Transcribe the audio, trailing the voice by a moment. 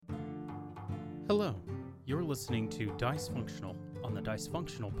Hello, you're listening to Dice Functional on the Dice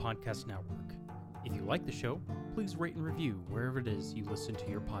Functional Podcast Network. If you like the show, please rate and review wherever it is you listen to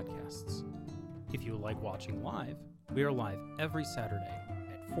your podcasts. If you like watching live, we are live every Saturday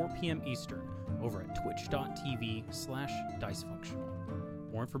at 4 p.m. Eastern over at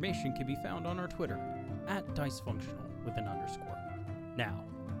twitch.tv/dicefunctional. More information can be found on our Twitter at dicefunctional with an underscore. Now,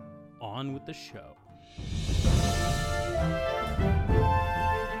 on with the show.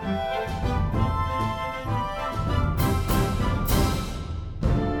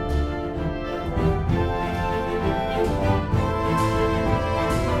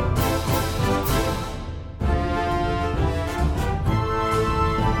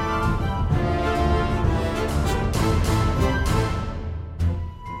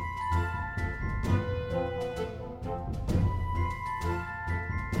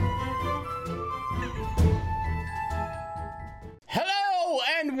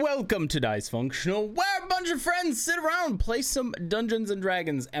 Welcome to Dice Functional, where a bunch of friends sit around, play some Dungeons and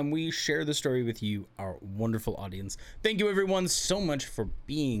Dragons, and we share the story with you, our wonderful audience. Thank you everyone so much for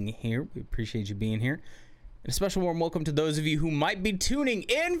being here. We appreciate you being here. And a special warm welcome to those of you who might be tuning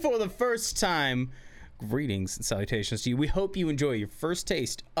in for the first time. Greetings and salutations to you. We hope you enjoy your first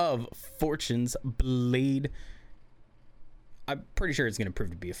taste of Fortune's Blade. I'm pretty sure it's going to prove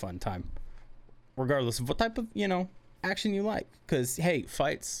to be a fun time, regardless of what type of, action you like, because hey,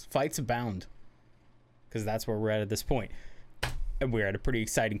 fights abound, because that's where we're at this point, and we're at a pretty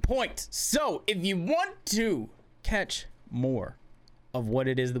exciting point. So if you want to catch more of what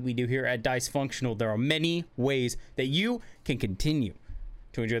it is that we do here at Dice Functional, there are many ways that you can continue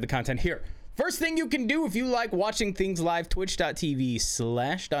to enjoy the content here. First thing you can do, if you like watching things live,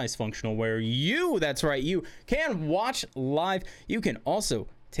 twitch.tv/dicefunctional, where that's right, you can watch live. You can also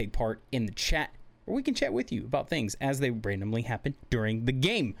take part in the chat, or we can chat with you about things as they randomly happen during the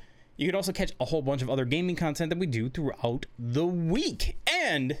game. You can also catch a whole bunch of other gaming content that we do throughout the week.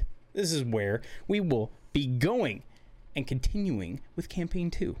 And this is where we will be going and continuing with Campaign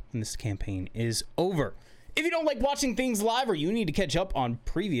 2 when this campaign is over. If you don't like watching things live, or you need to catch up on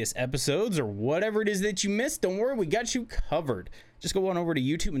previous episodes or whatever it is that you missed, don't worry, we got you covered. Just go on over to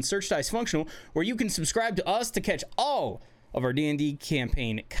YouTube and search Dice Functional, where you can subscribe to us to catch all of our D&D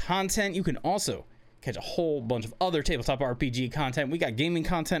campaign content. You can also catch a whole bunch of other tabletop RPG content. We got gaming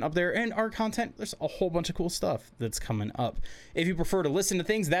content up there, and our content, there's a whole bunch of cool stuff that's coming up. If you prefer to listen to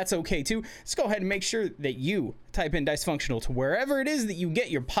things, that's okay too. Just go ahead and make sure that you type in Dice Functional to wherever it is that you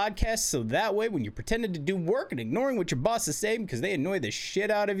get your podcasts, so that way when you're pretending to do work and ignoring what your boss is saying because they annoy the shit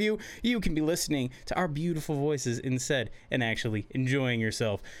out of you, you can be listening to our beautiful voices instead and actually enjoying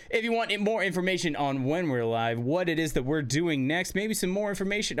yourself. If you want more information on when we're live, what it is that we're doing next, maybe some more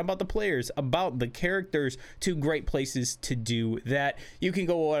information about the players, about the characters, two great places to do that. You can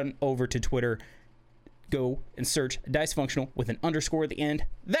go on over to Twitter, go and search Dice Functional with an underscore at the end.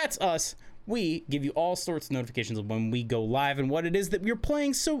 That's us. We give you all sorts of notifications of when we go live and what it is that we're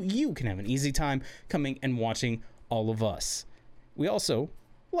playing, so you can have an easy time coming and watching all of us. We also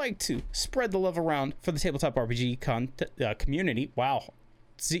like to spread the love around for the tabletop RPG community. Wow.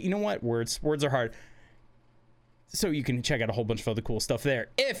 See, you know what? Words are hard. So you can check out a whole bunch of other cool stuff there.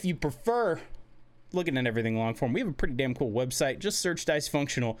 If you prefer looking at everything long form, we have a pretty damn cool website. Just search Dice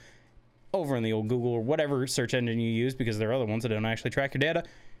Functional over in the old Google or whatever search engine you use, because there are other ones that don't actually track your data.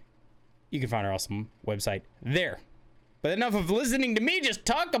 You can find our awesome website there. But enough of listening to me just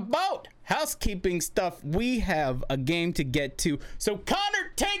talk about housekeeping stuff. We have a game to get to. So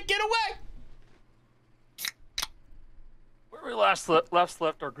Connor, take it away. Where we last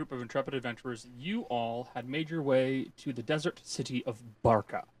left our group of intrepid adventurers, you all had made your way to the desert city of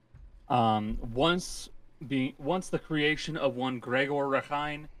Barca. Once the creation of one Gregor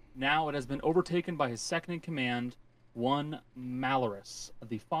Rechain, now it has been overtaken by his second in command, one Malorus,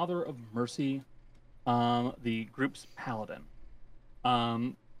 the father of mercy, the group's paladin.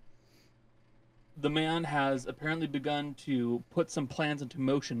 The man has apparently begun to put some plans into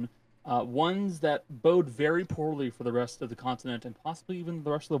motion, ones that bode very poorly for the rest of the continent and possibly even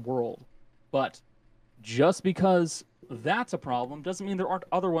the rest of the world. But just because that's a problem doesn't mean there aren't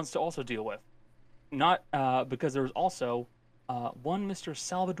other ones to also deal with. Not because there's also one Mr.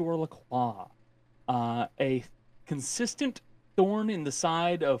 Salvador Lacroix, a consistent thorn in the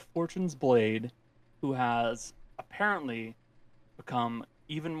side of Fortune's Blade, who has apparently become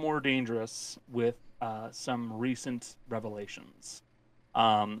even more dangerous with some recent revelations.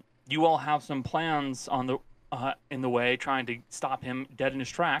 You all have some plans on the in the way, trying to stop him dead in his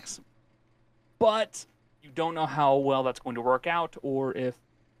tracks, but you don't know how well that's going to work out, or if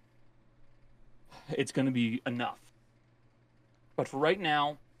it's going to be enough. But for right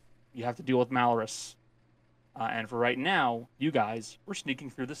now, you have to deal with Malorus. And for right now, you guys were sneaking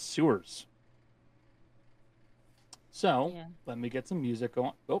through the sewers. So, Yeah. let me get some music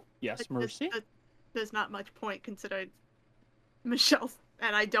going. Oh, yes, Mercy. There's not much point considering Michelle,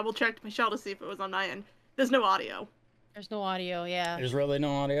 and I double-checked Michelle to see if it was on my end. There's no audio. There's no audio, yeah. There's really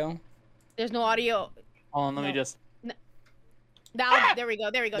no audio. There's no audio. Hold on, let me No. just... Now, there we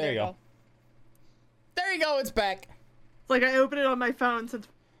go. There you There you go. go. There you go. It's back. It's like I opened it on my phone since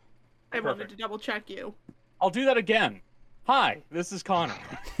I wanted Perfect. to double-check you. I'll do that again. Hi, this is Connor.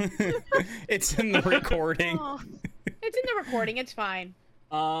 It's in the recording. Oh, it's in the recording. It's fine.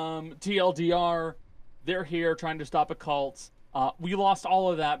 TLDR, they're here trying to stop a cult. We lost all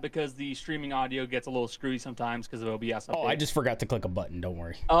of that because the streaming audio gets a little screwy sometimes because of OBS. Oh, I updates. just forgot to click a button. Don't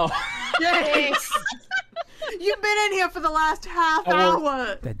worry. Oh, Yes! You've been in here for the last half Our-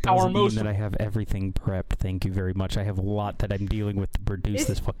 hour! That Our doesn't mean most- that I have everything prepped. Thank you very much. I have a lot that I'm dealing with to produce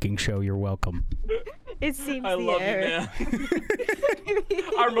this fucking show. You're welcome. It seems I the love air. you, man.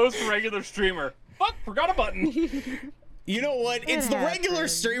 Our most regular streamer. Fuck, forgot a button. You know what? It's the regular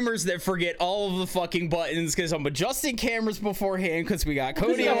happens. streamers that forget all of the fucking buttons because I'm adjusting cameras beforehand because we got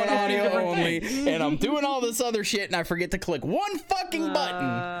Cody on Yeah. audio Different only, thing. and I'm doing all this other shit, and I forget to click one fucking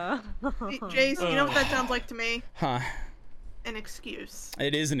button. Jace, you know what that sounds like to me? Huh. An excuse.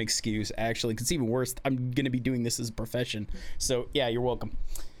 It is an excuse, actually. 'Cause it's even worse. I'm going to be doing this as a profession. So, yeah, you're welcome.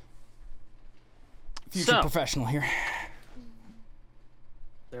 Future So- professional here.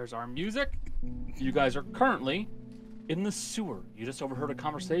 There's our music. You guys are currently in the sewer. You just overheard a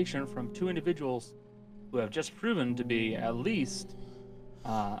conversation from two individuals who have just proven to be at least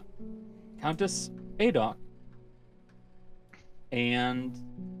Countess Adok and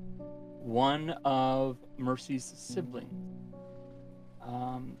one of Mercy's siblings.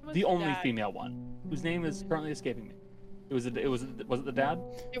 What's The the only dad? female one, whose name is currently escaping me. Was it the dad?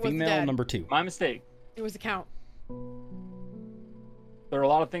 It was Female dead. number 2. My mistake. It was the count. There are a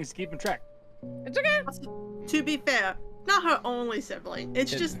lot of things to keep in track. It's okay. To be fair, not her only sibling.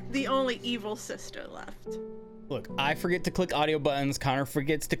 It's It- just the only evil sister left. Look, I forget to click audio buttons. Connor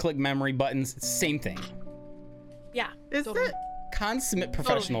forgets to click memory buttons. It's the same thing. Yeah. Is totally. it? Consummate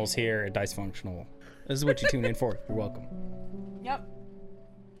professionals here at Dice Functional. This is what you tune in for. You're welcome. Yep.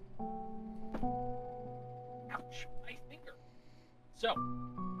 Ouch, my finger. So,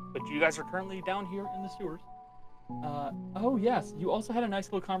 but you guys are currently down here in the sewers. Oh yes, you also had a nice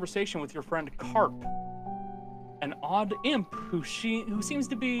little conversation with your friend Carp, an odd imp who seems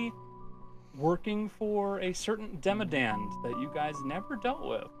to be working for a certain Demodand that you guys never dealt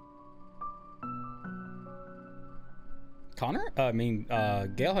with. Connor?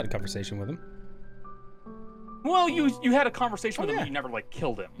 Gail had a conversation with him. Well, you had a conversation with him, yeah. but you never like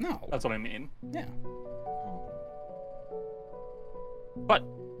killed him. No. That's what I mean. Yeah. But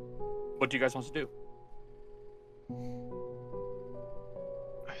what do you guys want to do?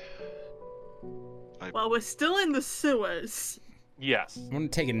 Well, we're still in the sewers. Yes. I'm going to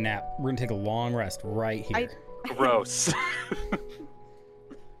take a nap. We're going to take a long rest right here. Gross.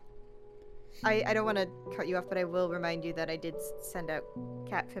 I don't want to cut you off, but I will remind you that I did send out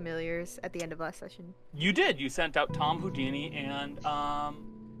cat familiars at the end of last session. You did. You sent out Tom Houdini and I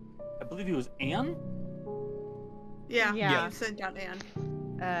believe he was Anne. Yeah, Yeah. you sent out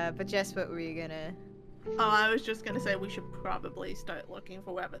Anne. But Jess, what were you gonna? Oh, I was just gonna say we should probably start looking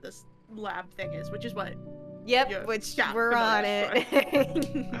for wherever this lab thing is, which is what. Yep, Yeah, which cat we're on familiars,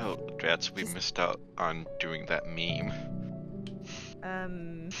 it. Oh, Drats, we missed out on doing that meme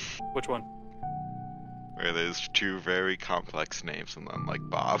Which one? where there's two very complex names and then like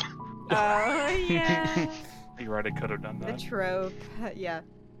Bob. Oh yeah, You're right. I could have done the that. trope. Yeah.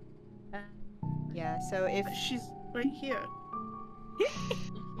 Yeah. So if She's right here.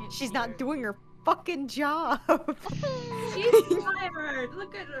 she's not doing her fucking job, She's tired.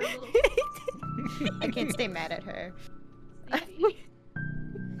 Look at her. I can't stay mad at her.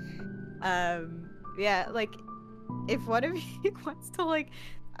 Yeah, like if one of you wants to like,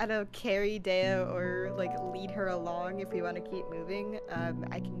 I don't know, carry Dea or like lead her along if we want to keep moving,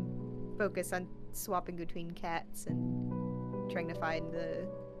 I can focus on swapping between cats and trying to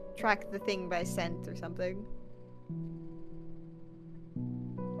track the thing by scent or something.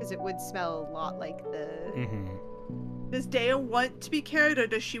 Because it would smell a lot like the. Mm-hmm. Does Dea want to be carried or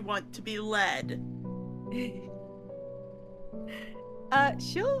does she want to be led?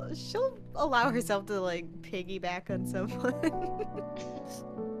 She'll allow herself to like piggyback on someone.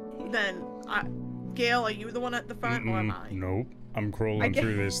 Then, Gail, are you the one at the front or am I? Nope. I'm I crawling guess-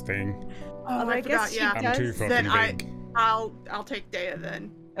 through this thing. Oh, I I guess forgot. she Yeah. does. I'm too fucking Then big. I'll take Dea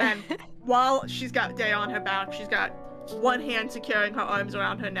then. And while she's got Dea on her back, she's got one hand securing her arms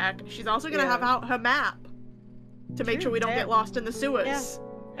around her neck. She's also gonna have out her map to make True, sure we don't damn. get lost in the sewers.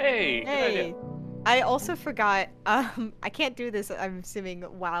 Yeah. Hey, good idea. Hey, I also forgot. I can't do this. I'm assuming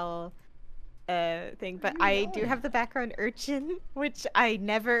while thing, but I do have the background urchin, which I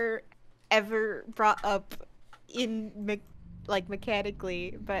never ever brought up in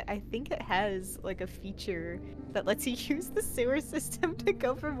mechanically, but I think it has like a feature that lets you use the sewer system to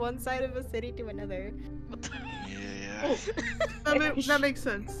go from one side of a city to another. Yeah. That makes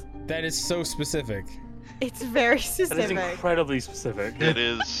sense. That is so specific. It's very That is specific. incredibly specific. It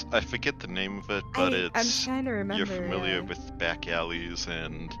is. I forget the name of it, but I'm it's. trying to remember. You're familiar yeah. with back alleys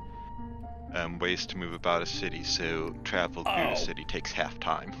and ways to move about a city, so travel through Oh. a city takes half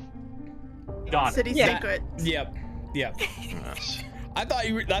time. Got it. City Yeah. secret. Yep. Yes. I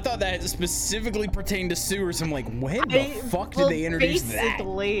thought that specifically pertained to sewers. I'm like, when the fuck did well, they introduce that?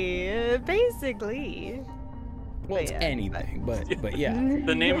 Basically. Well, it's yeah, anything, but yeah.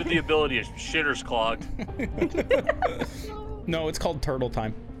 The name of the ability is Shitter's Clogged. No, it's called Turtle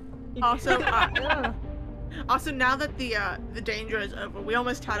Time. Also, Yeah. also now that the danger is over, we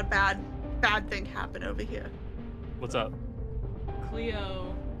almost had a bad thing happen over here. What's up?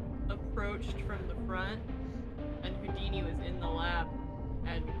 Cleo approached from the front, and Houdini was in the lab,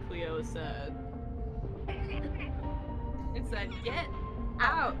 and Cleo said, "Get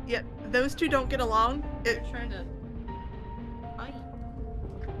out! Yeah, those two don't get along. They're trying to fight."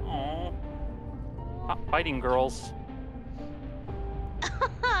 Aww. Fighting girls.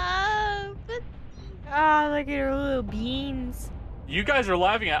 Ah, look at her little beans. You guys are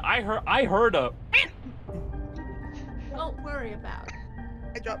laughing at. I heard a. Don't worry about it.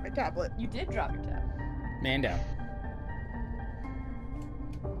 I dropped my tablet. You did drop your tab. Man down.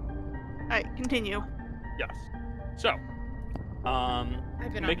 Alright, continue. Yes. So,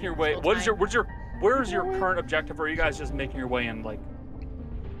 I've been on making your mute way. this whole time. Where's your current objective? Or are you guys just making your way in, like,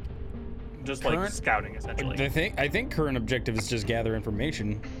 just like Current- scouting essentially? I think current objective is just gather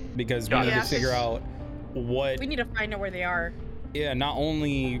information because we Got need it. to figure out what. We need to find out where they are. Yeah, not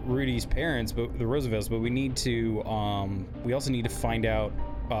only Rudy's parents, but the Roosevelts, but we need to. We also need to find out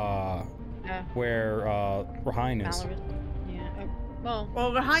Yeah. where Rahine is. Mallory. Yeah. Well,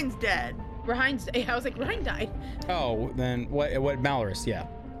 Well, Rahine's dead. Rahine's. I was like, Rahine died. Oh, then what? Malorus? Yeah,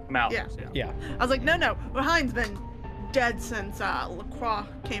 Malthus, yeah. yeah. I was like, no, Rahine's been dead since LaCroix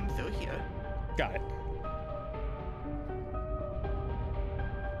came through here. Got it.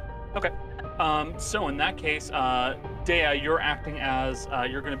 Okay. So in that case, Dea, you're acting as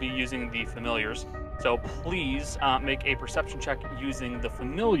you're going to be using the familiars. So please make a perception check using the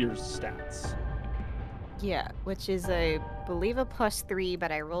familiars stats. Yeah, which is I believe a +3,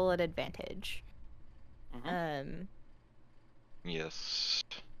 but I roll at advantage. Mhm. Yes.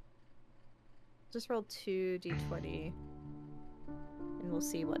 Just roll 2d20, and we'll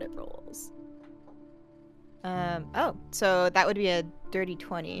see what it rolls. Oh, so that would be a dirty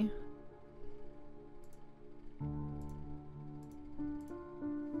 20.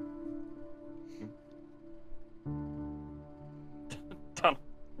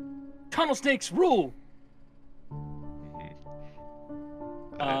 Tunnel snakes rule.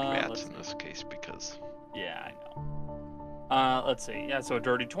 I had let's rats in see. this case because. Yeah, I know. Let's see. Yeah, so a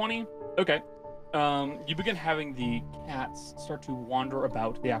dirty 20. Okay. You begin having the cats start to wander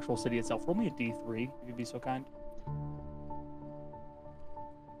about the actual city itself. Roll me a D3, if you'd be so kind.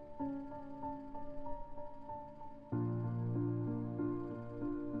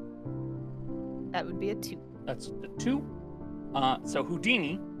 That would be a 2. That's the 2. So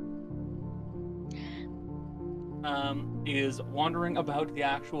Houdini is wandering about the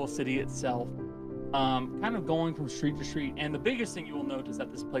actual city itself, kind of going from street to street. And the biggest thing you will note is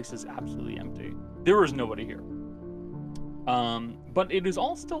that this place is absolutely empty. There is nobody here. But it is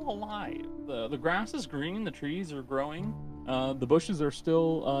all still alive. The grass is green, the trees are growing, the bushes are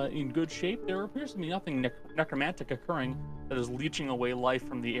still in good shape. There appears to be nothing necromantic occurring that is leeching away life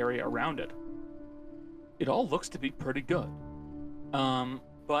from the area around it. It all looks to be pretty good.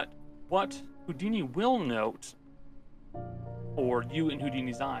 But what Houdini will note, or you in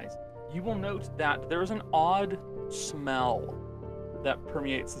Houdini's eyes, you will note that there is an odd smell that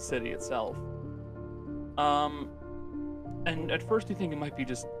permeates the city itself. And at first you think it might be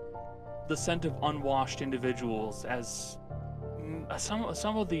just the scent of unwashed individuals, as some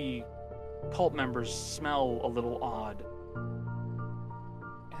of the cult members smell a little odd.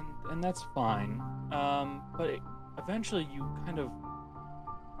 And that's fine. But eventually you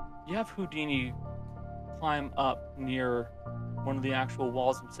have Houdini climb up near one of the actual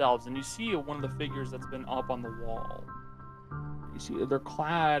walls themselves, and you see one of the figures that's been up on the wall. You see they're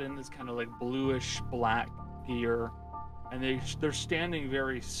clad in this kind of like bluish black gear. and they're standing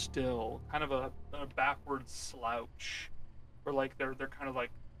very still, kind of a backward slouch, or like they're kind of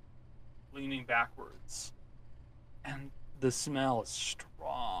like leaning backwards, and the smell is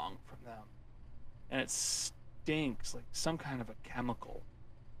strong from them, and it stinks like some kind of a chemical.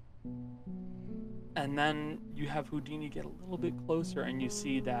 And then you have Houdini get a little bit closer, and you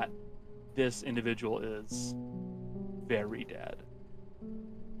see that this individual is very dead.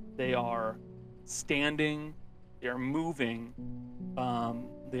 They are standing, they are moving,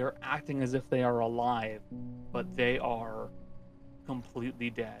 they are acting as if they are alive, but they are completely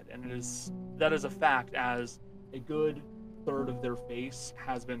dead. And that is a fact, as a good third of their face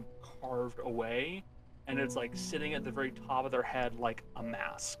has been carved away, and it's like sitting at the very top of their head like a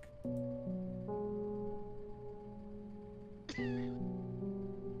mask.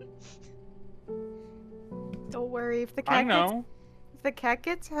 Don't worry, if the I cat know. if the cat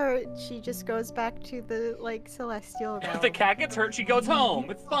gets hurt, she just goes back to the like celestial realm. If the cat gets hurt, she goes home.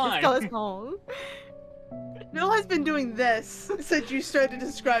 It's fine. Just goes home. Bill has been doing this since you started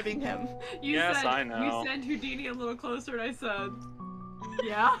describing him. Yes, I know. You sent Houdini a little closer, and I said,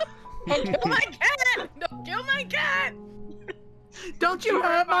 "Yeah." Don't kill my cat! Don't kill my cat! Don't you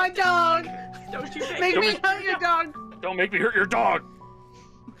hurt my dog! Don't you Make Don't me make- hurt your dog! Don't make me hurt your dog.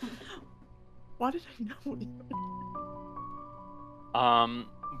 Why did I know you?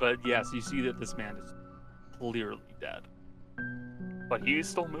 But yes, you see that this man is clearly dead, but he's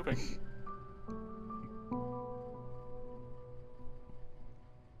still moving.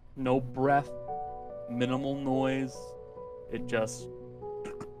 No breath, minimal noise. It just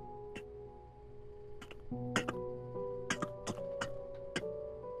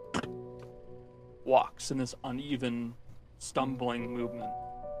walks in this uneven, stumbling movement.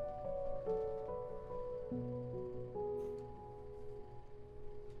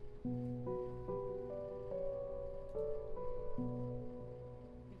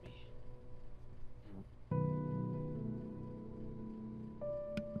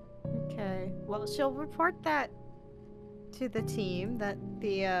 Okay. Well, she'll report that to the team that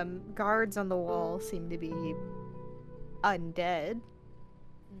the guards on the wall seem to be undead.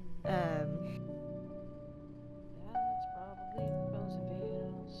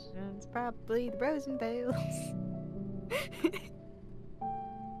 It's probably the Rosenvales.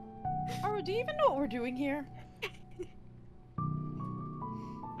 Aru, do you even know what we're doing here?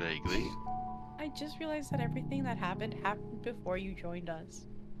 Vaguely. I just realized that everything that happened before you joined us.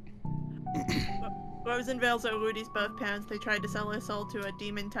 Rosenvales are Rudy's birth parents. They tried to sell her soul to a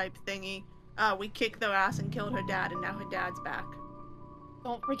demon-type thingy. We kicked their ass and killed her dad, and now her dad's back.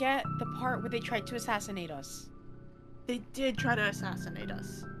 Don't forget the part where they tried to assassinate us. They did try to assassinate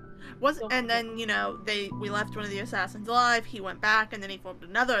us. And then, we left one of the assassins alive, he went back, and then he formed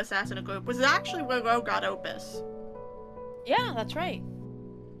another assassin group. Was actually where Ro got Opus. Yeah, that's right.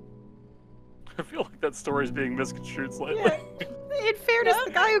 I feel like that story is being misconstrued slightly. In fairness,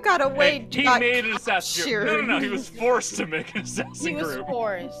 the guy who got away He got made an assassin group. captured. No, he was forced to make an assassin He was group.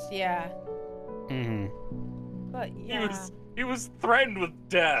 forced, yeah. Mm-hmm. But yeah. He was threatened with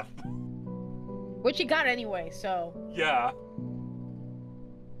death. Which he got anyway, so. Yeah.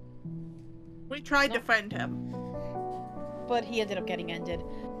 We tried to friend him. But he ended up getting ended.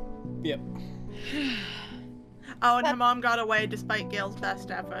 Yep. Oh, and her mom got away despite Gail's best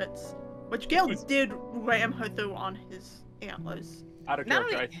efforts. Which Gail did ram her through on his antlers. Out of Not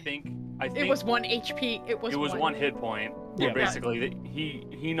character, only- I think It was 1 HP. It was one hit point. Yeah. Where basically,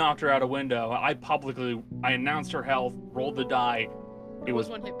 he knocked her out a window. I announced her health, rolled the die. It was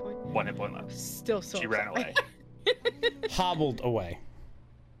 1 hit point. 1 hit point left. Still so She ran upset. away. Hobbled away.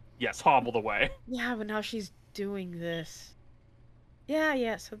 Yes, hobbled away. Yeah, but now she's doing this.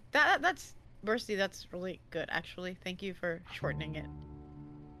 Yeah, so that's... Mercy, that's really good, actually. Thank you for shortening it.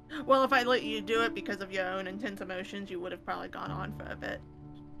 Well, if I let you do it because of your own intense emotions, you would have probably gone on for a bit.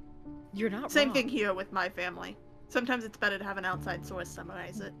 You're not Same wrong. thing here with my family. Sometimes it's better to have an outside source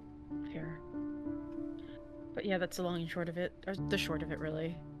summarize it. Fair. But yeah, that's the long and short of it. Or the short of it,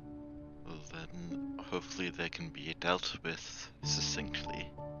 really. Well, then hopefully they can be dealt with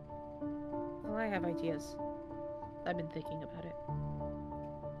succinctly. Well, I have ideas. I've been thinking about it.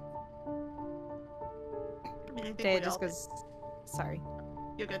 I mean, I think Daya we just all goes, sorry.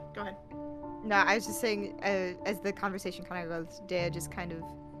 You're good. Go ahead. No, I was just saying, as the conversation kind of goes, Daya just kind of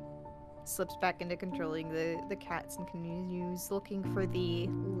slips back into controlling the cats and continues looking for the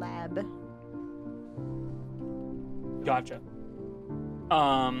lab. Gotcha.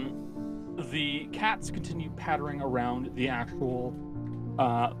 The cats continue pattering around the actual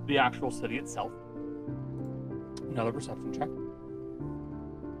city itself. Another perception check.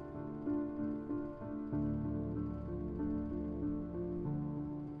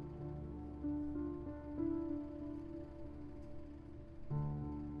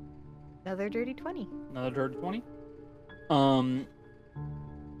 Another dirty 20. Another dirty 20.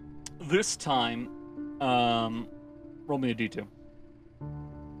 This time, roll me a d2.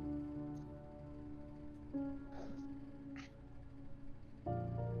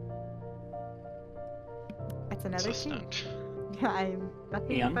 That's another 2. Consistent. I'm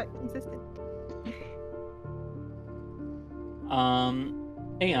nothing Ian? but consistent.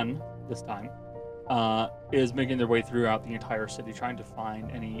 Anne, this time, is making their way throughout the entire city, trying to find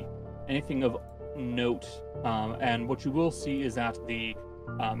anything of note. And what you will see is that the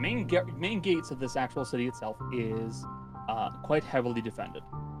main gates of this actual city itself is quite heavily defended.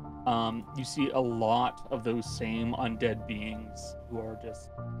 You see a lot of those same undead beings who are just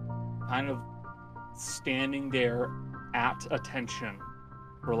kind of standing there at attention,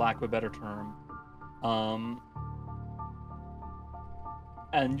 for lack of a better term.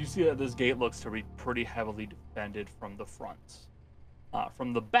 And you see that this gate looks to be pretty heavily defended from the front.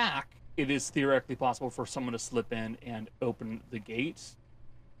 From the back, it is theoretically possible for someone to slip in and open the gate.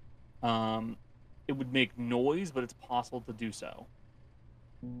 It would make noise, but it's possible to do so.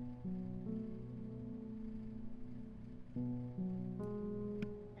 And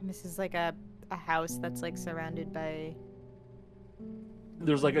this is like a house that's like surrounded by...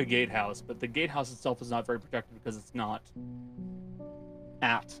 There's like a gatehouse, but the gatehouse itself is not very protected because it's not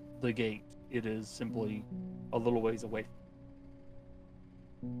at the gate. It is simply a little ways away.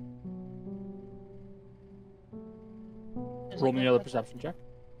 Roll me another perception check. I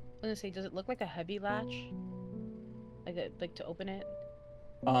was gonna say, does it look like a heavy latch? Like to open it?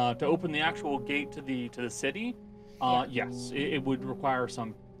 To open the actual gate to the city, yes, it would require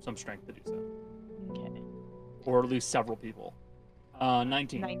some strength to do so, Okay. or at least several people.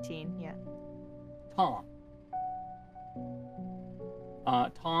 19. 19, yeah. Tom.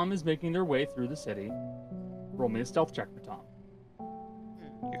 Tom is making their way through the city. Roll me a stealth check for Tom.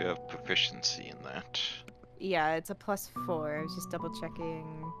 You have proficiency in that. Yeah, it's a +4. I was just double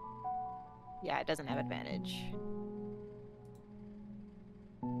checking. Yeah, it doesn't have advantage.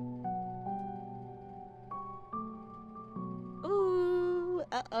 Ooh,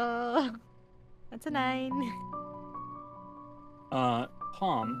 uh-oh. That's a 9.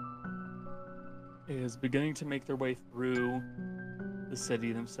 Tom is beginning to make their way through the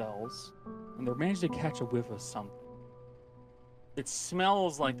city themselves, and they're managing to catch a whiff of something. It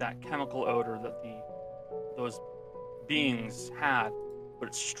smells like that chemical odor that those beings had, but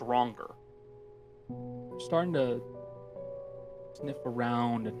it's stronger. You're starting to sniff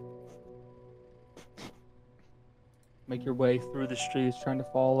around and make your way through the streets, trying to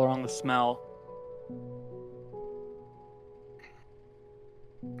follow along the smell.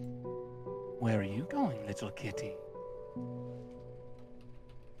 Where are you going, little kitty?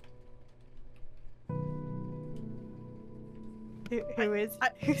 Who is?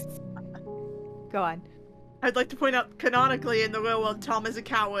 Go on. I'd like to point out, canonically in the real world, Tom is a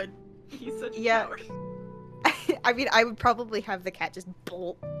coward. He's such a Yeah. coward. I mean, I would probably have the cat just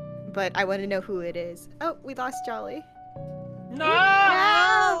bolt, but I want to know who it is. Oh, we lost Jolly.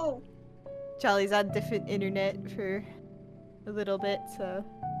 No! Jolly's on different internet for a little bit, so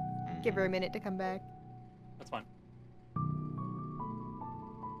give her a minute to come back. That's fine.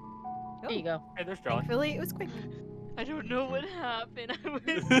 There you go. Hey, there's Jolly. Thankfully, it was quick. I don't know what happened. I was...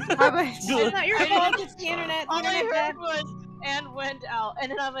 How much? It's not your I fault. didn't- It's the internet. All I Internet heard was Anne went out,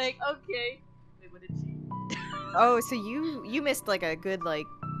 and then I'm like, okay. Wait, what did she? Oh, so you missed like a good like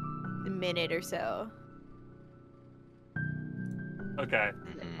minute or so. Okay,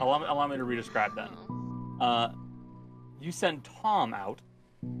 Mhm. allow me to re-describe then. Oh. You send Tom out,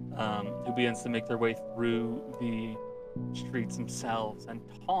 who begins to make their way through the streets themselves, and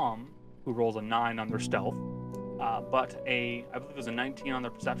Tom, who rolls a 9 on their stealth, but I believe it was a 19 on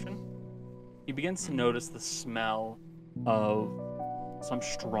their perception, he begins to notice the smell of some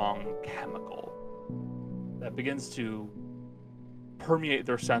strong chemical that begins to permeate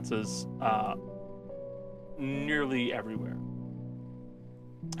their senses nearly everywhere.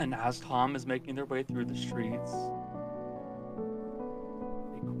 And as Tom is making their way through the streets,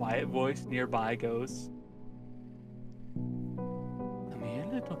 a quiet voice nearby goes, "Come here,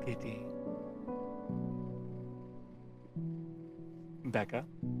 little kitty." Becca,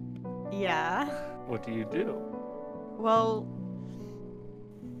 Yeah. what do you do? Well,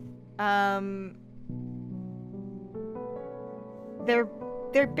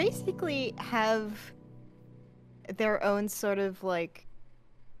 they're basically have their own sort of like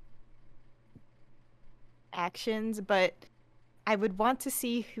actions, but I would want to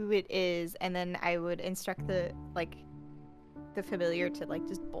see who it is, and then I would instruct the familiar to like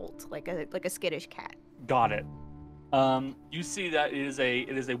just bolt like a skittish cat. Got it. You see that it is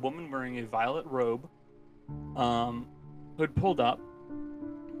a woman wearing a violet robe, hood pulled up.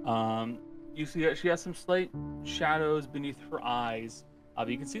 You see that she has some slight shadows beneath her eyes, but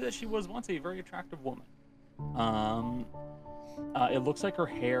you can see that she was once a very attractive woman. It looks like her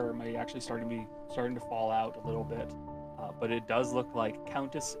hair might actually starting to fall out a little bit, but it does look like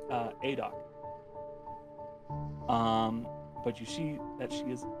Countess Adok. But you see that she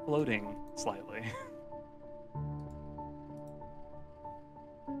is floating slightly.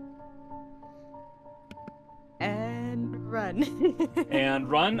 And run. And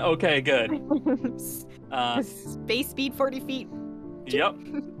run? Okay, good. Space speed 40 feet. Yep.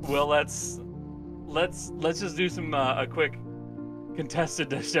 Well, let's just do some a quick contested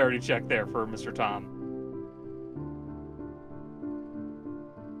dexterity check there for Mr. Tom.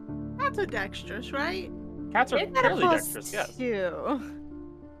 That's a dexterous, right? Cats are Isn't that a fairly plus dexterous, yes. 2?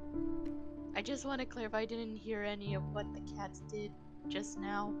 I just want to clarify, I didn't hear any of what the cats did just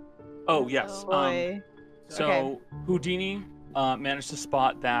now. Oh, yes. Boy. So Okay. Houdini managed to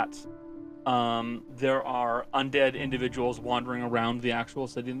spot that there are undead individuals wandering around the actual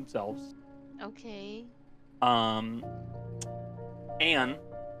city themselves. Okay. Anne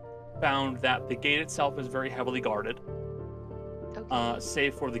found that the gate itself is very heavily guarded, Okay.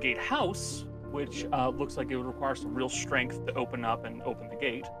 save for the gatehouse, which looks like it would require some real strength to open up and open the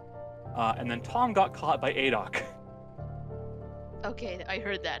gate. And then Tom got caught by Adok. Okay, I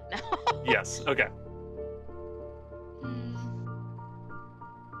heard that now. Yes, okay. Hmm.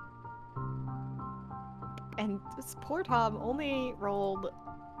 And this poor Tom only rolled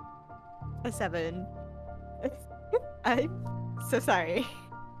a 7. I'm so sorry.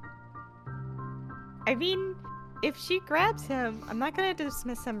 I mean, if she grabs him, I'm not gonna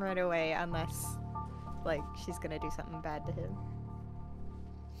dismiss him right away unless, like, she's gonna do something bad to him.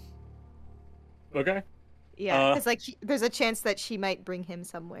 Okay. Yeah, because, like, there's a chance that she might bring him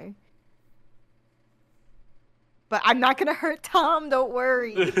somewhere. But I'm not gonna hurt Tom, don't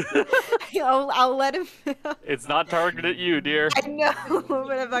worry. I'll let him. It's not targeted at you, dear. I know,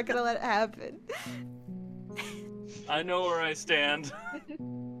 but I'm not gonna let it happen. I know where I stand.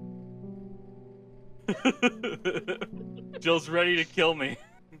 Jill's ready to kill me.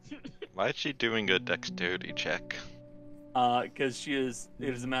 Why is she doing a dexterity check? Because it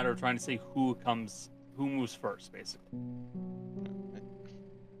is a matter of trying to see who moves first, basically.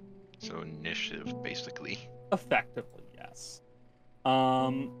 So initiative, basically. Effectively, yes.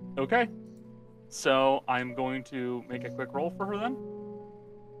 Okay. So I'm going to make a quick roll for her then.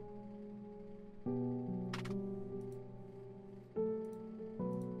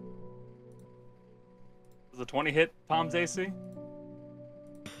 Does a 20 hit Tom's AC?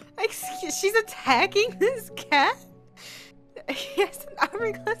 Excuse, she's attacking this cat? He has an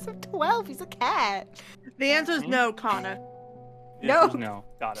armor class of 12. He's a cat. The answer is no, Connor. The No. answer's no.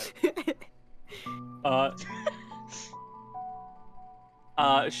 Got it.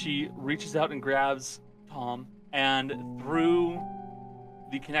 She reaches out and grabs Tom, and through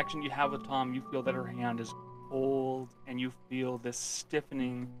the connection you have with Tom, you feel that her hand is cold, and you feel this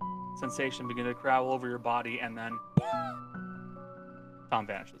stiffening sensation begin to travel over your body, and then Tom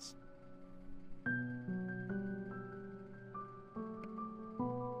vanishes.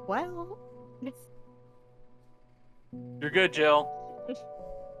 Well, You're good, Jill.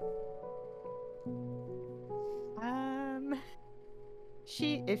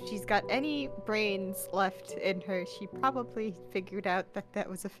 if she's got any brains left in her, she probably figured out that that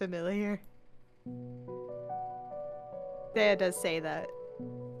was a familiar. Dea does say that.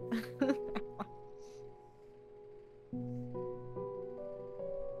 Alright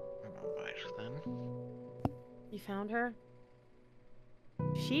then. You found her?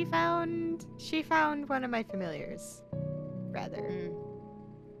 She found one of my familiars. Rather.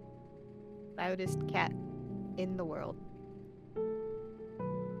 Loudest cat in the world.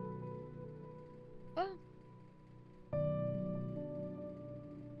 Well,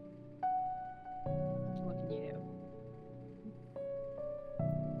 what can you do?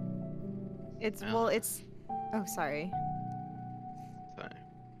 It's oh, sorry. So,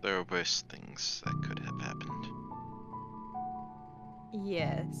 there are worse things that could have happened.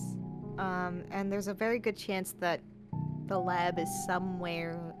 Yes. And there's a very good chance that the lab is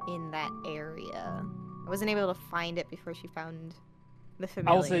somewhere in that area. I wasn't able to find it before she found the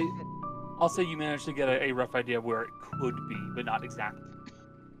familiar. I'll say you managed to get a rough idea of where it could be, but not exactly.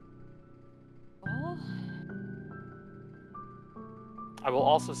 Well, I will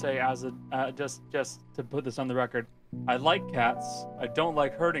also say, as a just to put this on the record, I like cats. I don't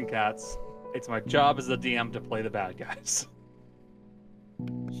like hurting cats. It's my job as the DM to play the bad guys.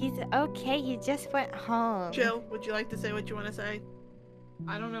 He's okay. He just went home. Jill, would you like to say what you want to say?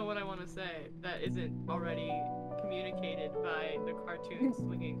 I don't know what I want to say that isn't already communicated by the cartoon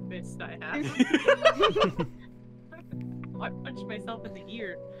swinging fist I have. I punched myself in the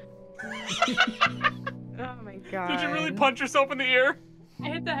ear. Oh my god. Did you really punch yourself in the ear? I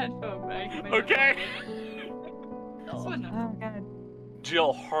hit the headphone, but I hit my Okay. This one. Oh god.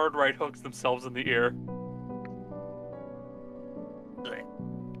 Jill hard right hooks themselves in the ear.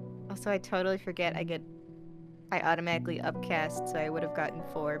 Also, I totally forget I automatically upcast, so I would have gotten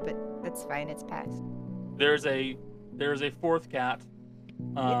 4, but that's fine. It's passed. There's a fourth cat.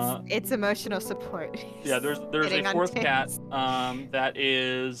 It's emotional support. Yeah, there's Sitting a on fourth cat tits. that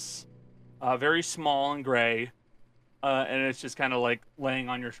is very small and gray, and it's just kind of like laying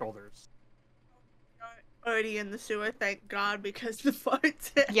on your shoulders. Already in the sewer, thank God, because the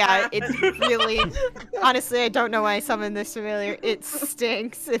farts. it Yeah, had. it's really. Honestly, I don't know why I summoned this familiar. It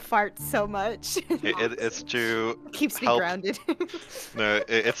stinks. It farts so much. It's to Keeps me help. grounded. No,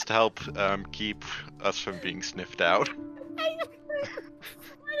 it's to help keep us from being sniffed out. Why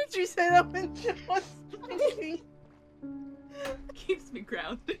did you say that when Jill was speaking? Keeps me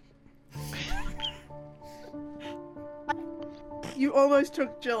grounded. You almost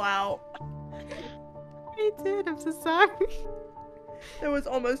took Jill out. I did. I'm so sorry. There was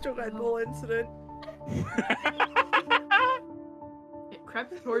almost a Red Bull incident. It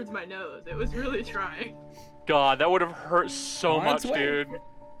crept towards my nose. It was really trying. God, that would have hurt so On much, its way. dude.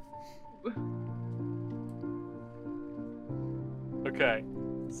 Okay,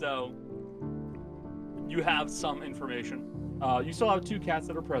 so you have some information. You still have 2 cats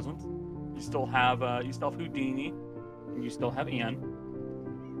that are present. You still have Houdini, and you still have Ian.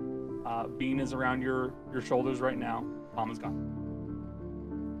 Bean is around your shoulders right now. Tom is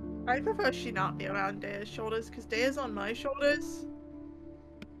gone. I prefer she not be around Daya's shoulders, because Daya's on my shoulders.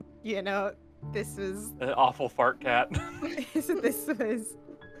 You know, this was. An awful fart cat. This was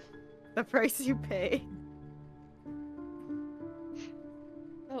the price you pay.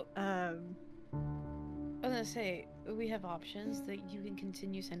 Oh, I was gonna say, we have options that you can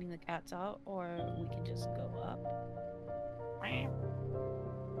continue sending the cats out, or we can just go up.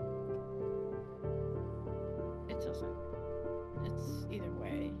 It doesn't. It's either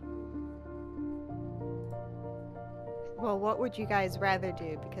way. Well, what would you guys rather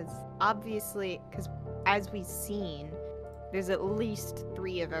do? Because obviously, as we've seen, there's at least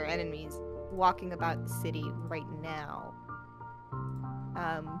 3 of our enemies walking about the city right now.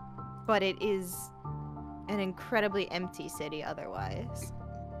 But it is an incredibly empty city otherwise.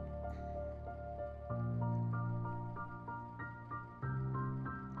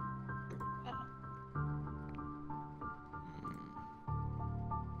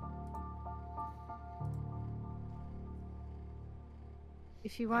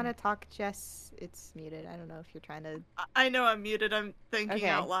 If you want to talk, Jess, it's muted. I don't know if you're trying to. I know I'm muted. I'm thinking Okay.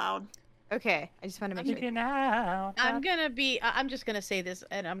 out loud. Okay, I just want to make sure. I'm just gonna say this,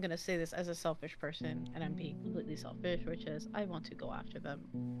 and I'm gonna say this as a selfish person, and I'm being completely selfish, which is I want to go after them,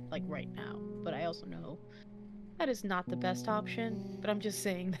 like right now. But I also know that is not the best option. But I'm just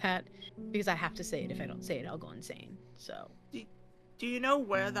saying that because I have to say it. If I don't say it, I'll go insane. So. Do you know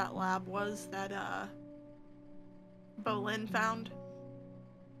where that lab was that Bolin found?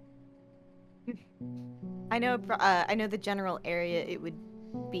 I know the general area it would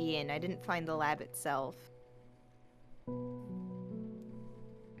be in. I didn't find the lab itself. I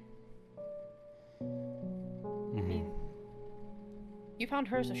mean, you found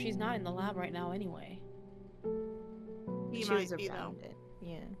her, so she's not in the lab right now anyway. He She might was be though. around it.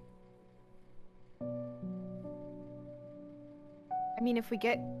 Yeah. I mean, if we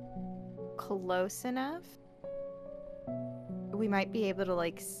get close enough, we might be able to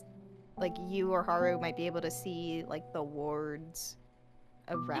like you or Haru might be able to see like the wards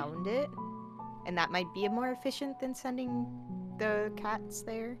around it, and that might be more efficient than sending the cats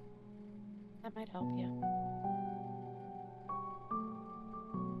there. That might help, yeah.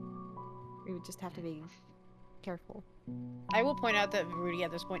 We would just have to be careful. I will point out that Rudy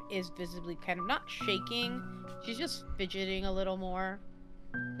at this point is visibly kind of not shaking. She's just fidgeting a little more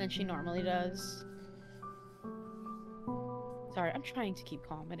than she normally does. Sorry, I'm trying to keep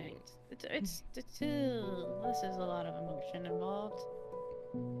calm, and this is a lot of emotion involved.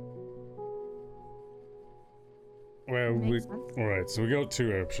 Well, Makes sense. alright, so we got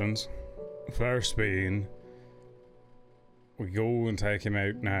 2 options. First being, we go and take him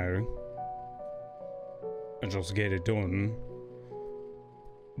out now and just get it done.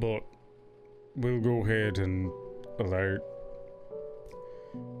 But we'll go ahead and alert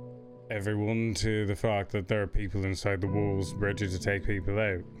everyone to the fact that there are people inside the walls ready to take people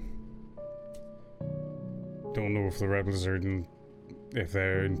out. Don't know if the rebels are if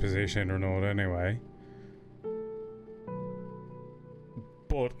they're in position or not anyway.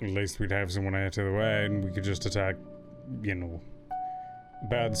 But at least we'd have someone out of the way and we could just attack,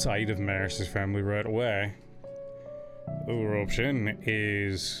 bad side of Mercy's family right away. The other option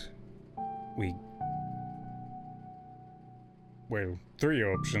is three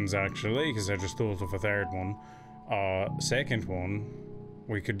options actually, because I just thought of a third one. Second one,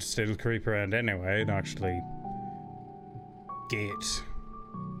 we could still creep around anyway and actually get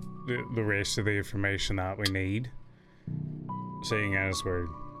the rest of the information that we need. Seeing as we're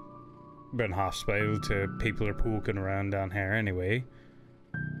been hostile to people are poking around down here anyway.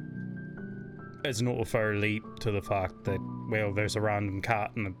 It's not a fair leap to the fact that, there's a random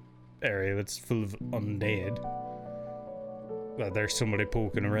cat in the area that's full of undead. That there's somebody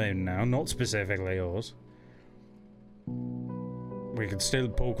poking around now, not specifically us. We could still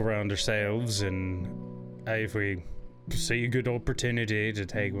poke around ourselves, and if we see a good opportunity to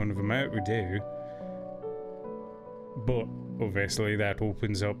take one of them out, we do. But obviously that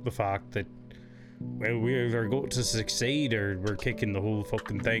opens up the fact that, we either got to succeed or we're kicking the whole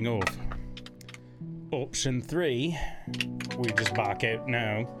fucking thing off. Option 3, we just back out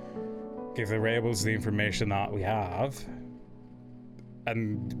now, give the rebels the information that we have,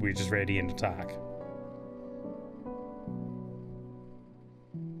 and we just ready and attack.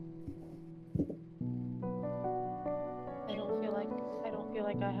 I don't feel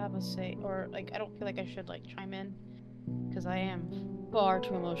like I have a say, or I don't feel like I should chime in, because I am far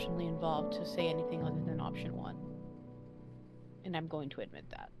too emotionally involved to say anything other than option 1, and I'm going to admit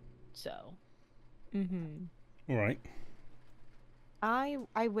that. So. Mm-hmm. All right. I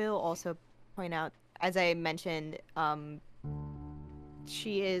will also point out, as I mentioned,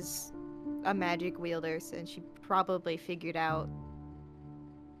 she is a magic wielder, and she probably figured out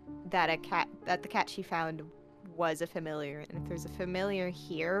that the cat she found was a familiar, and if there's a familiar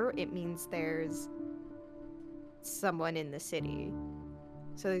here, it means there's someone in the city.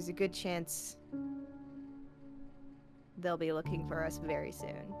 So there's a good chance they'll be looking for us very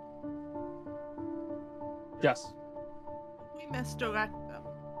soon. Yes. We misdirect them.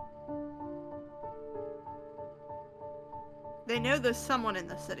 They know there's someone in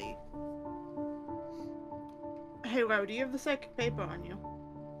the city. Hey, Ro, do you have the psychic paper on you?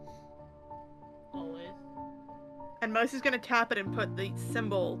 Always. And Mercy's gonna tap it and put the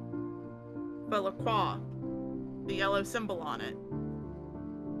symbol for LaCroix, the yellow symbol on it.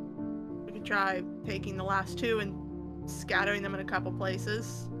 We could try taking the last two and scattering them in a couple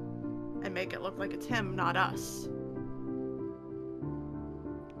places and make it look like it's him, not us.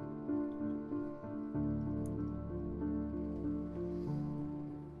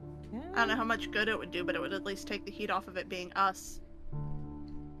 I don't know how much good it would do, but it would at least take the heat off of it being us.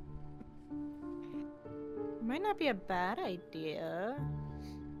 Might not be a bad idea.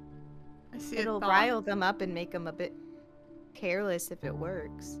 I see It'll a thought. rile them up and make them a bit careless if it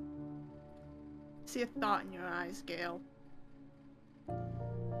works. I see a thought in your eyes, Gale.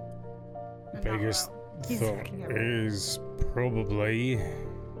 And not Biggest Ro. He's thought looking at me. is probably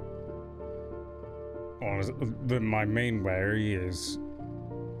my main worry is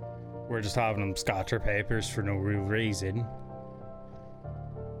we're just having them scatter papers for no real reason.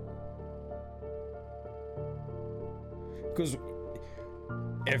 Because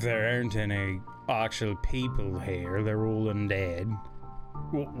if there aren't any actual people here, they're all undead.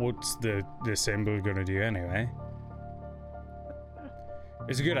 What's the symbol gonna do anyway?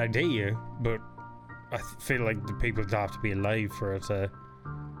 It's a good idea, but I feel like the people have to be alive for it to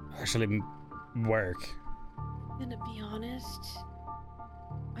actually work. I'm gonna be honest.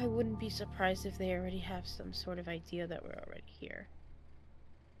 I wouldn't be surprised if they already have some sort of idea that we're already here.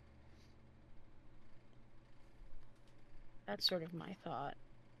 That's sort of my thought.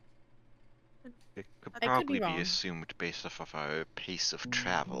 It could I could be probably be wrong. assumed based off of our pace of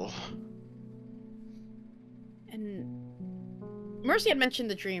travel. And Mercy had mentioned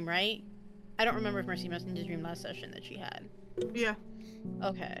the dream, right? I don't remember if Mercy mentioned the dream last session that she had. Yeah,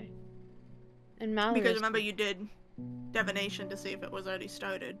 Okay. And Mallory. because remember you did divination to see if it was already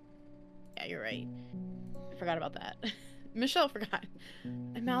started. Yeah, you're right. I forgot about that. Michelle forgot.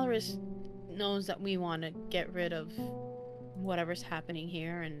 And Malorus knows that we want to get rid of whatever's happening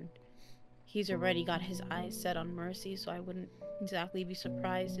here, and he's already got his eyes set on Mercy, so I wouldn't exactly be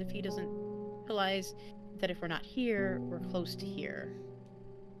surprised if he doesn't realize that if we're not here, we're close to here.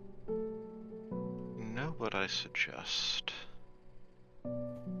 Know what I suggest?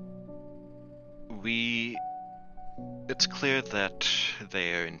 We It's clear that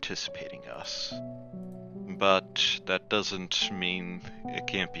they are anticipating us, but that doesn't mean it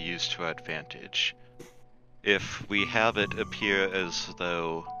can't be used to our advantage. If we have it appear as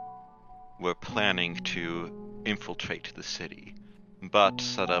though we're planning to infiltrate the city, but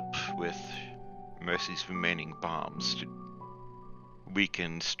set up with Mercy's remaining bombs to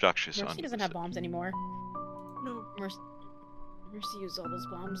weaken structures Mercy under doesn't the have bombs anymore. No. Mercy used all those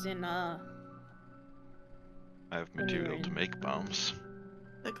bombs in, I have material to make bombs.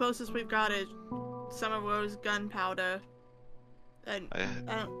 The closest we've got is some of Rose gunpowder. And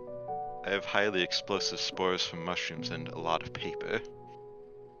I have highly explosive spores from mushrooms and a lot of paper.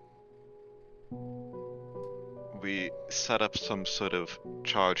 We set up some sort of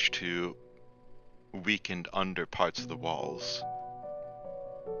charge to weakened under parts of the walls.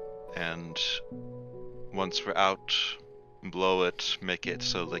 And once we're out, blow it, make it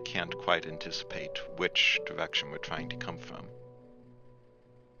so they can't quite anticipate which direction we're trying to come from.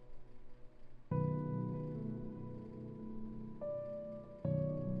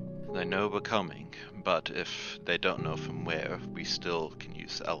 They know we're coming, but if they don't know from where, we still can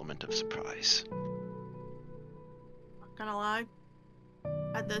use the element of surprise. not gonna lie.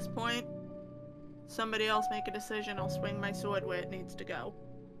 At this point, somebody else make a decision. I'll swing my sword where it needs to go.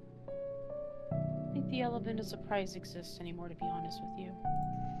 I think the element of surprise exists anymore, to be honest with you.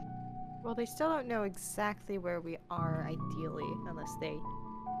 Well, they still don't know exactly where we are, ideally, unless they...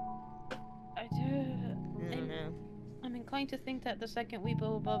 I don't know. I'm inclined to think that the second we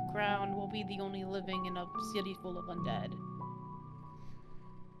go above ground, we'll be the only living in a city full of undead.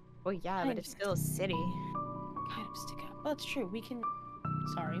 Well, yeah, but it's still a city. Kind of stick out. Well, that's true. We can...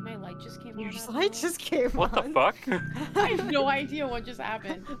 Sorry, my light just came on. Your light just came What on. the fuck? I have no idea what just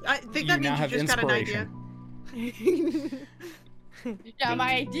happened. I think You that now means you have just got an idea. inspiration. Yeah,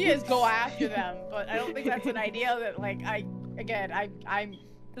 my idea is go after them, but I don't think that's an idea that, like, I'm...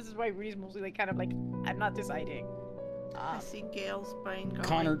 This is why Rudy's mostly, like, kind of, like, I'm not deciding. I see Gale's brain going.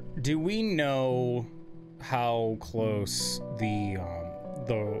 Connor, do we know how close the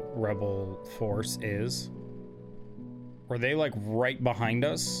rebel force is? Are they like right behind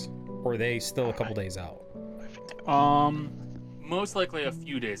us, or are they still a couple days out? Most likely a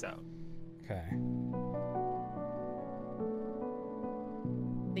few days out. Okay.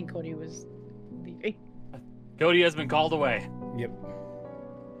 I think Cody was leaving. Cody has been called away. Yep.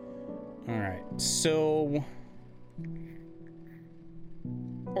 All right. So.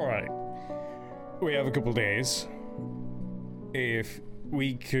 All right. We have a couple days. If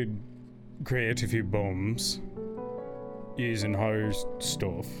we could create a few bombs using our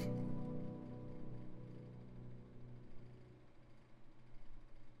stuff.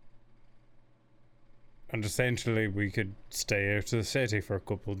 And essentially we could stay out of the city for a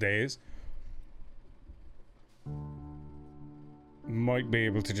couple of days. Might be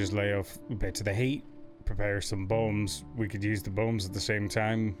able to just lay off a bit of the heat, prepare some bombs. We could use the bombs at the same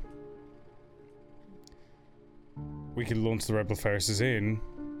time. We could launch the rebel forces in,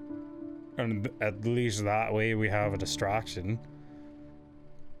 and at least that way we have a distraction.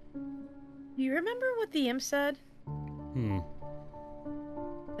 You remember what the imp said?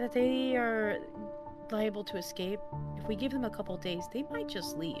 That they are liable to escape. If we give them a couple days, they might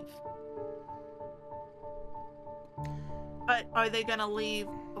just leave. But are they gonna leave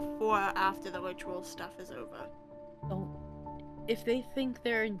before or after the ritual stuff is over? So, if they think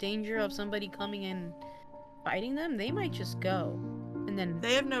they're in danger of somebody coming and fighting them, they might just go. And then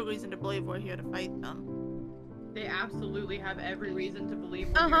They have no reason to believe we're here to fight them. They absolutely have every reason to believe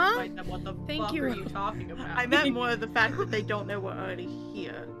we're here Uh-huh. to fight them. What the Thank fuck you. are you talking about? I meant more the fact that they don't know we're already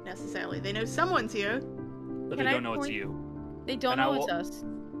here, necessarily. They know someone's here. But Can they I don't know it's point- you. they don't And I know it's will- us.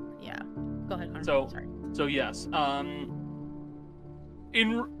 Yeah. Go ahead, Connor. So- Sorry. So yes,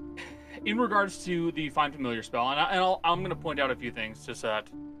 in regards to the Find Familiar spell, I'm going to point out a few things, just that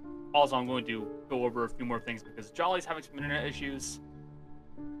also I'm going to go over a few more things because Jolly's having some internet issues.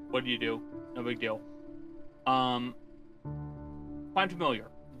 What do? No big deal. Find Familiar.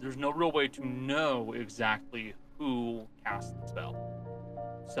 There's no real way to know exactly who cast the spell.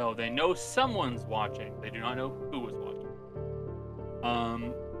 So they know someone's watching. They do not know who is watching.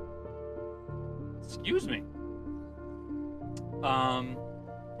 Excuse me.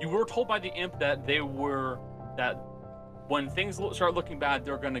 You were told by the imp that that when things start looking bad,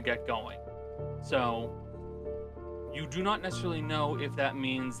 they're going to get going. So you do not necessarily know if that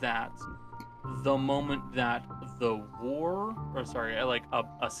means that the moment that the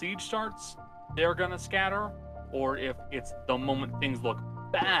a siege starts, they're going to scatter, or if it's the moment things look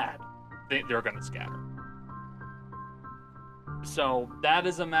bad, they're going to scatter. So that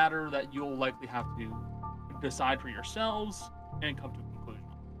is a matter that you'll likely have to decide for yourselves and come to a conclusion.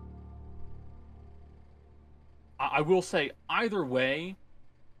 I will say, either way,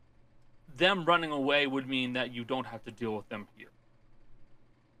 them running away would mean that you don't have to deal with them here.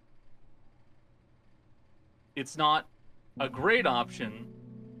 It's not a great option,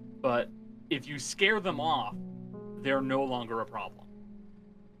 but if you scare them off, they're no longer a problem.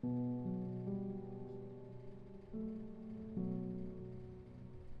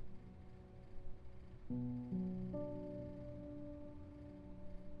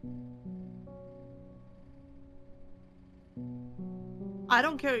 I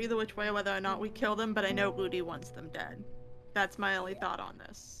don't care either which way whether or not we kill them, but I know Woody wants them dead. That's my only thought on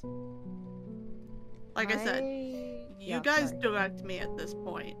this. Like I said, you guys direct me at this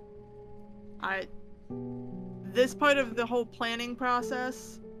point. This part of the whole planning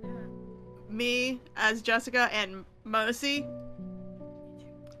process, me as Jessica and Mercy.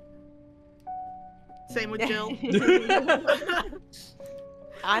 Same with Jill.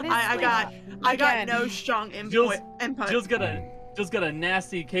 Honestly, I got no strong input. Jill's got a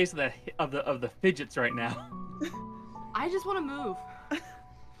nasty case of the fidgets right now. I just want to move.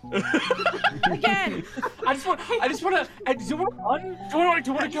 Again. I just want to. Do you want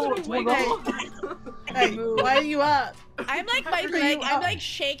to go? Hey, why are you up? I'm like I'm like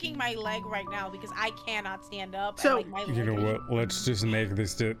shaking my leg right now because I cannot stand up. So, and, like, my You know leg what? Let's just make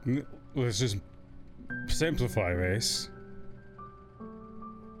this. Let's just simplify this.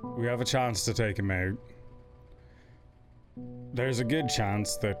 We have a chance to take him out. There's a good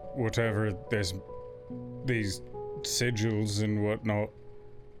chance that whatever these sigils and whatnot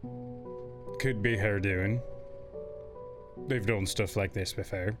could be her doing. They've done stuff like this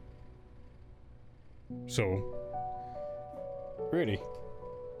before. So, really,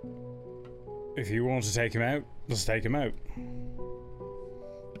 if you want to take him out, let's take him out.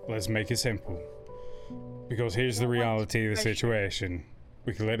 Let's make it simple. Because here's the reality of the situation.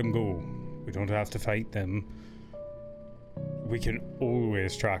 We can let them go. We don't have to fight them. We can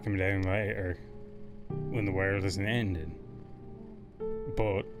always track him down later when the world isn't ending.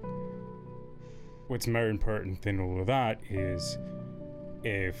 But what's more important than all of that is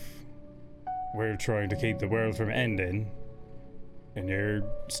if we're trying to keep the world from ending and you're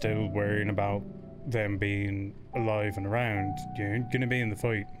still worrying about them being alive and around, you're gonna be in the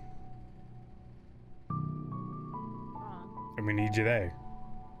fight. And we need you there.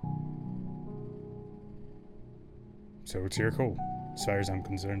 So it's your call, as far as I'm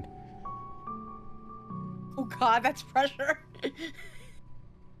concerned. Oh God, that's pressure.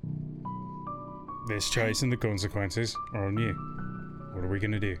 This choice and the consequences are on you. What are we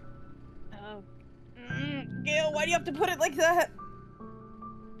gonna do? Oh, Gil, why do you have to put it like that?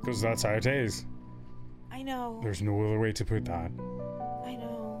 Because that's how it is. I know. There's no other way to put that. I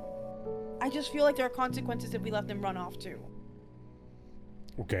know. I just feel like there are consequences if we let them run off too.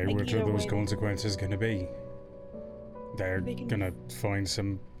 Okay, Like, what are either those way- consequences gonna be? They're They can- gonna find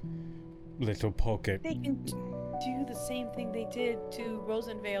some little pocket. They can do the same thing they did to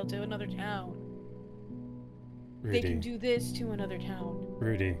Rosenvale to another town. They Rudy, can do this to another town.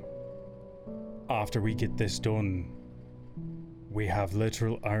 Rudy. After we get this done, we have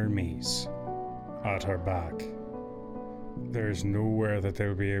literal armies at our back. There's nowhere that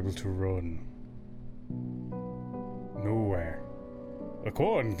they'll be able to run. Nowhere.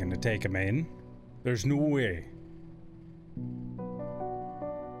 Laquan gonna take him in. There's no way.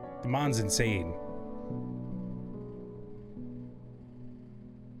 The man's insane.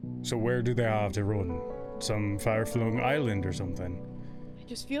 So where do they have to run? Some far-flung island or something? It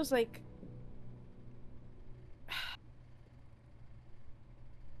just feels like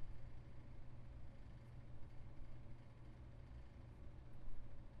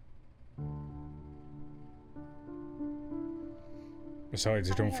Besides,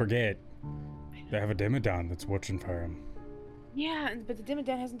 don't forget, they have a Demodon that's watching for him. yeah, but the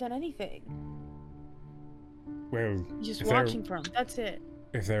Dimmadad hasn't done anything. Well, He's just if there- watching for him. That's it.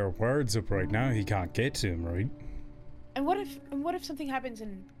 If there are words up right now, he can't get to him, right? And what if something happens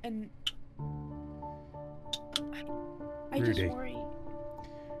and I just Rudy. worry.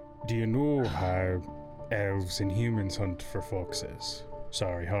 Do you know how elves and humans hunt for foxes?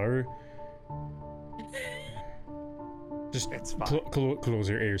 Sorry, Haru. Just It's fine. close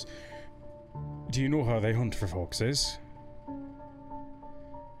your ears. Do you know how they hunt for foxes?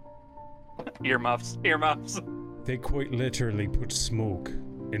 Earmuffs. They quite literally put smoke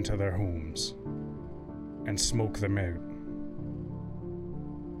into their homes and smoke them out.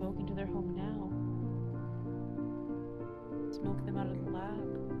 Smoke into their home now. Smoke them out of the lab.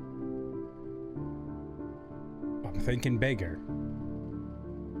 I'm thinking bigger.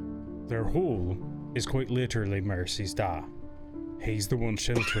 Their hole is quite literally Mercy's da. He's the one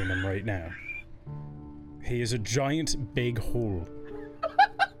sheltering him right now. He is a giant big hole.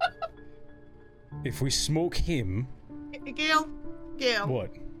 If we smoke him... Gale?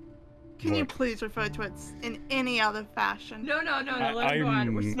 What? Can you What? please refer to it in any other fashion? No, let him go I'm- on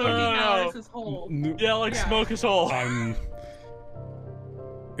it. We're smoking No. Alice's hole. Yeah, like Yeah. smoke his hole.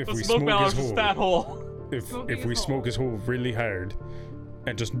 If The we smoke smoke balance his is hole... that hole. Smoking If we his smoke hole. his hole really hard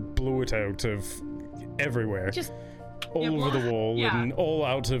and just blow it out of everywhere, Just all Yeah, over well, the wall yeah. and all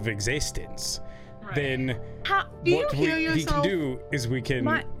out of existence, Right. then How do you what hear we yourself? can do is we can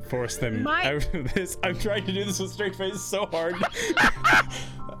My- force them my- out of this. I'm trying to do this with straight face so hard.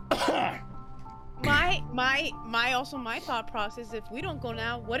 my thought process, if we don't go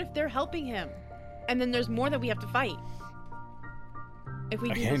now, what if they're helping him? And then there's more that we have to fight. If we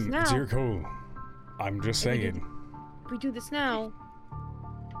do this Again, now, it's your call. I'm just If we do saying. if we do this now,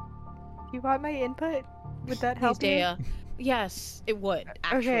 You want my input? Would that please, help you? Dea. Yes, it would,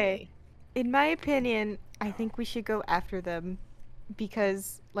 actually. Okay. In my opinion, I think we should go after them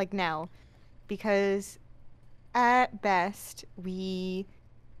because, like, now. Because at best, we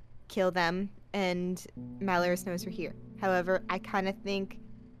kill them and Malorus knows we're here. However, I kind of think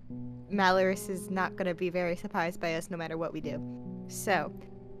Malorus is not going to be very surprised by us no matter what we do. So,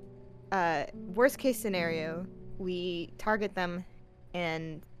 worst case scenario, we target them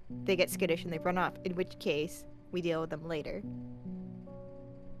and they get skittish and they run off, in which case we deal with them later.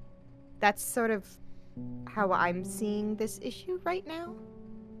 That's sort of how I'm seeing this issue right now.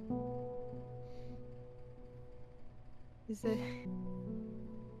 Is it?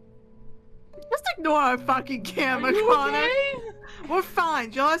 Just ignore our fucking camera, Are you Connor. okay? We're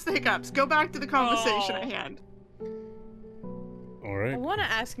fine. Jill has the hiccups. Go back to the conversation at hand. All I right. want to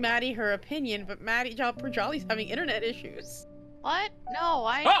ask Maddie her opinion, but Jolly's having internet issues. What? No,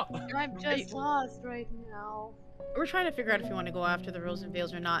 Oh! I'm just lost right now. We're trying to figure out if we want to go after the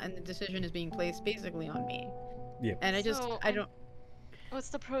Rosenvales or not, and the decision is being placed basically on me. Yep. And I So, I don't. What's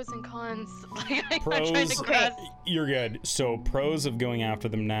the pros and cons? Like, I'm trying Pros. to grasp. You're good. So pros of going after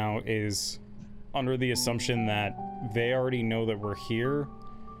them now is under the assumption that they already know that we're here,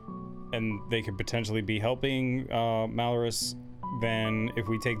 and they could potentially be helping Malorus. Then if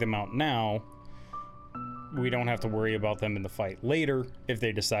we take them out now, we don't have to worry about them in the fight later if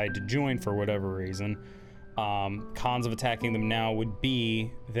they decide to join for whatever reason. Cons of attacking them now would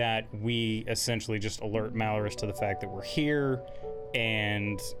be that we essentially just alert Malorus to the fact that we're here,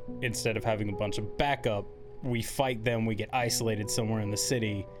 and instead of having a bunch of backup, we fight them, we get isolated somewhere in the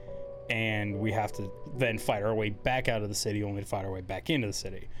city, and we have to then fight our way back out of the city only to fight our way back into the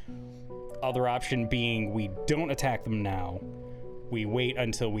city. Other option being we don't attack them now. We wait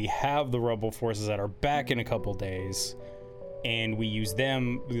until we have the rebel forces at our back in a couple days, and we use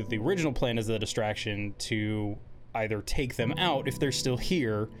them, the original plan as a distraction, to either take them out if they're still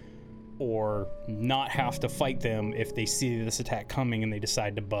here, or not have to fight them if they see this attack coming and they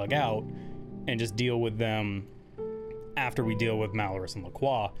decide to bug out, and just deal with them after we deal with Malorus and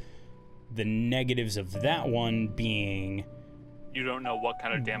Lacroix. The negatives of that one being... You don't know what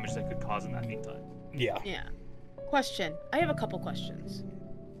kind of damage they could cause in that meantime. Yeah. Yeah. Question. I have a couple questions,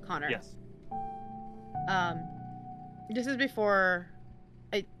 Connor. Yes. This is before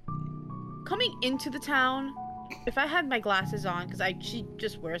coming into the town. If I had my glasses on, because she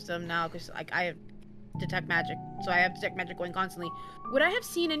just wears them now, because like I have detect magic, so I have detect magic going constantly. Would I have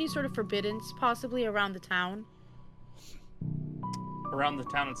seen any sort of forbiddance possibly around the town? Around the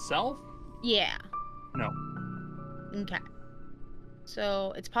town itself? Yeah. No. Okay.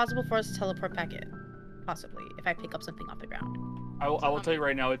 So it's possible for us to teleport back in, possibly, if I pick up something off the ground. I will tell you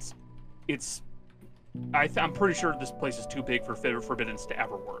right now, I'm pretty sure this place is too big for forbiddance to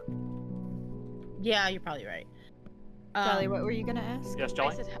ever work. Yeah, you're probably right. Jolly, what were you gonna ask? Yes, I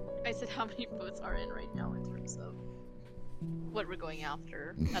Jolly? said how many votes are in right now in terms of what we're going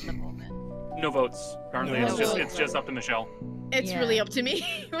after at the moment. No votes. Currently, No it's votes. just up to Michelle. It's Yeah. really up to me,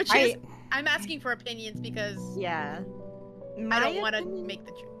 which is I'm asking for opinions because Yeah. I don't want to make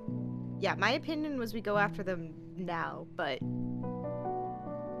the choice. Yeah, my opinion was we go after them now, but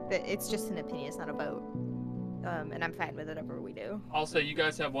it's just an opinion. It's not a vote. And I'm fine with whatever we do. I'll say you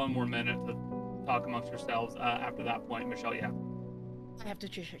guys have one more minute to talk amongst yourselves. After that point, Michelle, you have. I have to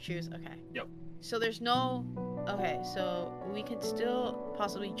choose. Okay. Yep. So there's no. Okay, so we could still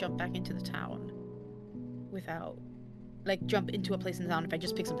possibly jump back into the town without, like, jump into a place in the town if I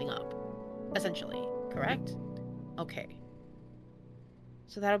just pick something up, essentially. Correct? Okay.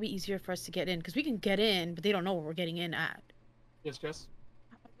 So that'll be easier for us to get in, because we can get in, but they don't know what we're getting in at. Yes, Jess?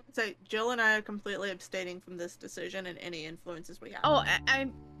 So Jill and I are completely abstaining from this decision and any influences we have. Oh,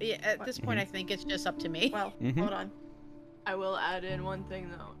 yeah, at this point, I think it's just up to me. Well, Mhm. hold on. I will add in one thing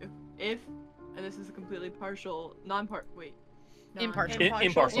though. If and this is a completely partial, Impartial.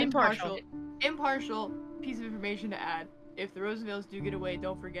 impartial piece of information to add. If the Rosenvales do get away,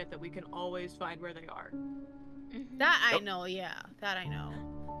 don't forget that we can always find where they are. That I know, yeah. That I know.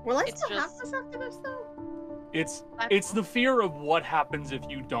 Will I It's still have just- this after this though? It's the fear of what happens if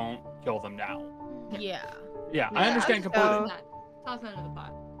you don't kill them now. Yeah. Yeah, I understand completely. Toss that into the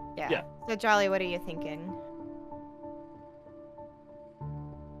pot. Yeah. Yeah. So Jolly, what are you thinking?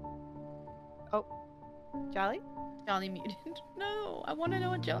 Oh, Jolly? Jolly muted. No, I want to know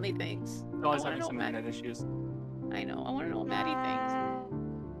what Jolly thinks. Always I wanna having know some what internet issues. I know. I want to know what Maddie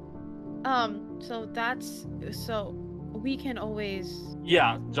thinks. So we can always.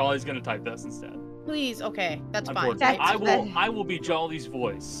 Yeah, Jolly's gonna type this instead. Please, okay, that's fine. Unfortunately, That's I will be Jolly's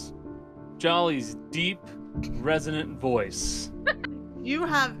voice. Jolly's deep, resonant voice. You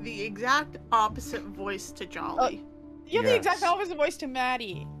have the exact opposite voice to Jolly. You have the exact Yes. opposite voice to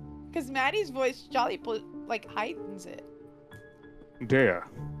Maddie. Because Maddie's voice, Jolly, like, heightens it. Dea,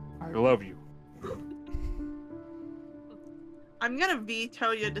 I love you. I'm gonna veto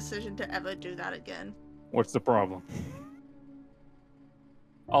your decision to ever do that again. What's the problem?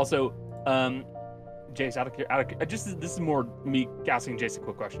 Also, Jace, this is more me asking Jace a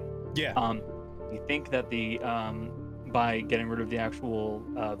quick question. Yeah. You think that the by getting rid of the actual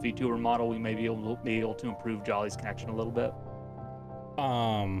VTuber model, we may be able to improve Jolly's connection a little bit?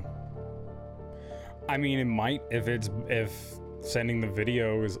 I mean, it might if sending the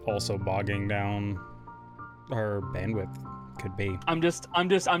video is also bogging down her bandwidth. Could be. I'm just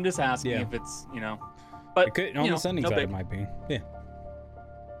asking Yeah. if it's but It could, on you know, the sending no side, big. it might be. Yeah.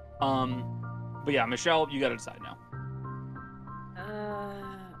 But yeah, Michelle, you gotta decide now.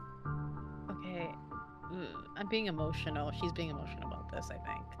 Okay. I'm being emotional. She's being emotional about this, I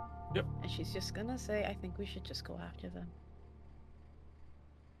think. Yep. And she's just gonna say, I think we should just go after them.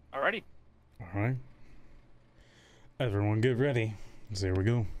 Alrighty. All right. Everyone, get ready. So here we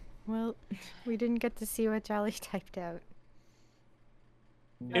go. Well, we didn't get to see what Jolly typed out.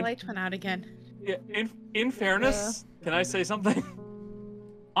 My lights went out again. Yeah, in fairness, can I say something?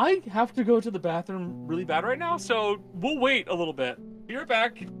 I have to go to the bathroom really bad right now, so we'll wait a little bit. Be right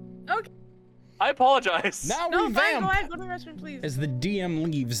back. Okay. I apologize. Now No, we fine, vamp. go ahead, go to the restroom, please. As the DM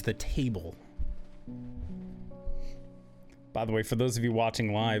leaves the table. By the way, for those of you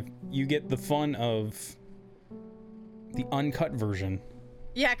watching live, you get the fun of the uncut version.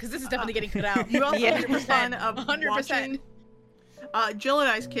 Yeah, because this is definitely getting cut out. You also Yeah. get the fun of 100%. watching Jill and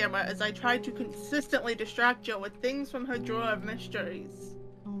I's camera as I tried to consistently distract Jill with things from her drawer of mysteries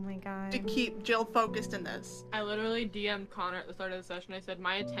Oh my god. to keep Jill focused in this. I literally DM'd Connor at the start of the session. I said,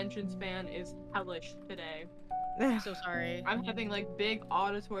 my attention span is hellish today. I'm so sorry. I'm having like big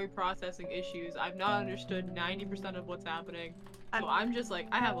auditory processing issues. I've not understood 90% of what's happening. So I'm just like,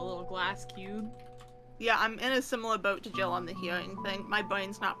 I have a little glass cube. Yeah, I'm in a similar boat to Jill on the hearing thing. My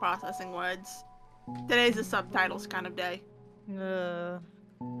brain's not processing words. Today's a subtitles kind of day.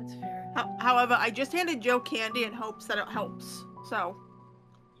 That's fair. However, I just handed Joe candy in hopes that it helps. So,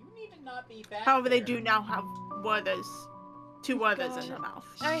 You need to not be back however, they there. do now have Werthers. Two Werthers in their mouth.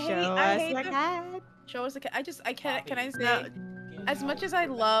 I hate, Show I us hate the the cat. show us the cat. I can't. Can I say? No, As much as I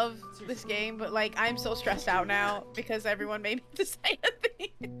love this game, but like I'm so stressed out now because everyone made me to say a thing.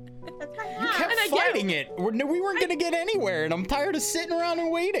 You kept And I get- fighting it. We weren't gonna get anywhere, and I'm tired of sitting around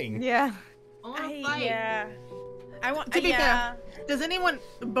and waiting. Yeah. I wanna fight. Yeah. I want. To be yeah. does anyone,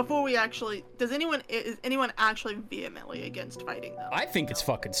 is anyone actually vehemently against fighting them? I think it's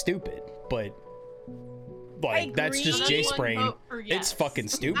fucking stupid, but like that's agree. just So Jace One brain. vote for It's yes. fucking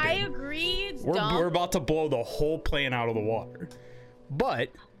stupid. I agree. It's We're dumb. about to blow the whole plan out of the water. But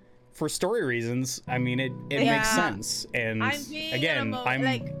for story reasons, I mean it makes Yeah. sense. And I'm being again,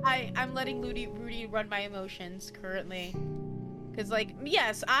 I'm letting Rudy run my emotions currently. Cause like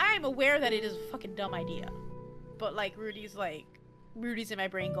yes, I'm aware that it is a fucking dumb idea. But like Rudy's in my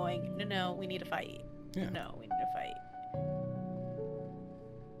brain going, no, we need to fight. Yeah. No, we need to fight.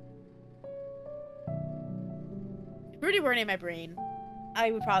 If Rudy weren't in my brain,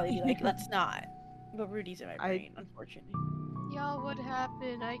 I would probably be like, let's not. But Rudy's in my brain, unfortunately. Y'all, what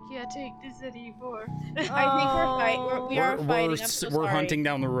happened? I can't take this anymore. I think we're fighting. We are fighting. I'm so we're sorry. hunting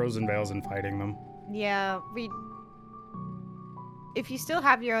down the Rosenvales and fighting them. Yeah, if you still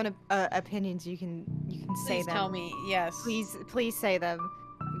have your own opinions, you can say Please them. tell me. Yes. Please say them.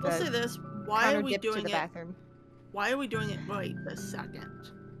 I'll but say this: why Connor are we dipped to doing the it? bathroom. Why are we doing it right this second?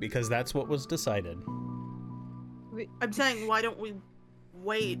 Because that's what was decided. I'm saying, why don't we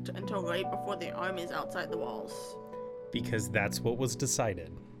wait until right before the army's outside the walls? Because that's what was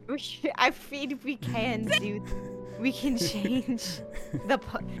decided. I feel we can do. We can change the.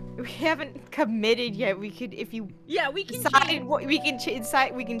 We haven't committed yet. We could, if you Yeah, we can decide change. what we can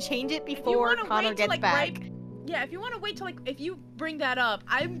decide. We can change it If you before wanna Connor wait gets till, like, back. right- Yeah, if you want to wait till like, if you bring that up,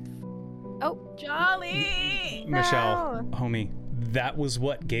 I'm. Oh. Jolly. Michelle, homie, that was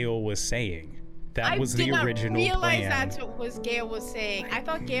what Gale was saying. That was the original I did not realize plan. that's what Gale was saying. I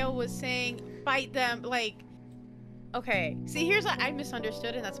thought Gale was saying fight them like. Okay, see, here's what I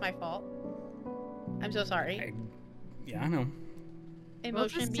misunderstood, and that's my fault. I'm so sorry. Yeah, I know.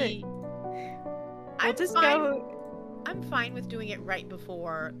 Emotion just be. We'll I'm just fine. go. I'm fine with doing it right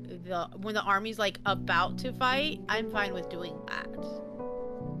before when the army's like about to fight. I'm fine with doing that.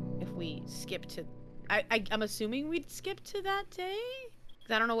 If we skip to, I'm assuming we'd skip to that day.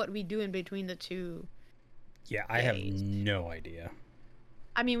 'Cause I don't know what we do in between the two. Yeah, I have days. no idea.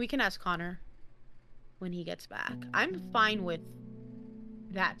 I mean, we can ask Connor when he gets back. I'm fine with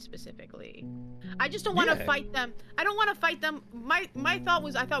that specifically. I just don't want to Yeah. fight them. I don't want to fight them. My thought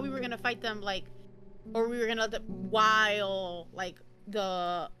was I thought we were gonna fight them like, or we were gonna let them while like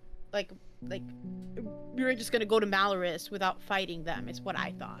we were just gonna go to Malorus without fighting them. Is what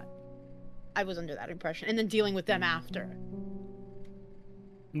I thought. I was under that impression, and then dealing with them after.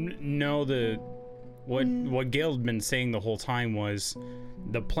 No, what Gale had been saying the whole time was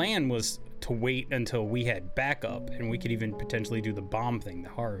the plan was to wait until we had backup, and we could even potentially do the bomb thing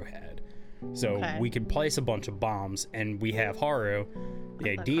that Haru had. So Okay. we could place a bunch of bombs, and we have Haru.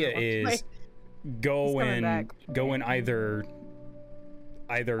 The I thought idea Haru was is go He's coming and back. go and either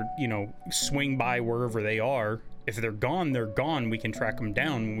swing by wherever they are. If they're gone, they're gone. We can track them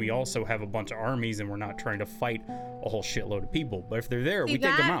down. We also have a bunch of armies, and we're not trying to fight a whole shitload of people. But if they're there, See, we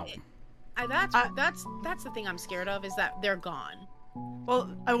take them that- out. That's the thing I'm scared of is that they're gone.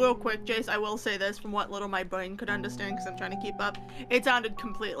 Well, real quick, Jace, I will say this from what little my brain could understand because I'm trying to keep up. It sounded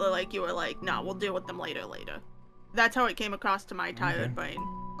completely like you were like, nah, we'll deal with them later. That's how it came across to my tired brain.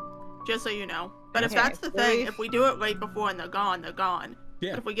 Just so you know. But if Okay, that's the very thing, if we do it right before and they're gone, they're gone.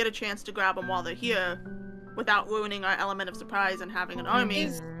 Yeah. But if we get a chance to grab them while they're here, without ruining our element of surprise and having an army,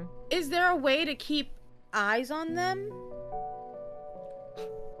 Is there a way to keep eyes on them?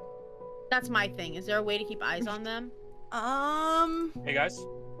 That's my thing. Is there a way to keep eyes on them? Hey guys.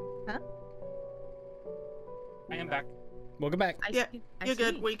 Huh? I am back. Welcome back. Yeah, I you're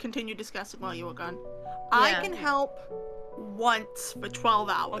good. see. We continued discussing while you were gone. I Yeah. can help once for 12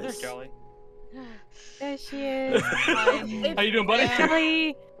 Oh, there's hours. Jolly. There she is. How you doing, buddy?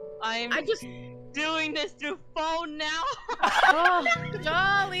 Jolly. I'm I just. doing this through phone now. Oh,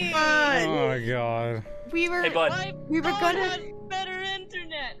 Jolly! Fun. Oh my god. We were. Hey, bud. My We were phone gonna- has better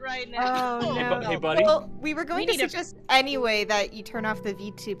internet right now. Oh Hey, no. hey, buddy. Well, we were going We to need a- suggest anyway that you turn off the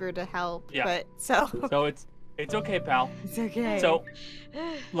VTuber to help. Yeah. But so So it's okay, pal. it's okay. So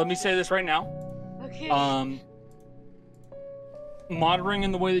let me say this right now. okay. Monitoring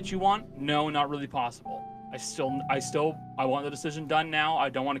in the way that you want? No, not really possible. I want the decision done now. I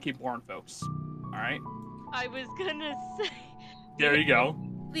don't want to keep boring folks. All right. I was gonna say. There you go.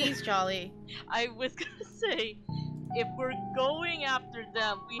 Please, Jolly. I was gonna say, if we're going after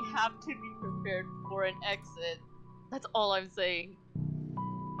them, we have to be prepared for an exit. That's all I'm saying.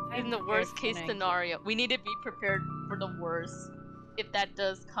 In the worst case scenario, we need to be prepared for the worst. If that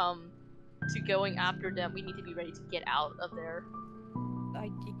does come to going after them, we need to be ready to get out of there.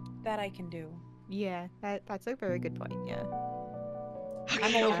 That I can do. yeah, that's a very good point. Yeah.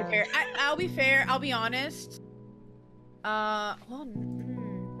 I'm always prepared. I'll be fair. I'll be honest. Well,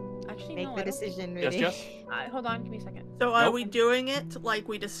 actually, Make no. the I don't think- decision, Yes, really. yes. Hold on, give me a second. So are Nope. we doing it like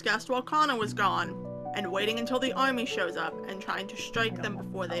we discussed while Connor was gone, and waiting until the army shows up and trying to strike them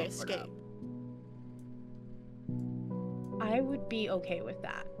before they escape? I would be okay with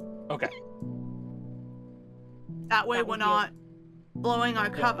that. Okay. That way That we're would be not blowing our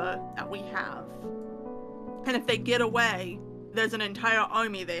cover that we have. And if they get away, there's an entire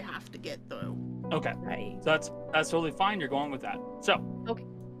army they have to get through. Okay. Right. So that's totally fine. You're going with that. So. Okay.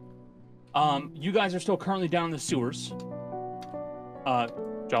 You guys are still currently down in the sewers.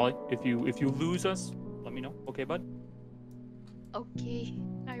 Jolly, if you lose us, let me know. Okay, bud. Okay.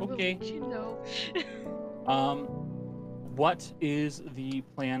 I Okay. will let you know. What is the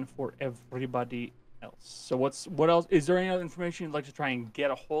plan for everybody else? So what else? Is there any other information you'd like to try and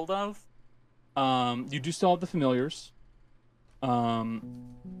get a hold of? You do still have the familiars.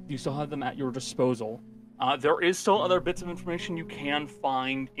 You still have them at your disposal. There is still other bits of information you can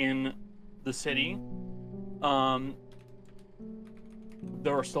find in the city.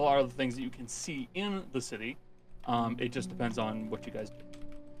 There are still other things that you can see in the city. It just depends on what you guys do.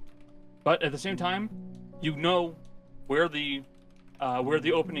 But at the same time, you know where the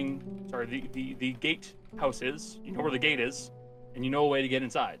gate house is. You know where the gate is, and you know a way to get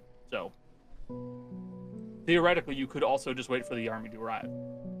inside. So theoretically, you could also just wait for the army to arrive.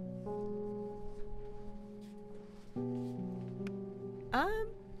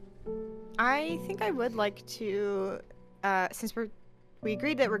 I think I would like to, since we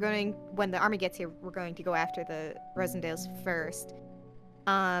agreed that when the army gets here, we're going to go after the Rosendales first.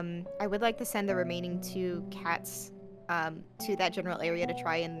 I would like to send the remaining 2 cats to that general area to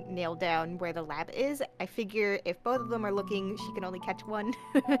try and nail down where the lab is. I figure if both of them are looking, she can only catch one.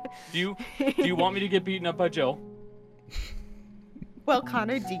 Do you want me to get beaten up by Jill? Well,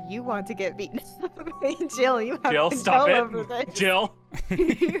 Connor, do you want to get beaten up? Jill, you have Jill, control stop over it. this. Jill.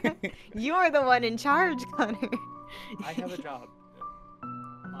 You're the one in charge, Connor. I have a job.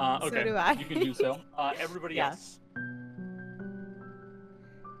 So Okay, do I. you can do so. Everybody Yeah. else.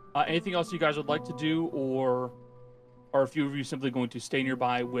 Anything else you guys would like to do, or are a few of you simply going to stay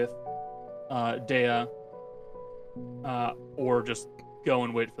nearby with Dea, or just go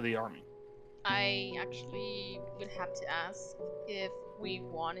and wait for the army? I actually would have to ask if we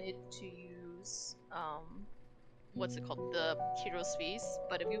wanted to use what's it called, the Hero's Feast,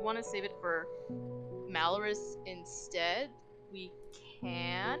 but if we want to save it for Malorus instead, we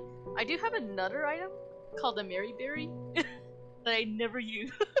can. I do have another item called the Mary Berry that I never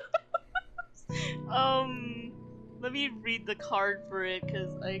use. Let me read the card for it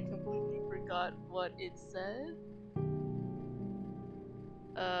because I completely forgot what it said.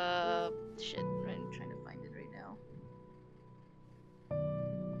 Shit, I'm trying to find it right now.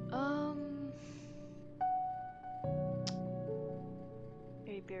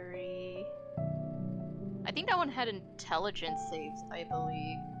 Berry. I think that one had intelligence saves, I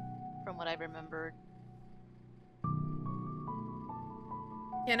believe, from what I remembered.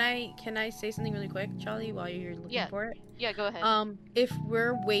 Can I say something really quick, Charlie, while you're looking for it? Yeah, go ahead. If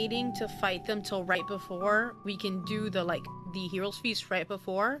we're waiting to fight them till right before, we can do the Hero's Feast right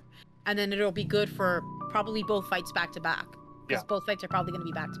before, and then it'll be good for probably both fights back to back. Because both fights are probably going to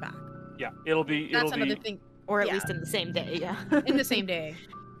be back to back. Yeah, it'll be. That's another thing. Or at least in the same day, yeah. In the same day.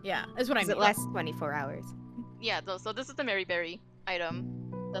 Yeah, that's what I mean. It lasts 24 hours. Yeah, so this is the Mary Berry item.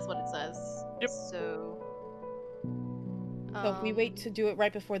 That's what it says. Yep. So if we wait to do it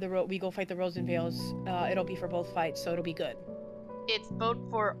right before we go fight the Rosenvales, it'll be for both fights, so it'll be good. It's both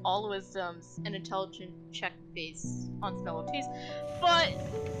for all wisdoms and intelligent check based on spell abilities, but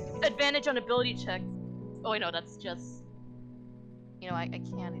advantage on ability checks. Oh, wait, no, that's just. I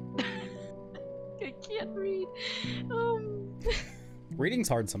can't. I can't read. Reading's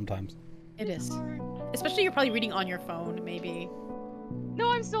hard sometimes. It is. Especially you're probably reading on your phone, maybe. No,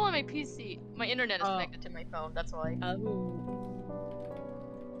 I'm still on my PC. My internet is connected to my phone, that's why. Oh.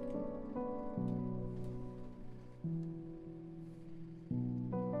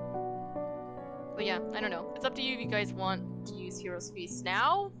 But yeah, I don't know. It's up to you if you guys want to use Hero's Feast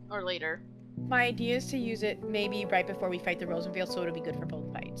now or later. My idea is to use it maybe right before we fight the Rosenvale, so it'll be good for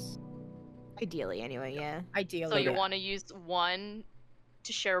both fights. Ideally, anyway, yeah. Ideally. So you want to use one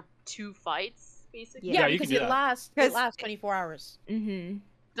to share 2 fights, basically? Yeah, because it lasts 24 hours. Mm-hmm.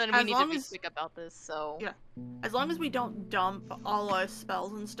 Then we need to be quick about this, so... Yeah. As long as we don't dump all our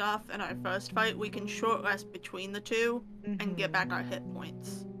spells and stuff in our first fight, we can short rest between the 2 and get back our hit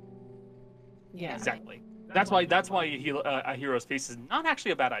points. Yeah. Exactly. That's why a Hero's Feast is not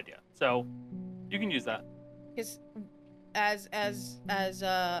actually a bad idea. So you can use that. Because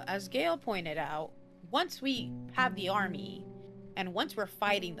as Gale pointed out, once we have the army and once we're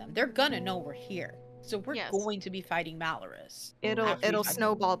fighting them, they're gonna know we're here. So we're going to be fighting Malorus. It'll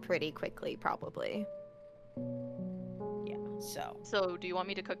snowball pretty quickly, probably. Yeah. So. So do you want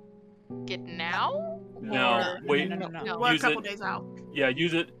me to cook it now? No, wait. No. We're a couple days out. Yeah,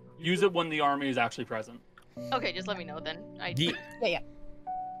 use it. Use it when the army is actually present. Okay, just let me know then. Yeah.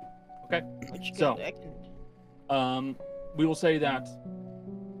 Okay. So, we will say that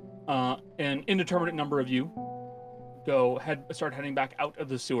an indeterminate number of you start heading back out of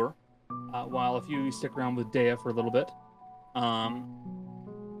the sewer, while a few stick around with Dea for a little bit.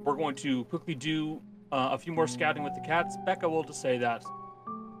 We're going to quickly do a few more scouting with the cats. Becca will just say that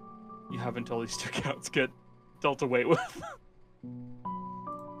you have until these 2 cats get dealt away with.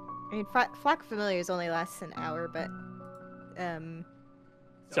 I mean, Flock Familiars only lasts an hour, but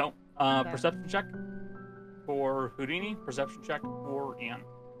So, perception check for Houdini, perception check for Anne.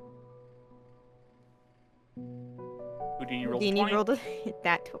 Houdini rolls a 20. rolled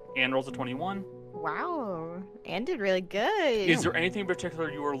that. Anne rolls a 21. Wow, Anne did really good. Is there anything in particular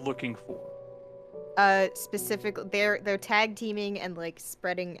you are looking for? Specifically, they're tag teaming and like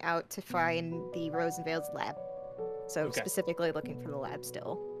spreading out to find the Rosenvale's lab. So Okay. specifically looking for the lab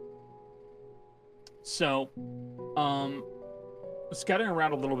still. So, scattering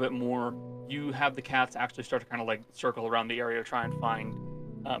around a little bit more, you have the cats actually start to kind of like circle around the area, try and find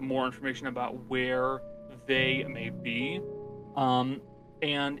more information about where they may be.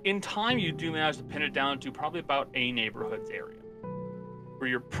 And in time, you do manage to pin it down to probably about a neighborhood's area, where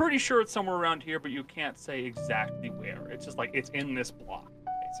you're pretty sure it's somewhere around here, but you can't say exactly where. It's just like it's in this block,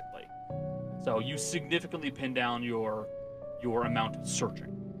 basically. So you significantly pin down your amount of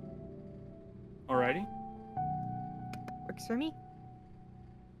searching. Alrighty. Works for me.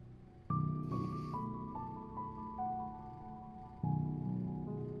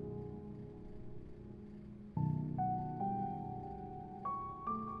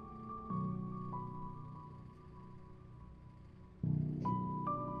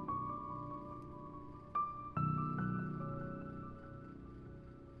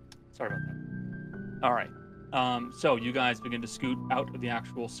 Sorry about that. All right. So you guys begin to scoot out of the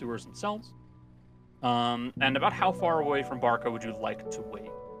actual sewers themselves. And about how far away from Barca would you like to wait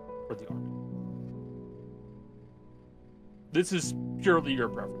for the army? This is purely your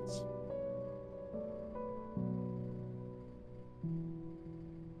preference.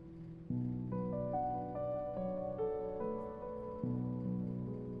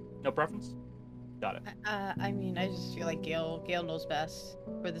 No preference? Got it. I mean, I just feel like Gale knows best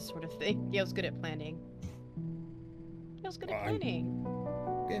for this sort of thing. Gale's good at planning. Gale's good at planning.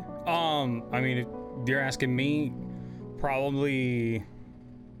 Yeah. I mean, if you're asking me, probably.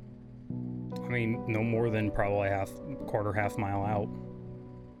 I mean, no more than probably half mile out.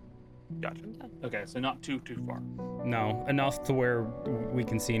 Gotcha. Okay, so not too far. No, enough to where we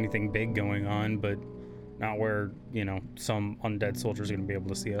can see anything big going on, but not where, some undead soldier's gonna be able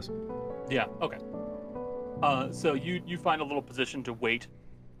to see us. Yeah, okay. So you find a little position to wait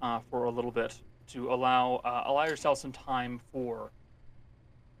for a little bit to allow yourself some time for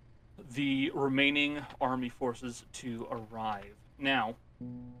the remaining army forces to arrive. Now,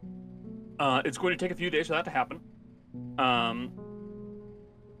 it's going to take a few days for that to happen.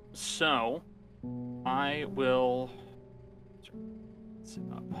 So I will set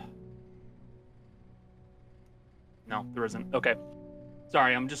up. No, there isn't. Okay.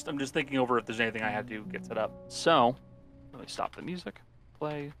 Sorry, I'm just thinking over if there's anything I had to get set up. So, let me stop the music.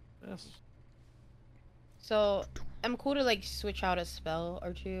 Play this. So, I'm cool to like switch out a spell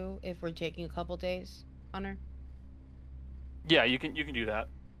or two if we're taking a couple days, Hunter. Yeah, you can do that.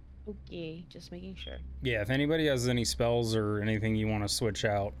 Okay, just making sure. Yeah, if anybody has any spells or anything you want to switch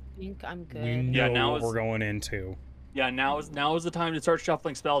out, I think I'm good. we know Yeah, now what we're going into. Yeah, now is the time to start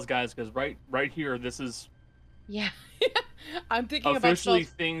shuffling spells, guys, because right here, this is Yeah. I'm thinking officially about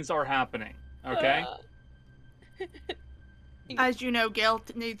spells. things are happening. Okay. As you know, Gale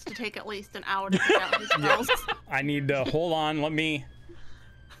needs to take at least an hour to pick out his spells. I need to hold on. Let me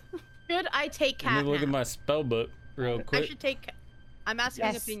Should I take look at catnap? my spell book real I quick. should take. I'm asking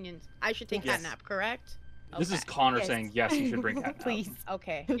Yes. opinions. I should take Yes. catnap, correct? This is Okay. Connor Yes. saying yes, you should bring catnap. Please.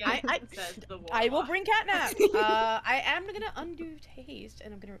 Okay. Yeah, I says the I will warlock. bring catnap. I am gonna undo haste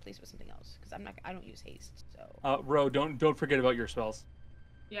and I'm gonna replace it with something else because I don't use haste. So. Ro, don't forget about your spells.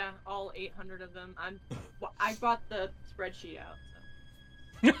 Yeah, all 800 of them. I brought the spreadsheet out.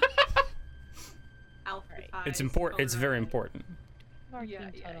 So. Alphabetized, It's important. It's very colorized. important.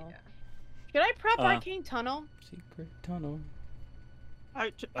 Arcane Yeah. tunnel. Should I prep Uh, arcane tunnel? Secret tunnel.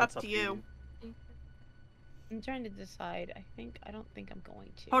 Up That's to you. I'm trying to decide. I don't think I'm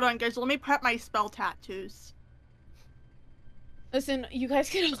going to. Hold on, guys. Let me prep my spell tattoos. Listen, you guys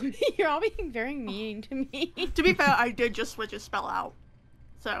can. You're all being very mean to me. To be fair, I did just switch a spell out.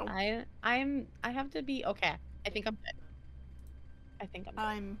 So, I have to be okay. I think I'm good. I think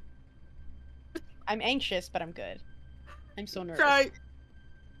I'm good. I'm anxious, but I'm good. I'm so nervous.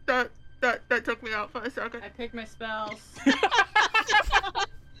 sorry. That took me out for a second. I picked my spells.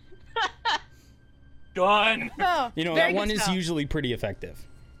 Done. Oh, You know, very that one good is spell. usually pretty effective.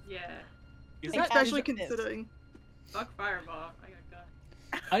 Yeah. Is Thank that, God. Especially That is- considering. Fuck Fireball. I got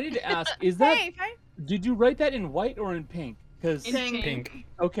gun. I need to ask, is that Hey, hi. did you write that in white or in pink? Because In Pink. Pink.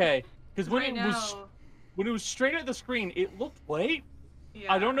 okay, because when Right it was now. when it was straight at the screen, it looked white.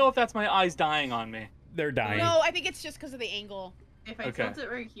 Yeah. I don't know if that's my eyes dying on me. They're dying. No, I think it's just because of the angle. If I Okay. tilt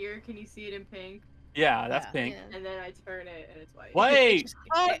it right here, can you see it in pink? Yeah, that's Yeah. pink. And then I turn it and it's white. Wait,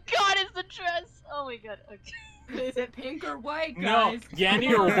 Oh god, it's the dress! Oh my god, okay. Is it pink or white, no, guys?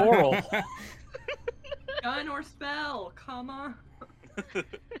 Yanni or Laurel? Gun or spell? Come on.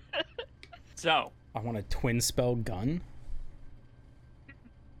 So, I want a twin spell gun.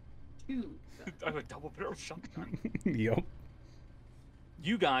 2 I have a double barrel shotgun. Yup.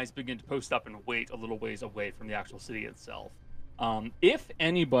 You guys begin to post up and wait a little ways away from the actual city itself. If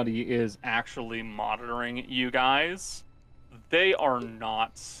anybody is actually monitoring you guys, they are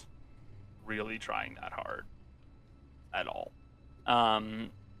not really trying that hard at all.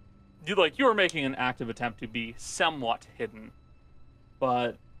 You are making an active attempt to be somewhat hidden,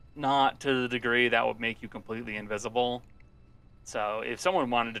 but not to the degree that would make you completely invisible. So if someone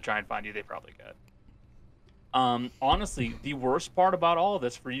wanted to try and find you, they probably could. Honestly, the worst part about all of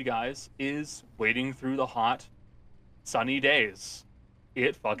this for you guys is waiting through the hot, sunny days.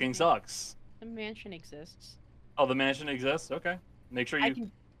 It fucking sucks. The mansion exists. Oh, the mansion exists? Okay. Make sure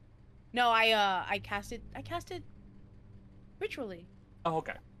you... No, I cast it ritually. Oh,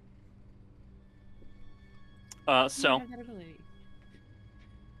 okay. I So, have that ability.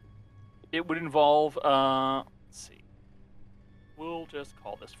 it would involve, let's see. We'll just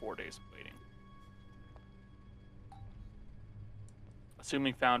call this 4 days of waiting.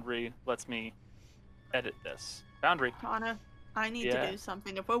 Assuming Foundry lets me edit this. Foundry. Connor, I need Yeah? to do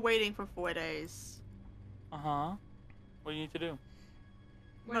something. If we're waiting for 4 days, Uh-huh. What do you need to do?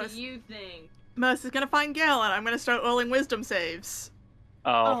 What Most- do you think? Merce is gonna find Gale, and I'm gonna start rolling wisdom saves.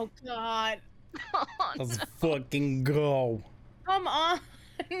 Oh. Oh god. Let's fucking go. Come on.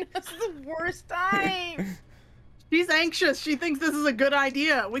 This is the worst time. She's anxious. She thinks this is a good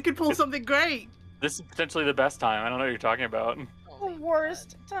idea. We could pull something great. This is potentially the best time. I don't know what you're talking about. The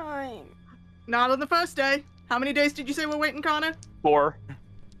worst time. Not on the first day. How many days did you say we're waiting, Connor? 4.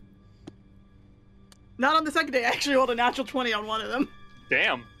 Not on the second day. I actually rolled a natural 20 on one of them.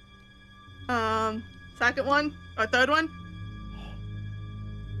 Damn. Second one? Or third one?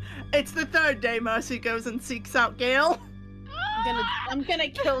 It's the third day Mercy goes and seeks out Gale. I'm gonna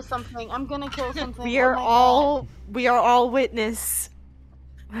kill something. I'm gonna kill something. We are all witness.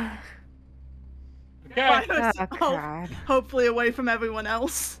 Okay. By Oh, herself, God. hopefully away from everyone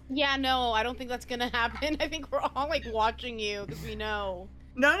else. Yeah, no, I don't think that's gonna happen. I think we're all like watching you because we know.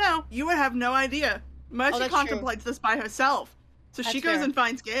 No, you would have no idea. Mercy that's contemplates this by herself. So she That's goes fair. and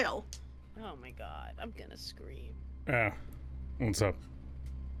finds Gale. Oh my god, I'm gonna scream. What's up?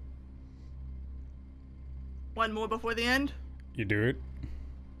 One more before the end. You do it?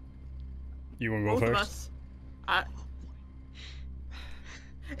 You wanna go Both of first? us.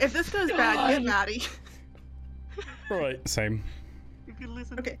 If this goes bad, get Maddie. Right. Same. You can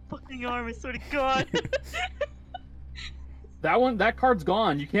listen Okay. to fucking arm, I swear to God. That card's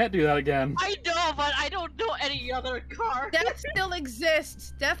gone. You can't do that again. I know, but I don't know any other card. Death still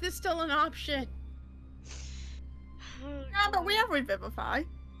exists. Death is still an option. Yeah, but we have Revivify.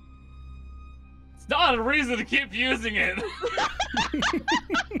 It's not a reason to keep using it.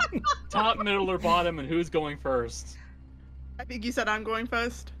 Top, middle, or bottom, and who's going first? I think you said I'm going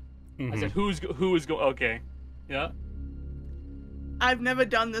first. I said who is going. Okay. Yeah. I've never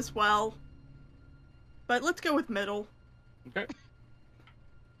done this well. But let's go with middle. Okay.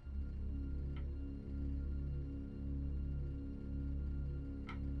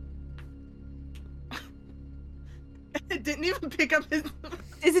 It didn't even pick up his.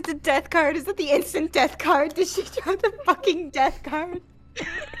 Is it the death card? Is it the instant death card? Did she draw the fucking death card?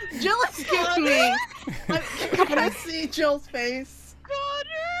 Jill is kicking me. Can I see Jill's face?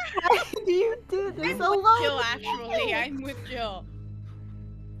 Why do you do this I'm alone? with Jill, actually. I'm with Jill.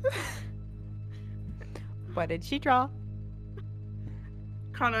 What did she draw?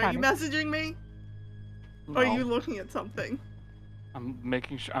 Connor, are you Connor. messaging me? Or are you looking at something? I'm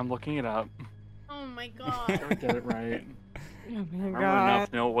making sure. I'm looking it up. Oh my I god. never get it right. Oh my Remember god. enough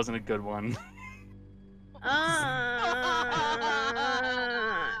to know it wasn't a good one.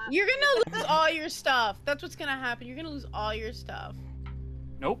 You're gonna lose all your stuff. That's what's gonna happen. You're gonna lose all your stuff.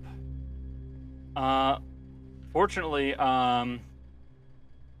 Nope. Fortunately,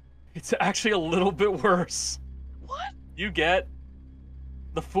 it's actually a little bit worse. What? You get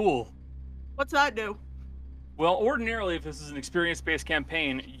the Fool. What's that do? Well, ordinarily, if this is an experience-based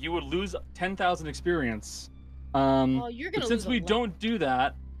campaign, you would lose 10,000 experience. Oh, you're But gonna since lose a we lot. don't do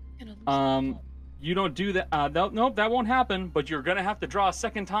that, You're gonna lose a lot. you don't do that. Nope, that won't happen. But you're gonna have to draw a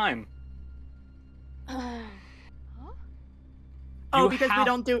second time. Oh, You because have-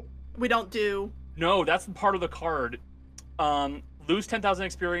 we don't do. No, that's part of the card. Lose 10,000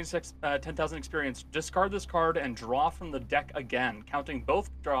 experience. 10,000 experience. Discard this card and draw from the deck again, counting both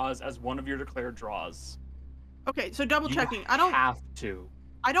draws as one of your declared draws. Okay, so double You checking. I have to.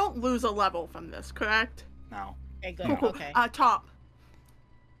 don't lose a level from this, correct? No. Okay, good. Cool, cool. Okay. Top.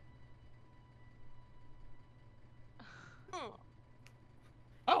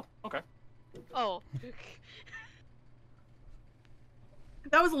 Oh, okay. Oh.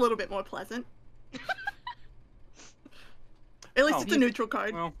 That was a little bit more pleasant. At least it's a neutral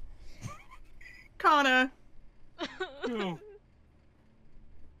card. Well, Kana. oh,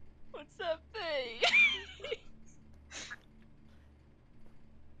 What's that thing?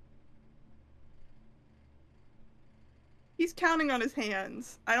 He's counting on his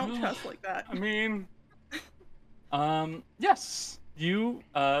hands. I don't trust like that. I mean, yes, you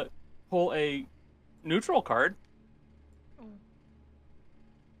pull a neutral card.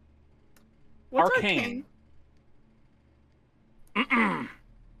 What's Arcane.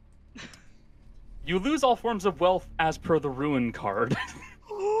 You lose all forms of wealth as per the ruin card.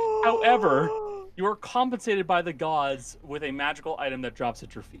 However, you are compensated by the gods with a magical item that drops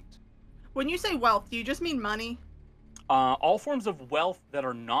at your feet. When you say wealth, do you just mean money? All forms of wealth that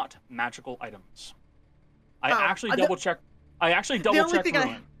are not magical items. I Oh, actually the- double checked. I actually double only checked thing I-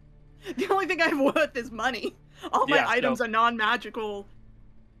 ruin. The only thing I have worth is money. All my Yeah, items no. are non-magical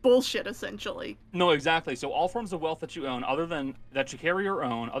bullshit, essentially. No, exactly. So all forms of wealth that you own, other than that you carry or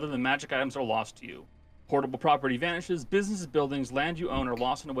own, other than magic items, are lost to you. Portable property vanishes. Businesses, buildings, land you own are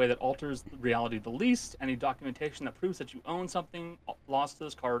lost in a way that alters reality the least. Any documentation that proves that you own something lost to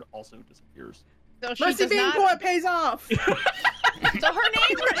this card also disappears. So she Mercy does being not. poor pays off. So her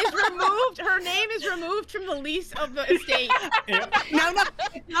name is removed. Her name is removed from the lease of the estate. No,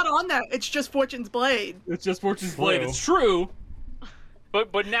 it's not on there. It's just Fortune's Blade. It's just Fortune's Blade. It's true.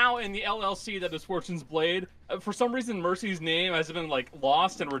 But now in the LLC that is Fortune's Blade, for some reason Mercy's name has been like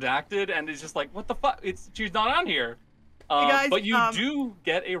lost and redacted, and it's just like, what the fuck? She's not on here. guys, but you do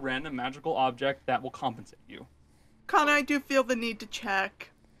get a random magical object that will compensate you. Connor, I do feel the need to check.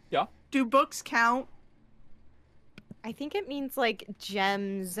 Yeah. Do books count? I think it means like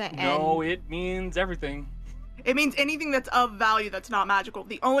gems and. No, it means everything. It means anything that's of value that's not magical.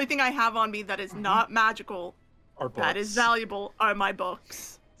 The only thing I have on me that is not magical, Or that is valuable, are my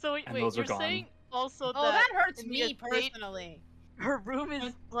books. So wait, And those are you're gone. saying also that Oh, that hurts in the me estate, personally. her room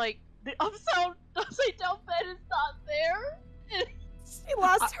is like the upside down bed is not there. She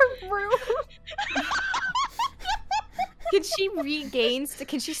lost her room. Can she regain?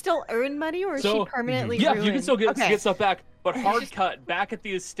 Can she still earn money, or is So, she permanently yeah, ruined? you can still get Okay. stuff back. But hard cut, back at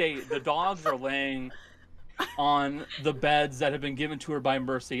the estate, the dogs are laying on the beds that have been given to her by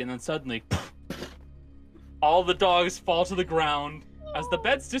Mercy, and then suddenly, all the dogs fall to the ground as the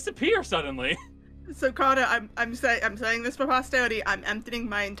beds disappear suddenly. So Connor, I'm saying this for posterity. I'm emptying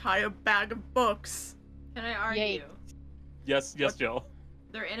my entire bag of books. Can I argue? Yay. Yes, Jill.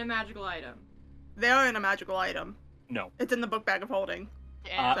 They're in a magical item. They are in a magical item. No. It's in the book bag of holding.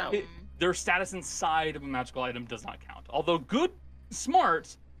 And, Their status inside of a magical item does not count. Although good,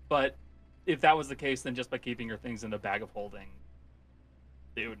 smart, but if that was the case, then just by keeping your things in a bag of holding,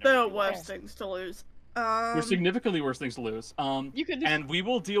 they would There never are be worse lost. things to lose. There's significantly worse things to lose. You could. And we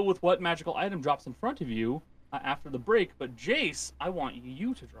will deal with what magical item drops in front of you after the break. But Jace, I want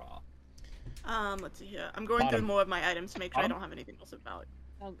you to draw. Let's see here. I'm going Bottom. through more of my items to make sure I Bottom? don't have anything else of value.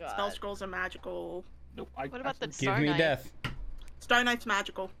 Oh god. Spell scrolls are magical. Nope. what about the Give Star me Knight? death. Star Knight's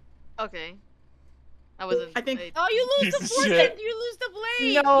magical. Okay. I wasn't. I think- Oh, you lose the Piece of fortune. shit. You lose the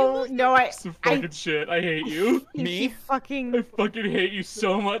blade. No, no, Some fucking shit. I hate you. She I fucking. fucking hate you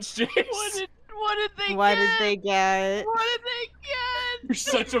so much, Jace. What did they What get? did they get? What did they get? You're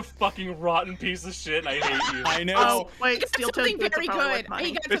such a fucking rotten piece of shit, and I hate you. I know. Oh, wait, He got Steel Toed something Boots are very probably good. worth money.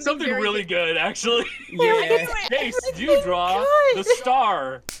 He got It's something very really good, actually. Yeah. Jace, you draw the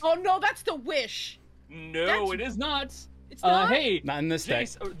star. Oh no, that's the wish. No, That's- it is not. It's not. Hey, Not in this deck.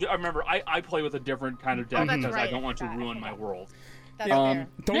 Jace, remember, I play with a different kind of deck that's because I right. don't want to I ruin forgot. my world. That's Yeah. fair.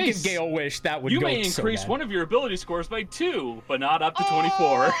 Don't Jace, give Gale a wish. That would You go may so increase bad. one of your ability scores by 2, but not up to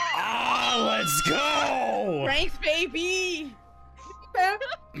 24. Ah, let's go. Strength, baby.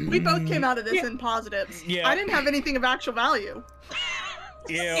 We both came out of this in positives. Yeah. I didn't have anything of actual value.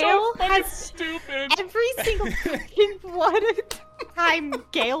 Yeah. Gale Fucking has stupid. every single fucking one time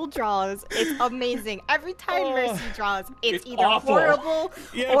Gale draws. It's amazing. Every time Oh. Mercy draws, it's It's either awful. horrible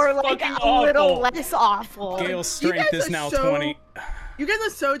Yeah, or it's like fucking a little awful. less awful. Gale's You strength guys is are now so- 20. You guys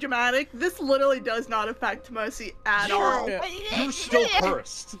are so dramatic. This literally does not affect Mercy at all. You're still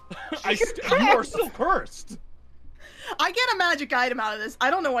cursed. You are still cursed. I get a magic item out of this.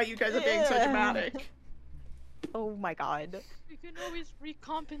 I don't know why you guys are being so dramatic. Oh my god. You can always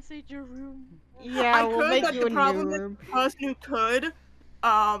recompensate your room. Yeah, I we'll could, make but you the a problem new is room. the person who could,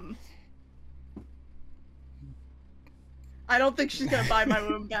 I don't think she's gonna buy my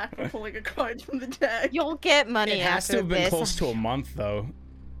room back for pulling a card from the deck. You'll get money It has to after have been this. close to a month, though,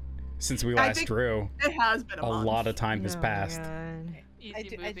 since we I last think drew. It has been a A month. lot of time has Oh my passed. God.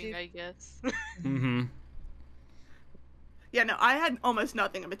 Easy I moving, do- I guess. Mm-hmm. Yeah, no, I had almost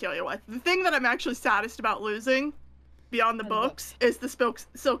nothing of material-wise. The thing that I'm actually saddest about losing, beyond the books, is the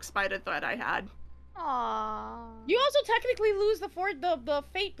silk spider thread I had. Aww. You also technically lose the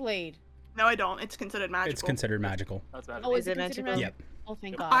fate blade. No, I don't. It's considered magical. It's considered magical. That's bad. Oh, is it magical? considered Yep. Oh,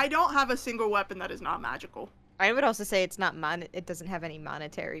 thank God. I don't have a single weapon that is not magical. I would also say it's not it doesn't have any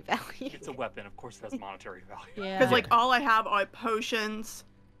monetary value. It's a weapon, of course it has monetary value. Yeah. Because, like, all I have are potions,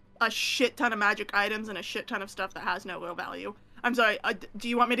 a shit ton of magic items, and a shit ton of stuff that has no real value. I'm sorry, do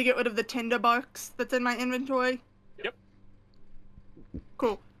you want me to get rid of the tinderbox that's in my inventory? Yep.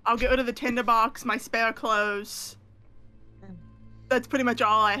 Cool. I'll get rid of the tinderbox, my spare clothes. That's pretty much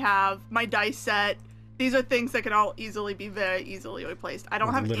all I have. My dice set. These are things that can all be very easily replaced. I don't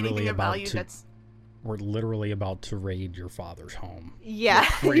We're have literally anything of about value to- that's... We're literally about to raid your father's home. Yeah.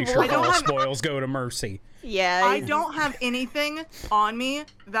 Pretty sure I don't all have- spoils go to Mercy. Yeah. I don't have anything on me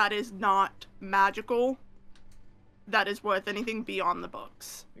that is not magical that is worth anything beyond the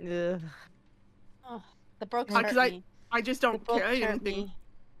books. Ugh. Oh, the books Because hurt me. I just The don't books carry hurt anything.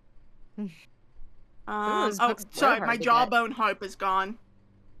 me. those Oh, books were sorry, hard my to get. jawbone hope is gone.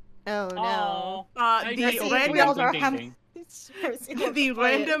 Oh no. Aw. The Ding, random, ding, ding, ding. the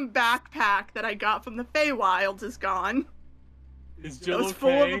random backpack that I got from the Feywilds is gone. Is It Jill was okay?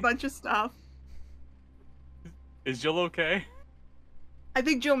 full of a bunch of stuff. Is Jill okay? I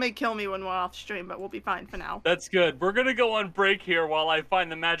think Jill may kill me when we're off stream, but we'll be fine for now. That's good. We're gonna go on break here while I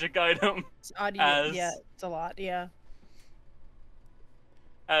find the magic item. It's audio. As- Yeah, it's a lot. Yeah.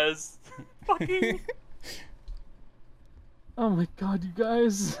 As fucking. Oh my god, you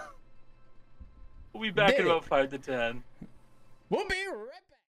guys. We'll be back Did in it. about 5 to 10. We'll be right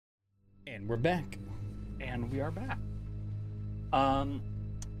back. And we're back. And we are back.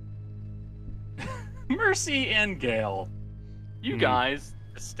 Mercy and Gale, you guys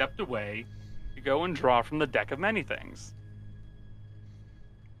stepped away to go and draw from the deck of many things.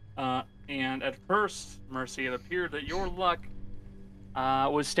 And at first, Mercy, it appeared that your luck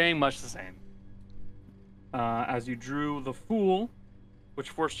was staying much the same. As you drew the Fool, which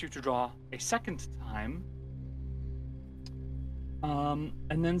forced you to draw a second time.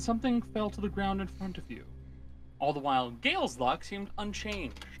 And then something fell to the ground in front of you. All the while, Gale's luck seemed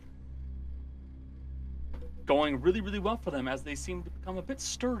unchanged. Going really, really well for them as they seemed to become a bit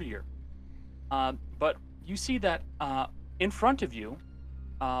sturdier. But you see that in front of you,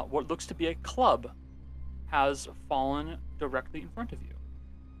 what looks to be a club has fallen directly in front of you.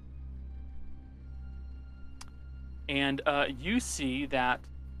 And you see that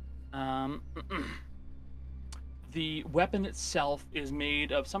the weapon itself is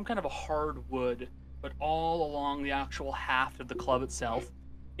made of some kind of a hard wood, but all along the actual haft of the club itself,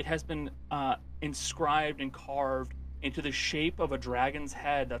 it has been inscribed and carved into the shape of a dragon's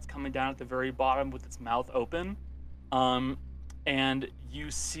head that's coming down at the very bottom with its mouth open. And you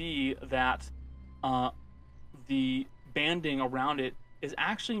see that the banding around it is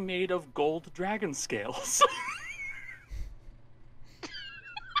actually made of gold dragon scales.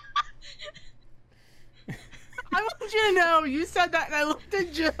 I want you to know, you said that and I looked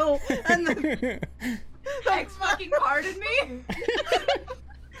at Jill and then... Ex fucking pardon me?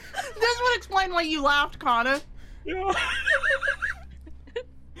 This would explain why you laughed, Connor. Yeah.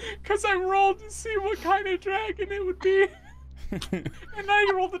 Because I rolled to see what kind of dragon it would be. And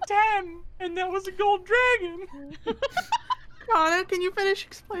I rolled a 10, and that was a gold dragon. Connor, can you finish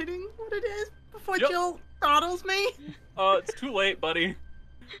explaining what it is before Yep. Jill throttles me? It's too late, buddy.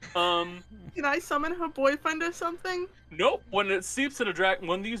 Can I summon her boyfriend or something? Nope. When it seeps in a dragon,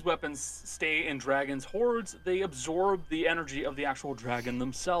 when these weapons stay in dragons' hordes, they absorb the energy of the actual dragon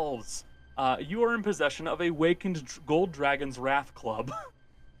themselves. You are in possession of a Wakened Gold Dragon's Wrath Club.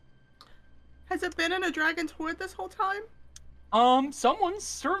 Has it been in a dragon's horde this whole time? Someone's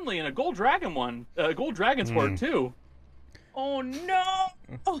certainly in a Gold Dragon one. Gold Dragon's horde too. Oh no!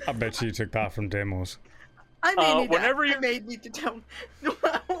 I bet you took that from demos. I may need whenever that. you- I may need to tell.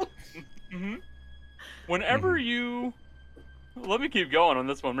 Mm-hmm. Whenever you... Let me keep going on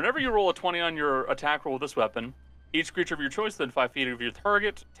this one. Whenever you roll a 20 on your attack roll with this weapon, each creature of your choice within 5 feet of your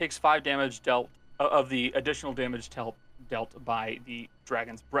target takes 5 damage dealt of the additional damage dealt by the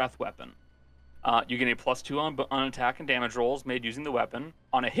dragon's breath weapon. You get a +2 on attack and damage rolls made using the weapon.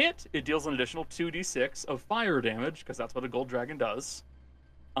 On a hit, it deals an additional 2d6 of fire damage, because that's what a gold dragon does.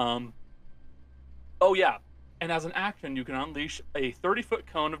 Oh yeah, and as an action, you can unleash a 30-foot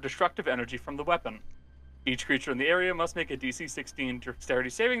cone of destructive energy from the weapon. Each creature in the area must make a DC 16 dexterity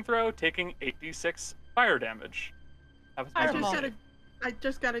saving throw, taking 8d6 fire damage. That was my I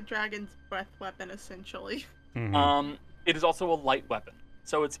just got a dragon's breath weapon, essentially. Mhm. It is also a light weapon.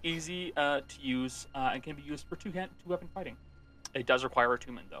 So it's easy to use and can be used for two-weapon fighting. It does require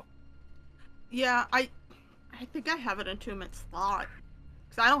attunement, though. Yeah, I think I have an attunement slot.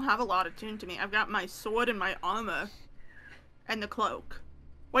 Because I don't have a lot attuned to me. I've got my sword and my armor. And the cloak.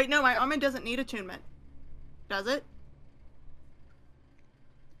 Wait, no, my armor doesn't need attunement. Does it?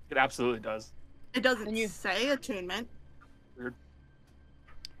 It absolutely does. It doesn't say attunement. Weird.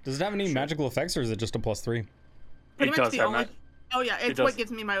 Does it have any magical effects, or is it just a +3? Pretty It much does the have only... Oh yeah, it's does. what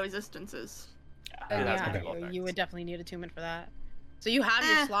gives me my resistances. Yeah, it has Yeah, magical effects. you would definitely need attunement for that. So you have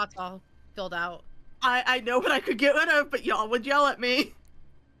your slots all filled out. I know what I could get rid of, but y'all would yell at me.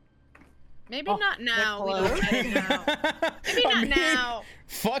 Maybe not now. We don't get it now. Maybe not now.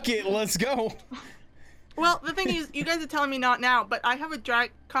 Fuck it, let's go. Well, the thing is, you guys are telling me not now, but I have a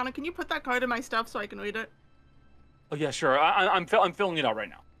drag. Connor, can you put that card in my stuff so I can read it? Oh yeah, sure. I'm filling it out right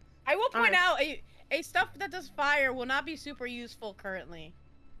now. I will point out a stuff that does fire will not be super useful currently.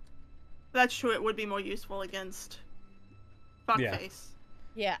 That's true. It would be more useful against fuckface.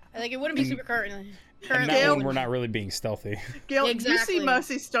 Yeah, like it wouldn't be super currently. And that one, we're not really being stealthy. Gail, Exactly. you see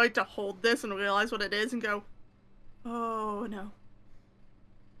Mercy start to hold this and realize what it is and go, oh no.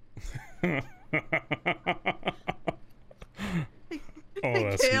 Oh, Hey,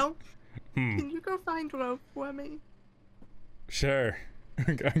 that's Gail, can you go find Rope for me? Sure.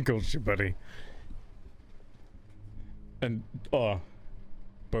 I got you, buddy. And by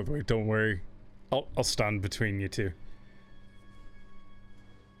the way, don't worry. I'll stand between you two.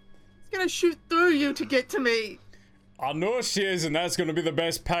 It's gonna shoot through you to get to me. I know she is, and that's gonna be the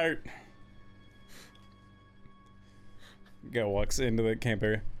best part. Go walks into the camp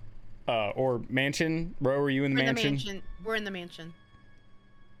area. Or mansion. Bro, were you in the mansion? We're in the mansion.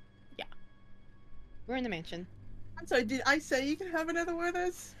 Yeah. We're in the mansion. I'm sorry, did I say you can have another one of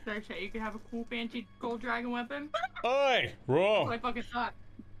those? Okay, you can have a cool fancy gold dragon weapon. Oi! That's what Raw! I fucking thought.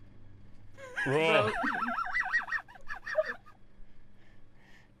 Raw!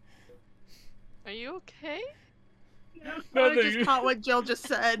 Are you okay? I just caught what Jill just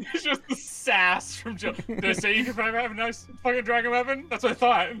said. It's just the sass from Jill. Did I say you could probably have a nice fucking dragon weapon? That's what I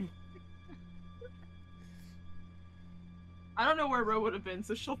thought. I don't know where Ro would have been,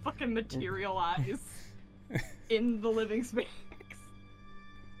 so she'll fucking materialize in the living space.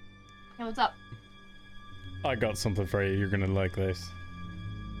 Hey, what's up? I got something for you. You're gonna like this.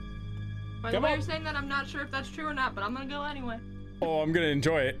 By the Come way on. you're saying that, I'm not sure if that's true or not, but I'm gonna go anyway. Oh, I'm gonna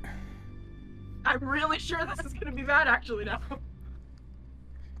enjoy it. I'm really sure this is gonna be bad, actually, now.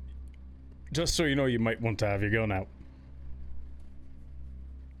 Just so you know, you might want to have your gun out.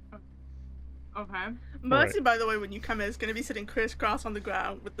 Okay. Mercy, by the way, when you come in, is gonna be sitting crisscross on the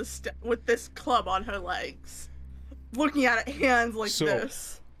ground with with this club on her legs, looking at it hands like So-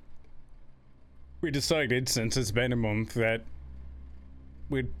 this. We decided, since it's been a month, that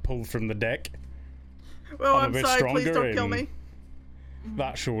we'd pull from the deck. Well, I'm a I'm bit sorry, please stronger don't kill and- me.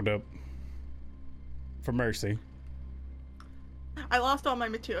 That showed up. For Mercy. I lost all my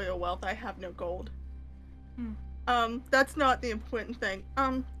material wealth. I have no gold. That's not the important thing.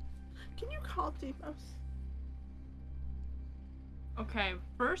 Can you call Demos? Okay,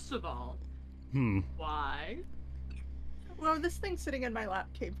 first of all, why? Well, this thing sitting in my lap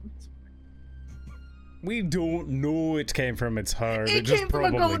came from his... We don't know it came from its heart. It just came from a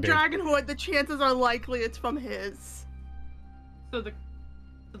probably gold did. dragon hoard. The chances are likely it's from his. So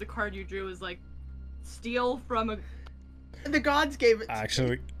the card you drew is like steal from The gods gave it to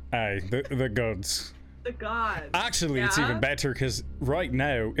Actually, aye, the gods. the gods. Actually, it's Yeah? even better because right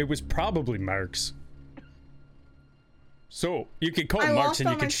now it was probably Mark's. So you could call I Mark's lost and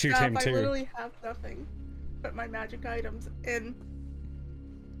all you my can shoot stuff. him I too. literally have nothing but my magic items in.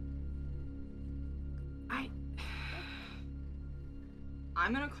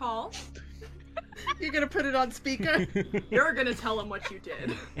 I'm gonna call. You're gonna put it on speaker. You're gonna tell him what you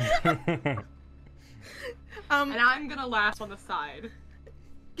did. And I'm gonna laugh on the side.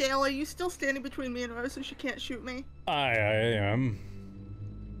 Gail, are you still standing between me and Rose so she can't shoot me? I am.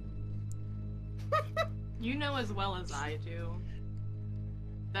 You know as well as I do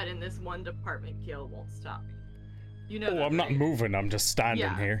that in this one department, Gil won't stop me. You know. Oh, that, I'm not right? moving. I'm just standing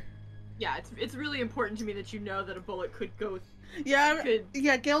Yeah. here. Yeah, it's really important to me that you know that a bullet could go. Yeah, Could-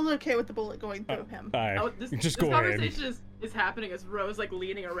 yeah. Gail's okay with the bullet going through him. Aye. Oh, this just this go ahead. conversation is happening as Rose like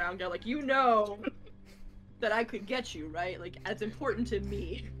leaning around, Gil, like you know that I could get you right. Like it's important to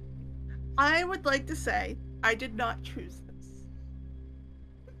me. I would like to say I did not choose this.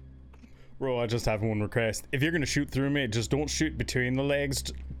 Bro, I just have one request. If you're gonna shoot through me, just don't shoot between the legs.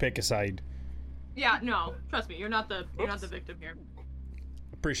 Pick a side. Yeah, no, trust me, you're not the victim here.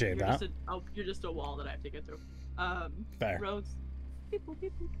 Appreciate You're that. just you're just a wall that I have to get through. Fair. Rose,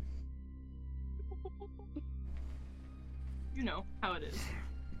 You know how it is.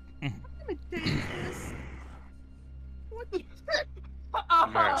 What the?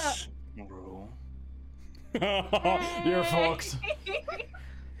 Yes, bro. You're fucked.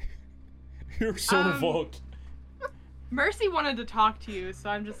 You're so fucked. Mercy wanted to talk to you, so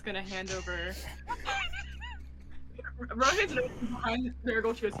I'm just gonna hand over. Rogan's behind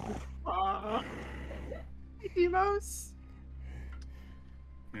Marigold. She goes, Hey, Demos.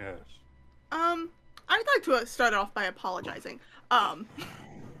 Yes. I'd like to start off by apologizing.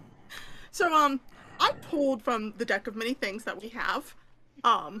 So I pulled from the deck of many things that we have.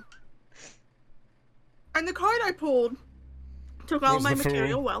 And the card I pulled took all Was my the Fool?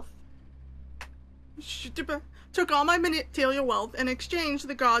 material wealth. Took all my material wealth. In exchange,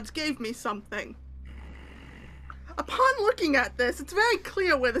 the gods gave me something. Upon looking at this, it's very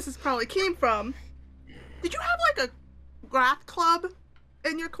clear where this is probably came from. Did you have like a Wrath Club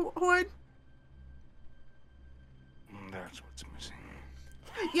in your hoard? That's what's missing.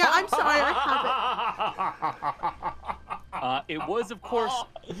 Yeah, I'm sorry, I have it. It was, of course,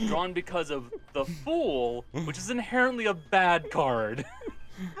 drawn because of the Fool, which is inherently a bad card.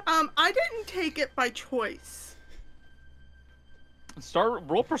 I didn't take it by choice.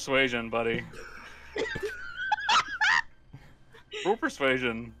 Roll persuasion, buddy. Roll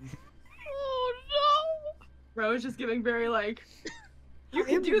persuasion. Oh no! Rose just giving very like, you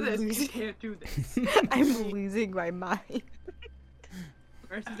can do this, you can't do this. I'm losing my mind.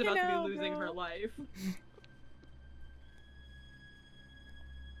 Mercy's about to be losing her life.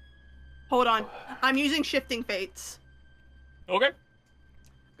 Hold on. I'm using Shifting Fates. Okay.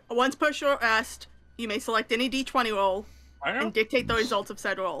 Once per short rest, you may select any d20 roll I know. and dictate the results of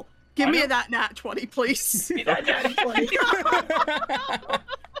said roll. Give I me know. that nat 20, please. This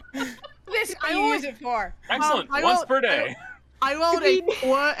I use it for. Excellent. I Once rolled- per day. I rolled a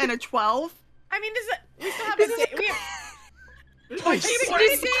 4 and a 12. I mean, we still have a day. We have,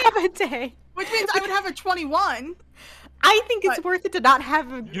 Just have a day. Which means I would have a 21. I think it's But- worth it to not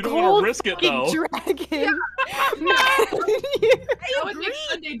have a You don't wanna gold risk it, fucking though. dragon. That would make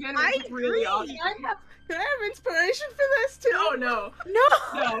Sunday dinner really awesome. Can I have inspiration for this too? Oh no.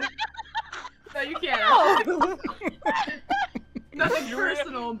 No. No, you can't. Nothing You're right.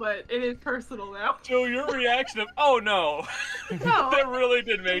 personal, but it is personal now. Joe, your reaction of, oh no. No. That really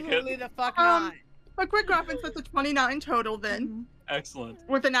did make absolutely it. the fuck Um, not. A quick reference, that's a 29 total then, Excellent.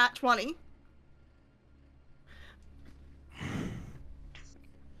 with a nat 20.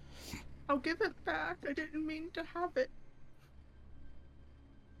 I'll give it back. I didn't mean to have it.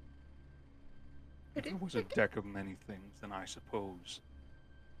 I If it didn't was a take it. deck of many things, then I suppose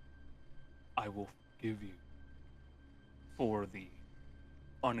I will forgive you for the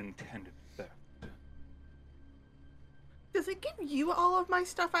unintended theft. Does it give you all of my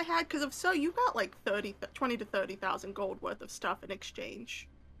stuff I had? Because if so, you got like 20 to 30,000 gold worth of stuff in exchange.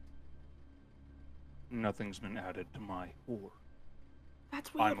 Nothing's been added to my hoard.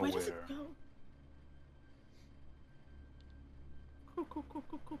 That's weird. I'm Where does it aware. go?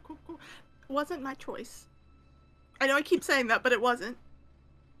 Cool. It wasn't my choice. I know I keep saying that, but it wasn't.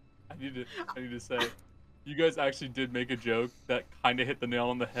 I need to say, you guys actually did make a joke that kind of hit the nail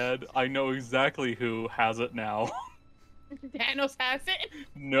on the head. I know exactly who has it now. Danos has it.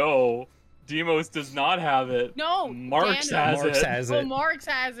 No, Demos does not have it. No, Marx Danos. has Marx it. has Oh, it. Marx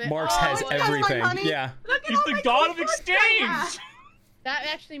has it. Marx Oh, has yeah. everything. money. Yeah. Look at He's all the my god gold of cards I have. exchange. That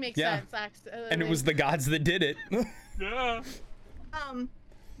actually makes Yeah. sense. And it was the gods that did it. Yeah.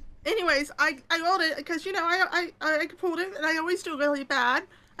 Anyways, I rolled it because, you know, I pulled it, and I always do really bad.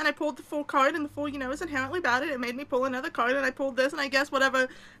 And I pulled the full card, and the full, you know, is inherently bad, and it made me pull another card, and I pulled this, and I guess whatever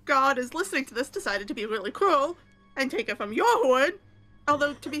god is listening to this decided to be really cruel and take it from your hoard.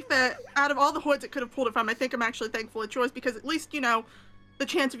 Although, to be fair, out of all the hoards it could have pulled it from, I think I'm actually thankful it's yours, because at least, you know, the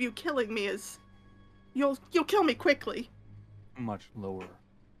chance of you killing me is... You'll kill me quickly. Much lower.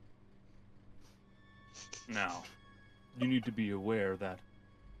 Now, you need to be aware that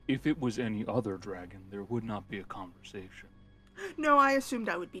if it was any other dragon, there would not be a conversation. No, I assumed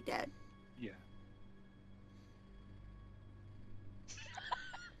I would be dead. Yeah.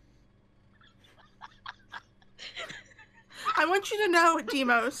 I want you to know,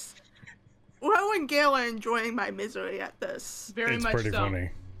 Demos, Ro and Gale are enjoying my misery at this. Very It's much pretty so. funny.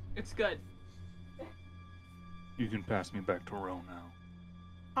 It's good. You can pass me back to Ro now.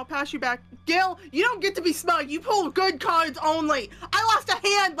 I'll pass you back. Gil, you don't get to be smug. You pull good cards only. I lost a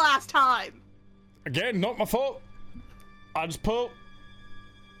hand last time. Again, not my fault. I just pull.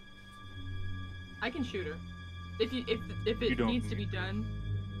 I can shoot her. If You it don't needs to need- be done,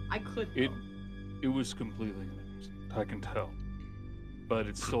 I could. It though. it was completely innocent. I can tell. but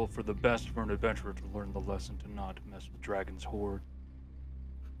it's still for the best for an adventurer to learn the lesson to not mess with Dragon's horde.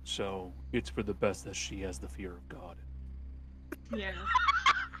 So it's for the best that she has the fear of God. Yeah.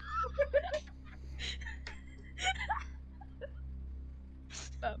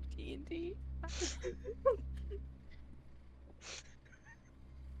 Stop D&D.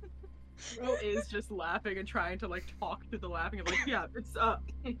 Ro is just laughing and trying to like talk to the laughing. I'm like, yeah, it's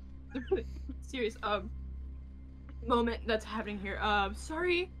serious moment that's happening here.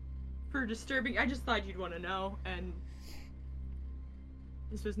 Sorry for disturbing. I just thought you'd want to know, and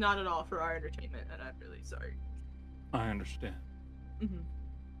this was not at all for our entertainment, and I'm really sorry. I understand.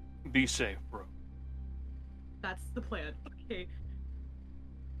 Mm-hmm. Be safe, bro. That's the plan. Okay.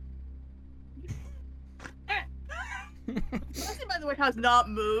 Mercy, by the way, has not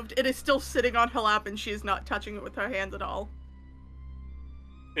moved. It is still sitting on her lap, and she is not touching it with her hands at all.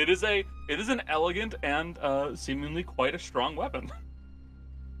 It is an elegant and seemingly quite a strong weapon.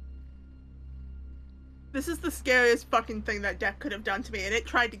 This is the scariest fucking thing that deck could have done to me, and it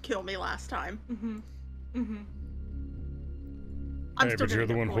tried to kill me last time. Mm-hmm. Mm-hmm. I'm Hey, still but you're gonna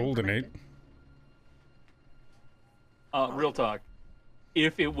the get one points holding for it. Real talk.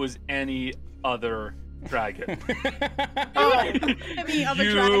 If it was any other dragon, Any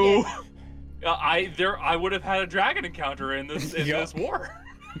other dragon. I would have had a dragon encounter in this this war.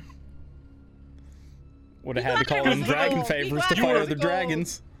 Would have had to call in Be dragon glad favors to it fire was the gold.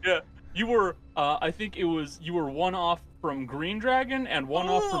 dragons. Yeah, you were. I think you were one off from Green Dragon and one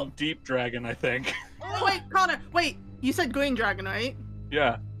off from Deep Dragon. I think. Oh, wait, Connor, wait. You said Green Dragon, right?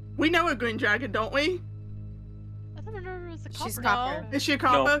 Yeah. We know a Green Dragon, don't we? I thought Minerva was a copper. She's copper. Is she a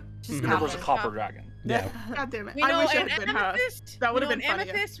copper? She's Mhm. Minerva was a copper. copper dragon. Yeah. God damn it. We I know wish an it had been her. amethyst. That would have we been know an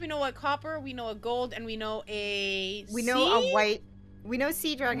funnier. amethyst. We know a copper. We know a gold, and we know a. We know a sea? white. We know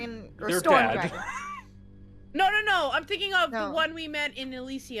sea dragon or They're storm dead. dragon. No. I'm thinking of No. the one we met in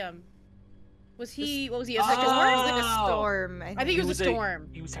Elysium. Was he? What was he? A It's like storm? a, it's like a storm. I think he was a storm.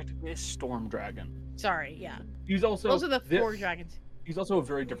 He was technically a storm dragon. Sorry. Yeah. He's also. Those are the four dragons. He's also a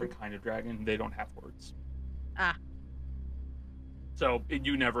very different kind of dragon. They don't have words. Ah. So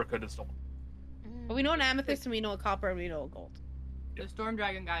you never could have stolen. But we know an amethyst, and we know a copper, and we know a gold. The Storm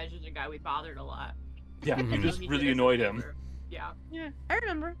Dragon guy is just a guy we bothered a lot. Yeah, Mhm. you just He really did us a annoyed him. favor. Yeah. Yeah, I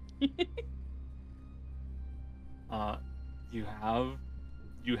remember.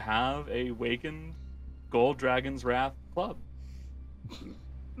 You have a Wakened Gold Dragon's Wrath club.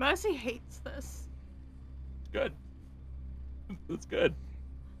 Mercy hates this. It's good. It's good.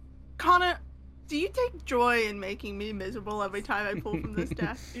 Connor, do you take joy in making me miserable every time I pull from this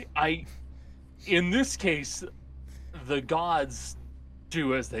deck? In this case, the gods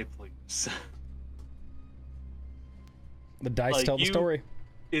do as they please. The dice Like, tell the you- story.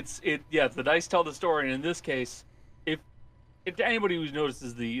 The dice tell the story, and in this case, if anybody who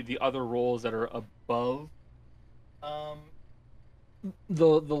notices the other rolls that are above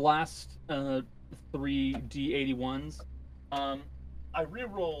the last 3 D81s, I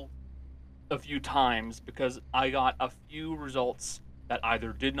reroll a few times because I got a few results that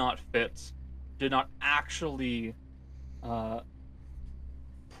either did not fit, did not actually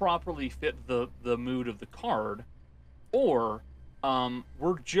properly fit the mood of the card, or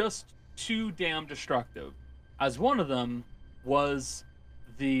were just too damn destructive. As one of them was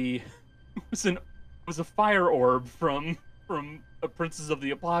was a fire orb from a Princess of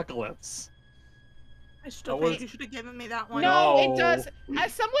the Apocalypse. I still That think was- you should have given me that one. No, No. it does.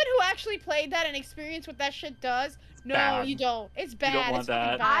 As someone who actually played that and experienced what that shit does, no, bad. you don't. It's bad. don't want It's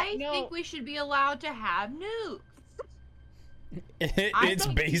fucking that. bad. I No. think we should be allowed to have nukes. It's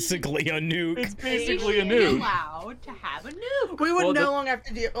think- basically a nuke. It's We basically a should be nuke. allowed to have a nuke. We would Well, no the- longer have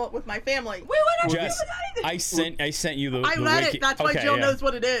to deal with my family. We wouldn't Jess, do anything. I sent you the. I the read wiki. it. That's why Okay, Jill yeah. knows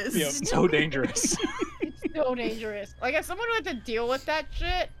what it is. Yep. It's so dangerous. It's so dangerous. Like, as someone who had to deal with that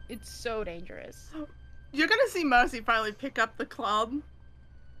shit, it's so dangerous. You're gonna see Mercy finally pick up the club.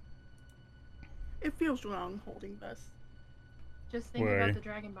 It feels wrong holding this. Just think Why? about the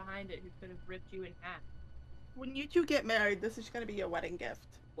dragon behind it who could have ripped you in half. When you two get married, this is gonna be your wedding gift.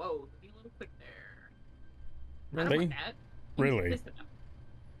 Whoa, be a little quick there. I don't Really? want that. I'm Really? pissed about it.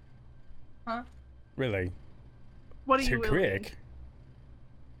 Huh? Really? What are Too you really? quick.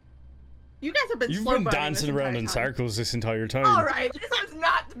 You guys have been You've slow been burning dancing this around entire in time. circles this entire time. Alright, this was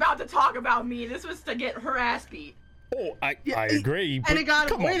not about to talk about me. This was to get her ass beat. Oh, I Yeah, agree. And but it got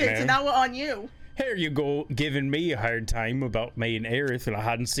come on, avoided, so man. now we're on you. Here you go, giving me a hard time about me and Aerith, and I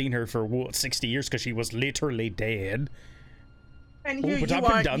hadn't seen her for, 60 years because she was literally dead. And Oh, here but you I've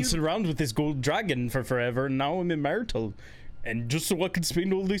are. been dancing around with this gold dragon for forever, and now I'm immortal. And just so I can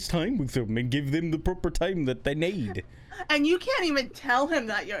spend all this time with them and give them the proper time that they need. And you can't even tell him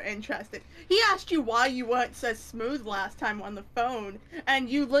that you're interested. He asked you why you weren't so smooth last time on the phone, and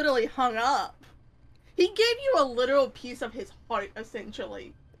you literally hung up. He gave you a literal piece of his heart,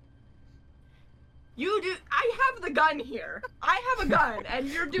 essentially. You do. I have the gun here. I have a gun, and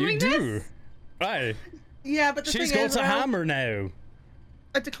you're doing You this? do. Aye. Yeah, but the She's thing got is, a Ro, hammer now.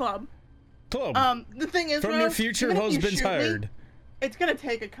 It's a club. Club. The thing is, From Ro, your future even if you husband's shoot me, herd. it's gonna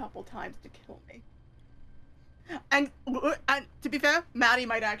take a couple times to kill me. And to be fair, Maddie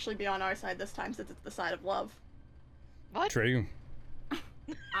might actually be on our side this time since it's the side of love. What? True.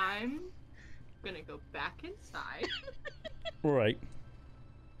 I'm gonna go back inside. Alright.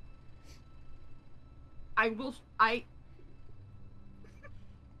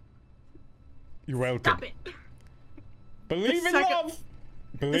 You're welcome. Stop it. Believe in love!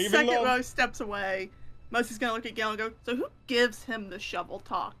 The Believe in second love! Rose steps away, Mercy's gonna look at Gale and go, so who gives him the shovel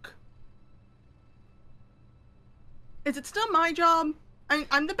talk? Is it still my job?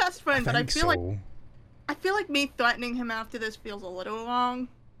 I'm the best friend, but I think feel so. I feel like me threatening him after this feels a little wrong.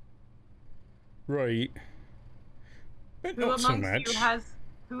 Right. But Who not so amongst much. you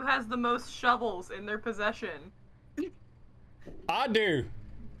who has the most shovels in their possession? I do.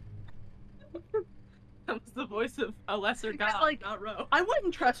 That was the voice of a lesser Because, god, like, not Ro. I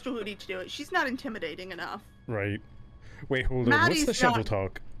wouldn't trust Rudy to do it. She's not intimidating enough. Right. Wait, hold on. What's Maddie's the shovel not-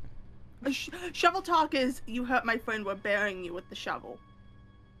 talk? Shovel talk is, you hurt my friend, we're burying you with the shovel.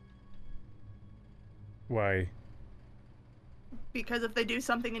 Why? Because if they do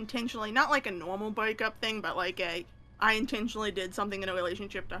something intentionally, not like a normal breakup thing, but like I intentionally did something in a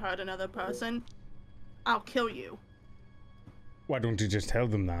relationship to hurt another person, I'll kill you. Why don't you just tell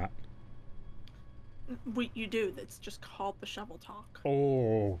them that? You do. That's just called the shovel talk.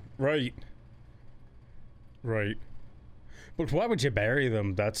 Oh, right. Right. But why would you bury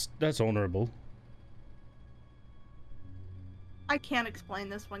them? That's honorable. I can't explain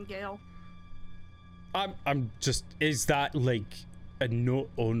this one, Gale. I'm just, is that like a not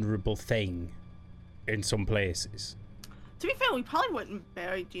honorable thing in some places? To be fair, we probably wouldn't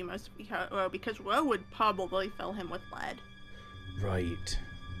bury Demos if we hurt Ro, because Ro would probably fill him with lead. Right.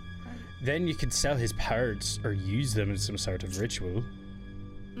 Then you could sell his parts or use them in some sort of ritual.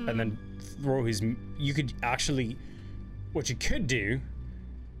 And then throw his... You could actually... What you could do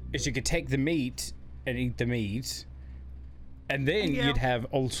is you could take the meat and eat the meat. And then Yeah. you'd have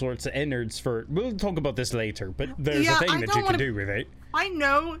all sorts of innards for... We'll talk about this later, but there's Yeah, a thing I that don't you can wanna- do with it. I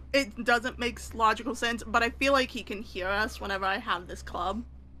know it doesn't make logical sense, but I feel like he can hear us whenever I have this club.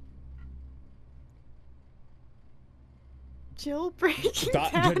 Jill breaking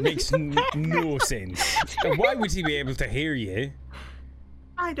That down makes in the no sense. And why would he be able to hear you?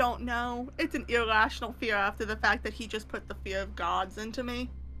 I don't know. It's an irrational fear after the fact that he just put the fear of gods into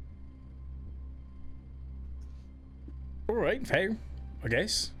me. Alright, fair. I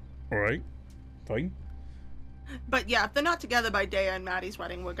guess. Alright. Fine. But yeah, if they're not together by Dea and Maddie's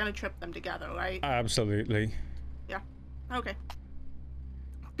wedding, we're gonna trip them together, right? Absolutely. Okay.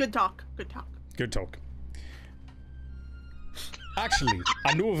 Good talk. Good talk. Good talk. Actually,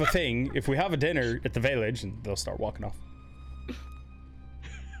 I know of a thing. If we have a dinner at the village, and they'll start walking off.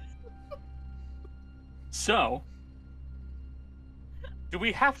 So, do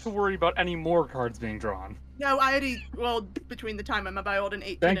we have to worry about any more cards being drawn? No, I already rolled between the time I'm about an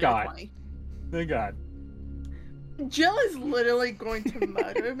 18 Thank and a God. 20. Thank God. Jill is literally going to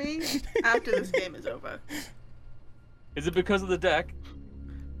murder me after this game is over. Is it because of the deck?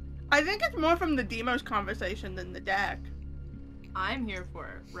 I think it's more from the Demos conversation than the deck. I'm here for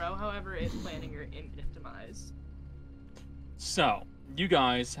it. Ro, however, is planning your imminent demise. So, you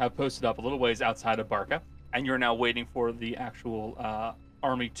guys have posted up a little ways outside of Barca, and you're now waiting for the actual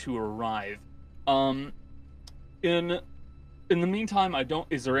army to arrive. In the meantime,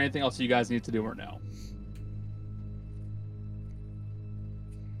 is there anything else you guys need to do or no?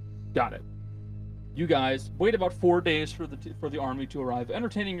 Got it. You guys wait about 4 days for the army to arrive,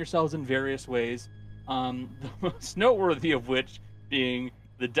 entertaining yourselves in various ways. The most noteworthy of which being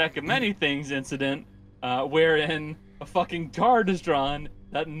the Deck of Many Things incident, wherein a fucking card is drawn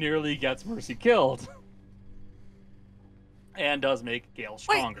that nearly gets Mercy killed. And does make Gale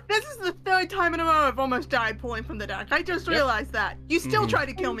stronger. Wait, this is the third time in a row I've almost died pulling from the deck. I just realized that. You still tried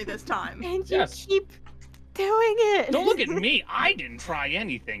to kill me this time. And you Yes. keep doing it. Don't look at me. I didn't try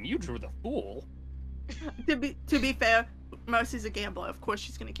anything. You drew the fool. To be fair, Mercy's a gambler. Of course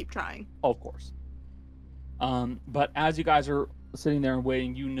she's gonna keep trying. Of course. But as you guys are sitting there and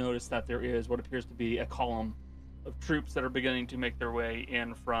waiting, you notice that there is what appears to be a column of troops that are beginning to make their way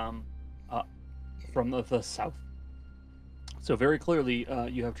in from the south. So very clearly,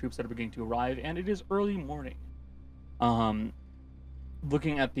 you have troops that are beginning to arrive, and it is early morning.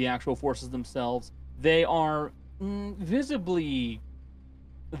 Looking at the actual forces themselves, they are visibly,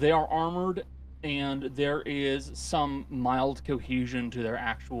 they are armored, and there is some mild cohesion to their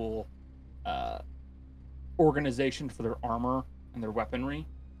actual organization for their armor and their weaponry.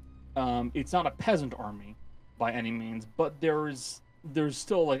 It's not a peasant army by any means, but there's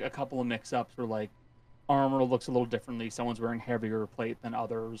still like a couple of mix-ups where like armor looks a little differently. Someone's wearing heavier plate than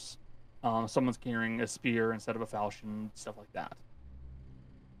others. Someone's carrying a spear instead of a falchion, stuff like that.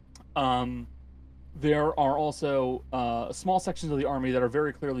 There are also small sections of the army that are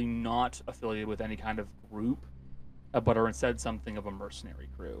very clearly not affiliated with any kind of group, but are instead something of a mercenary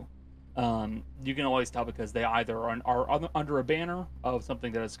crew. You can always tell because they either are under a banner of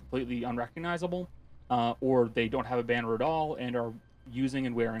something that is completely unrecognizable, or they don't have a banner at all and are using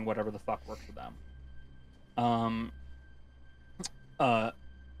and wearing whatever the fuck works for them.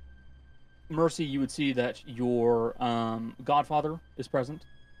 Mercy, you would see that your godfather is present,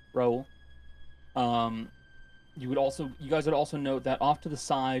 Raoul. You guys would also note that off to the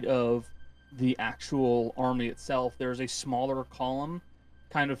side of the actual army itself, there's a smaller column,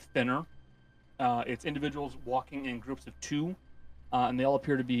 kind of thinner. It's individuals walking in groups of 2, and they all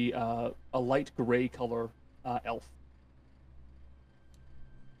appear to be a light gray color elf.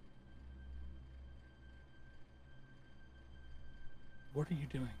 What are you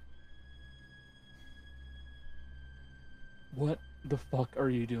doing? What the fuck are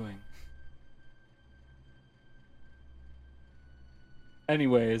you doing?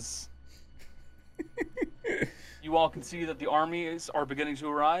 Anyways, you all can see that the armies are beginning to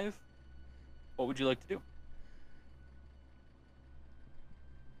arrive. What would you like to do?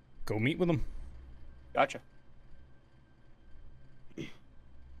 Go meet with them. Gotcha.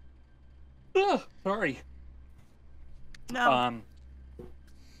 Sorry. No.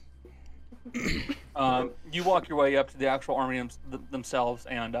 You walk your way up to the actual army themselves,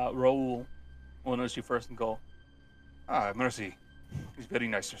 and Raoul will notice you first and go, Mercy, it's very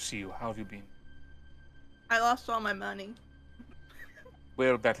nice to see you. How have you been? I lost all my money.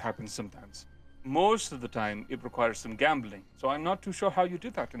 Well, that happens sometimes. Most of the time, it requires some gambling, so I'm not too sure how you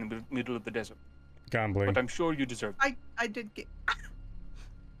did that in the middle of the desert. Gambling. But I'm sure you deserve it. I did get...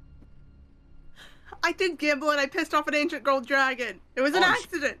 I did gamble and I pissed off an ancient gold dragon. It was an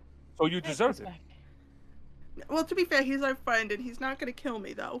accident. So you deserved it. Well, to be fair, he's our friend and he's not gonna kill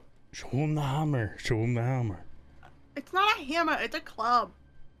me, though. Show him the hammer. Show him the hammer. It's not a hammer, it's a club.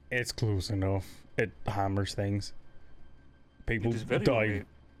 It's close enough. It hammers things. People very die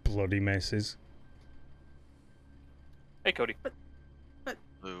bloody messes. Hey, Cody. But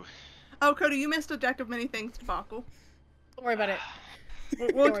Ooh. oh, Cody, you missed a deck of many things, debacle. Don't worry about it.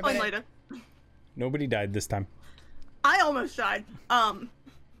 We'll explain later. Nobody died this time. I almost died.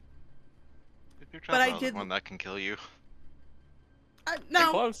 If you're But I trying to did- one that can kill you. Get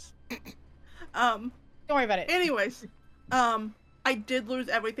No. close. Don't worry about it. Anyways, I did lose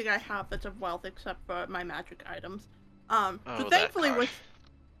everything I have that's of wealth except for my magic items. Oh, So that car.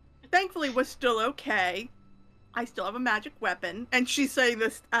 thankfully we're still okay. I still have a magic weapon, and she's saying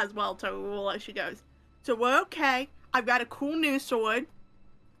this as well to Raoul as she goes. So we're okay. I've got a cool new sword.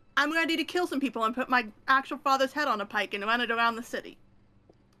 I'm ready to kill some people and put my actual father's head on a pike and run it around the city.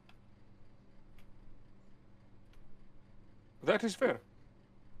 That is fair.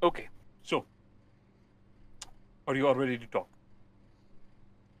 Okay, so are you all ready to talk?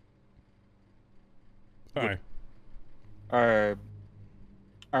 Aye.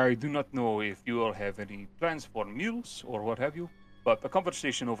 I do not know if you all have any plans for meals or what have you, but a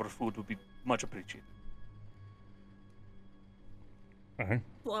conversation over food would be much appreciated. Aye.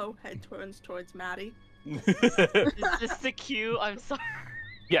 Flo head turns towards Maddie. Is this the cue? I'm sorry.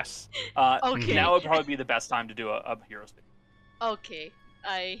 Yes. Okay. Now would probably be the best time to do a hero speak. Okay,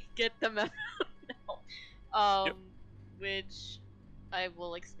 I get the memo now. Yep. Which I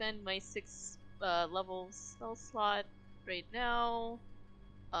will expend my 6 level spell slot right now.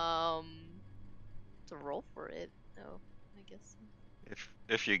 To roll for it. No, I guess.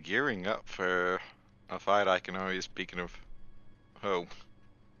 If you're gearing up for a fight, I can always, speaking of hope.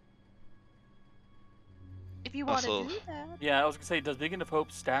 If you want to Also- do that. Yeah, I was gonna say, does Beacon of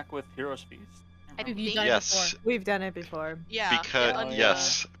Hope stack with Hero's Feast? I Have you think- done Yes. it before? We've done it before. Yeah. Because on the-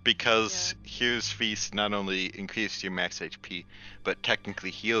 yes, because Hero's Feast not only increases your max HP, but technically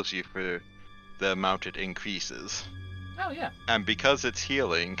heals you for the amount it increases. Oh yeah, And because it's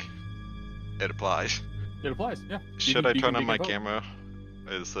healing, it applies. it applies. Yeah. Should I turn on my Beacon of Hope.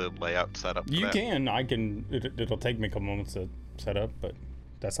 camera? Is the layout set up for You that? can. I can. It'll take me a couple moments to set up, but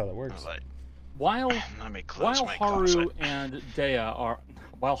that's how that works. Alright. While Let me close my Haru closet. and Dea are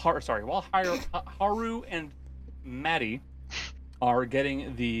while Haru and Maddie are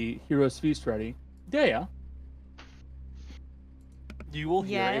getting the Hero's Feast ready, Dea, you will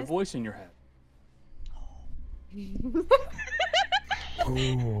hear a Yes? voice in your head.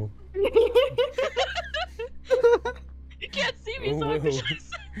 Ooh. You can't see me, so I have to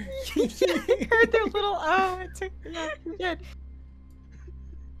Ooh. shut You heard their little it took me off. You did.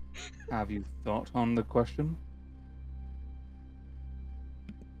 Have you thought on the question?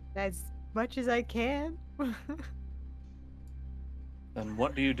 As much as I can. Then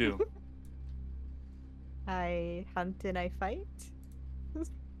what do you do? I hunt and I fight.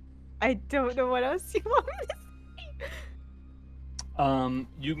 I don't know what else you want me to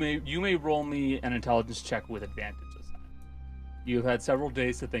say. You may roll me an intelligence check with advantage this time. You've had several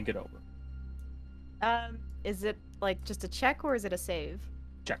days to think it over. Is it like just a check or is it a save?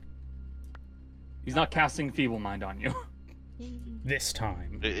 Check. He's not casting Feeble Mind on you. This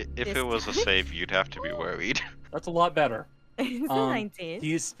time. If This it was a time? save, you'd have to be worried. That's a lot better. It's a Um, 19.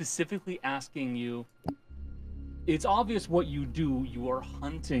 He is specifically asking you. It's obvious what you do. You are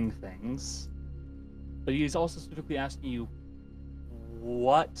hunting things, but he is also specifically asking you,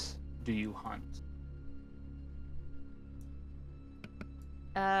 what do you hunt?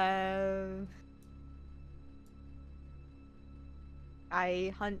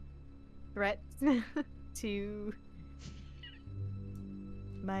 I hunt threats to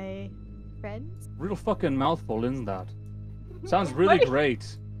my friends. Real fucking mouthful, isn't that? Sounds really What?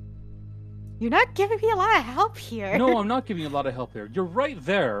 great. You're not giving me a lot of help here. No, I'm not giving you a lot of help here. You're right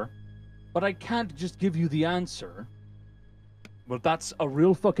there, but I can't just give you the answer. But that's a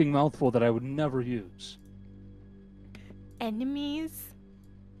real fucking mouthful that I would never use. Enemies?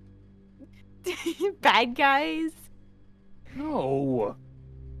 Bad guys? No.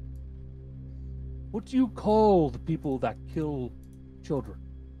 What do you call the people that kill children?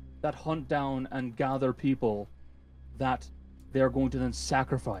 That hunt down and gather people that they're going to then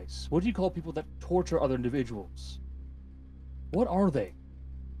sacrifice? What do you call people that torture other individuals? What are they?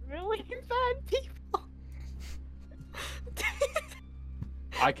 Really bad people.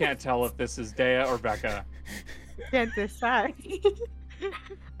 I can't tell if this is Dea or Becca. Can't decide.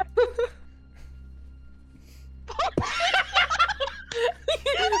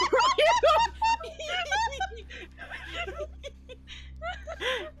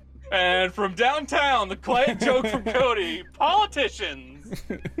 And from downtown, the quiet joke from Cody, politicians.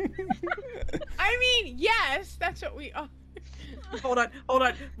 I mean, yes, that's what we are. Hold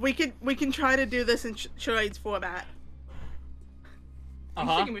on. We can try to do this in charades format. I'm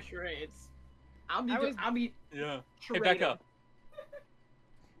Uh-huh. sticking with charades. I'll be Yeah. Hey, charade. Becca.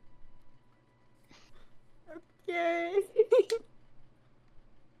 Yay.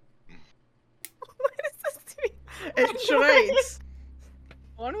 What is this doing? It's charades.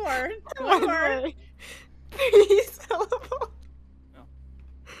 One word. One One word. word. 3 syllables.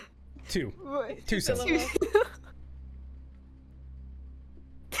 Two. What? 2 syllables.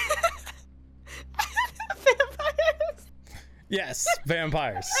 Vampires. Yes,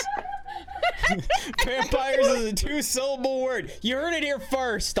 vampires. Vampires is a 2-syllable word. You heard it here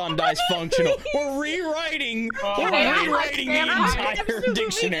first on Dice Functional. We're rewriting the entire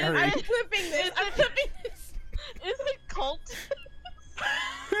dictionary. I'm flipping this. I'm flipping this. Is it cult?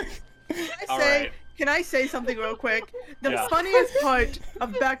 Can I say something real quick? The Yeah. funniest part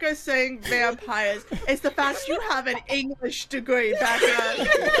of Becca saying vampires is the fact you have an English degree, Becca.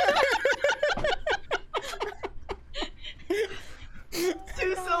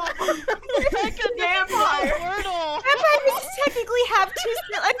 2 syllables. Becca, Vampire. Wordle. Vampires technically have two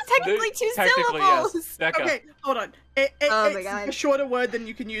Technically, syllables. yes. Becca. Okay, hold on. Oh my It's God. a shorter word than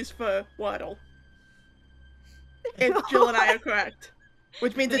you can use for Wordle. If Jill and I are correct.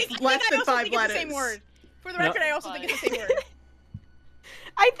 Which means it's less than 5 It's letters. the same word. For the No. record, I also think it's the same word.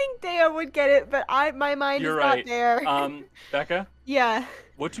 I think Dea would get it, but my mind You're is right. not there. Becca, Yeah.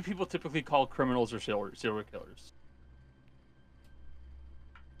 what do people typically call criminals or serial killers?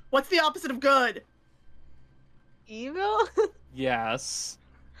 What's the opposite of good? Evil? Yes,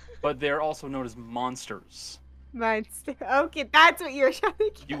 but they're also known as monsters. Monster. Okay, that's what you're trying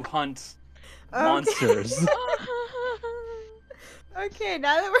to get. You hunt Okay. monsters. Okay,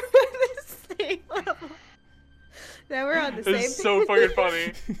 now that we're on the same level. Now we're on the same It's so fucking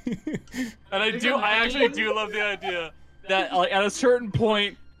funny. And I actually do love the idea that like at a certain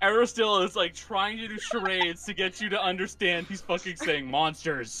point, Aristil is like trying to do charades to get you to understand he's fucking saying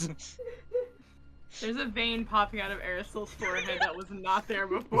monsters. There's a vein popping out of Aristil's forehead that was not there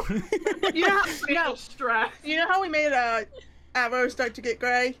before. You know Stress. how we made arrows start to get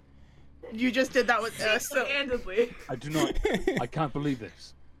gray? You just did that with us. So. Handedly. I do not. I can't believe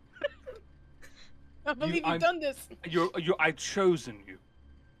this. I believe I'm- you've done this. I've chosen you,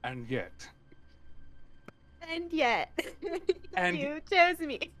 and yet, And yet, And- you chose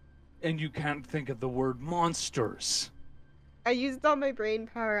me. and you can't think of the word monsters. I used all my brain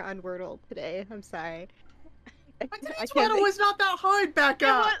power on Wordle today. I'm sorry. I Today's can't Wordle was not that hard, Becca.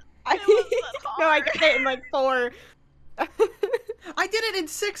 No, I got it in like 4. I did it in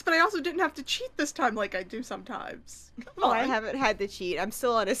 6, but I also didn't have to cheat this time like I do sometimes. Come Oh, I on. haven't had the cheat. I'm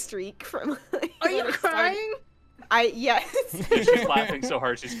still on a streak from. Like, Are you when I started. crying? Yes. She's laughing so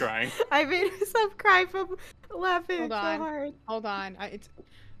hard she's crying. I made myself cry from laughing Hold so on. hard. Hold on.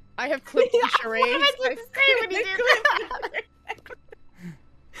 I have clipped the charades. What did you say when you did that?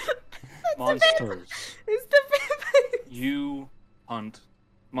 Monsters. It's the vampires. You hunt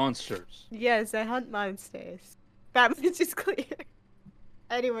monsters. Yes, I hunt monsters. That much is clear.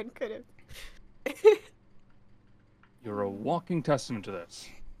 Anyone could have. You're a walking testament to this.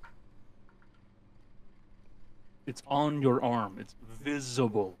 It's on your arm. It's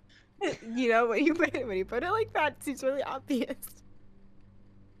visible. You know, when you put it like that, it seems really obvious.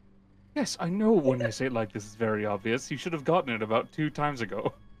 Yes, I know when I say it like this, it's very obvious. You should have gotten it about 2 times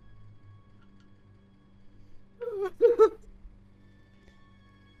ago.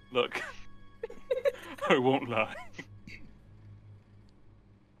 Look, I won't lie.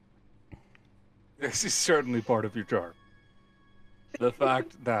 This is certainly part of your charm. The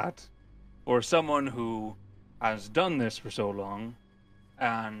fact that, for someone who has done this for so long,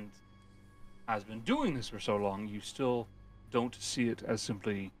 and has been doing this for so long, you still don't see it as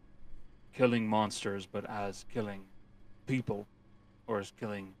simply killing monsters, but as killing people, or as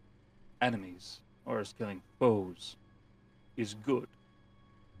killing enemies, or as killing foes, is good.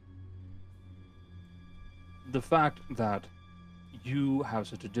 The fact that you have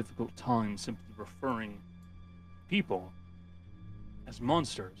such a difficult time simply referring people as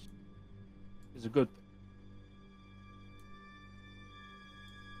monsters is a good thing.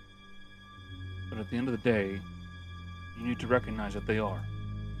 But at the end of the day, you need to recognize that they are.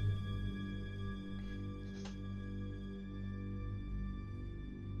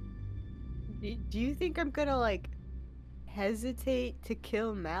 Do you think I'm gonna like hesitate to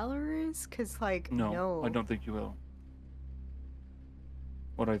kill Malorus? Cause like No, I don't think you will.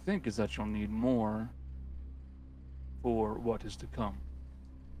 What I think is that you'll need more for what is to come.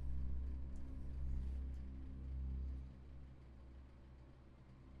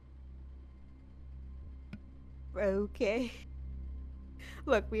 Okay.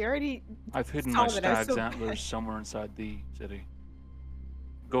 Look, we already. I've hidden saw my that I was stag's so antlers bad. somewhere inside the city.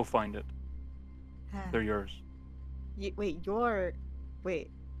 Go find it. They're yours. Wait, you're. Wait.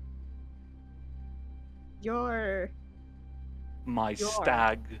 You're. My Your.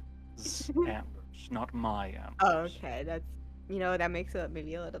 stag's antlers, not my antlers. Oh, okay. That's. You know, that makes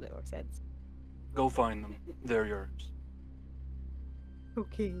maybe a little bit more sense. Go find them. They're yours.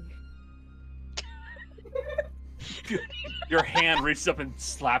 Okay. Your hand reaches up and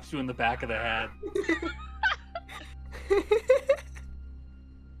slaps you in the back of the head.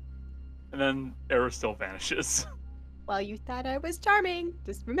 And then Era still vanishes. Well, you thought I was charming.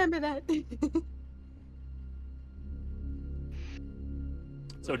 Just remember that.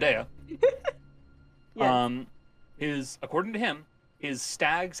 So Dea, Yes. according to him, his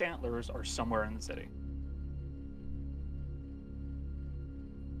stag's antlers are somewhere in the city.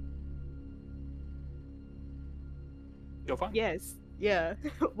 Go find them. Yes. Yeah.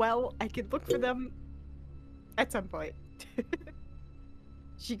 Well, I could look for them at some point.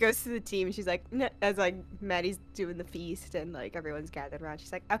 She goes to the team and she's like, as like Maddie's doing the feast and like everyone's gathered around,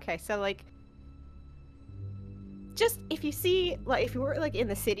 she's like, okay, so like, just if you see, like, if you were like in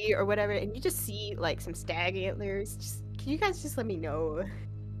the city or whatever and you just see like some stag antlers, just can you guys just let me know?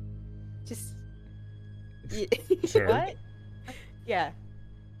 Just. Sure. What? Yeah.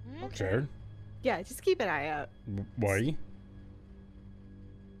 Sure. Yeah, just keep an eye out. Why?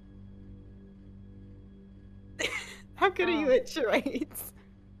 How good are you at charades?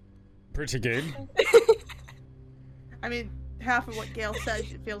 Pretty good. I mean, half of what Gail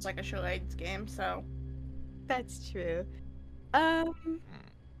says, it feels like a charades game, so. That's true.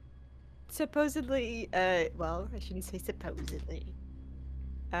 Supposedly, well, I shouldn't say supposedly.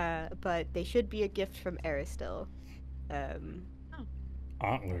 But they should be a gift from Aristil.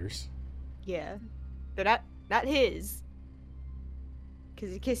 Antlers. Yeah. They're not his.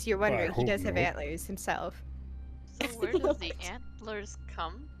 Because in case you're wondering, he hope does have not. antlers himself. So where does the antlers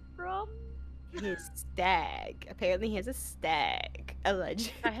come from? His stag. Apparently he has a stag.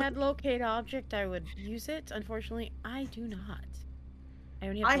 Allegedly. If I had locate object, I would use it. Unfortunately, I do not.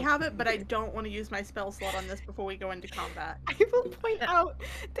 I have it, but I don't want to use my spell slot on this before we go into combat. I will point out,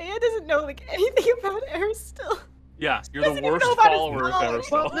 Daya doesn't know like anything about Aristil. Yeah, you're Doesn't the even worst know about his follower of knowledge.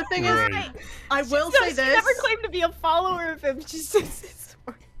 Aristil. Well, the thing Right. is, I will say She this. never claimed to be a follower of him. She says it's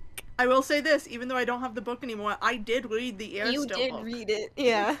I will say this, even though I don't have the book anymore, I did read the Aristil You did book. read it,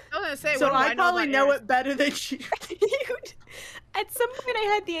 yeah. I was gonna say, So what do I probably know about it better than you. At some point,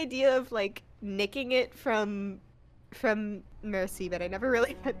 I had the idea of like nicking it from Mercy, but I never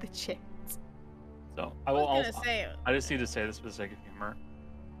really had the chance. So I I will was also. gonna say, I just need to say this for the sake of humor.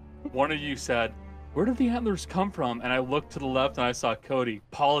 One of you said, "Where did the antlers come from?" And I looked to the left and I saw Cody,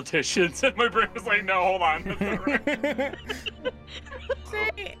 politicians, and my brain was like, "No, hold on, that's not right."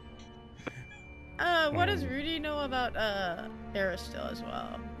 say, what does Rudy know about Aristil as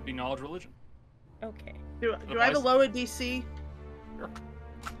well? Be knowledge religion. Okay. Do I have a lower DC? Sure.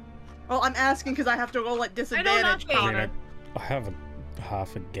 Well, I'm asking because I have to roll at disadvantage, okay. Connor. I have a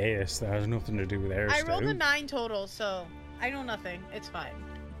half a guess that has nothing to do with Aristil. I rolled a 9 total, so I know nothing. It's fine.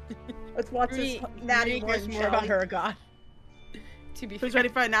 Let's watch this natty Rudy cares one, more shall about we? her god. To be Who's fair.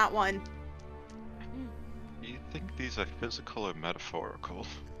 ready for a nat one? Do you think these are physical or metaphorical?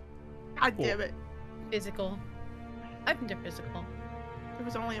 God damn it. Physical. I think they're physical. It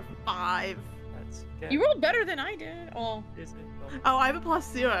was only a 5. That's You rolled better than I did. Oh. Is it? Oh, I have a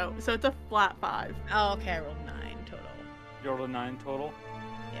 +0, so it's a flat 5. Oh, okay. I rolled 9 total. You rolled a 9 total.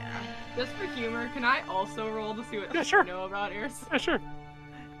 Yeah. Just for humor, can I also roll to see what Yeah, sure. you know about Eris? Yeah, sure.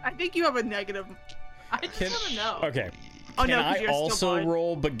 I think you have a negative. I just Can- want to know. Okay. Oh, Can no, 'cause I you're still also blind.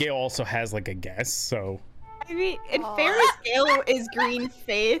 roll? But Gail also has like a guess, so. I mean, in fairness, Gale is green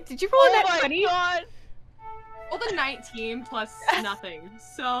faith. Did you roll Oh that my 20? god! Well, the 19 plus nothing,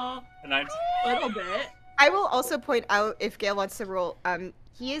 so A 9. a little bit. I will also point out if Gale wants to roll.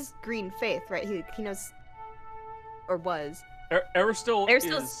 He is green faith, right? He knows, or was. Aristil They're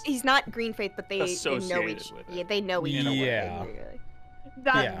still. is. He's not green faith, but they know associated each. with it. Yeah, they know each In a other. way.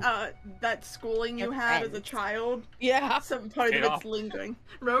 Yeah. That schooling you had as a child, Yeah. some part Paid of off. it's lingering.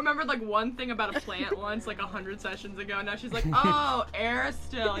 Ro remembered like one thing about a plant once, like 100 sessions ago. Now she's like, oh,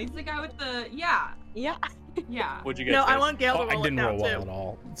 Aristil. He's the guy with the yeah. Yeah. What'd you get? No, I Chase? want Gale to Oh, roll I it didn't now roll well too. at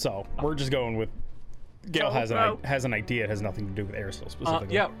all. So we're just going with. Gail Roll, has roll. an idea. It has nothing to do with Aristil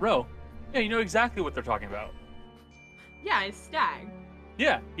specifically. Yeah, Ro. Yeah, you know exactly what they're talking about. Yeah, it's Stag.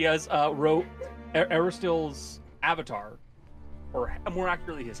 Yeah, he has Aristil's avatar, or more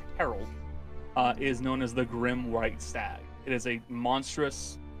accurately, his herald, is known as the Grim White Stag. It is a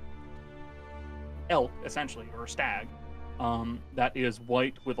monstrous elk, essentially, or stag, that is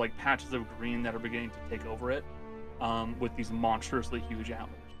white with like patches of green that are beginning to take over it, with these monstrously huge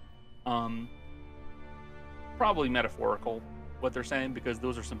antlers. Probably metaphorical, what they're saying, because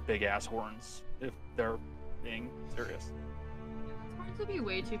those are some big ass horns. If they're being serious. Horns would be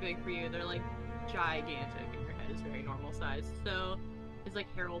way too big for you. They're like gigantic, and your head is very normal size. So it's like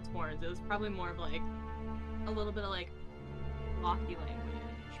Harold's horns. It was probably more of like a little bit of like lofty language.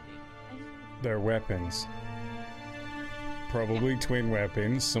 They're weapons. Probably twin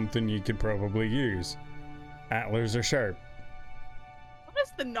weapons. Something you could probably use. Antlers are sharp. What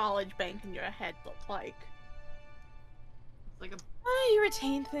does the knowledge bank in your head look like? It's like a You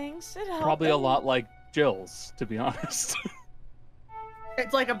retain things. It helps. Probably a lot like Jill's, to be honest.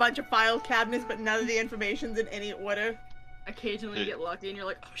 It's like a bunch of file cabinets, but none of the information's in any order. occasionally you get lucky and you're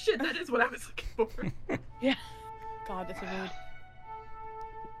like, oh shit, that is what I was looking for. God, that's a mood.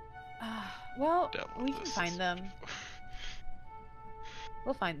 Well, Devil we can this find is- them.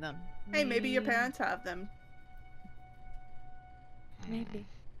 We'll find them. Hey, maybe your Mm, parents have them. Maybe.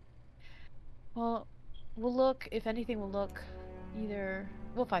 Well, we'll look. If anything, we'll look. Either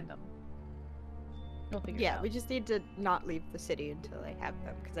we'll find them. We'll figure it Yeah, out. we just need to not leave the city until I have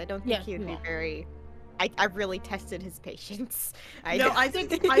them, because I don't think Yeah, he would we be won't. very. I really tested his patience. No, I think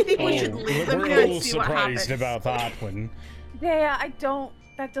we should leave them we're here a and little see what happens. surprised about that one. Yeah, I don't.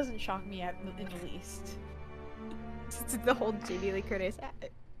 That doesn't shock me in the least. It's the whole Jamie Lee Curtis.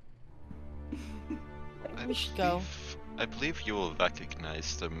 We should go. I believe you will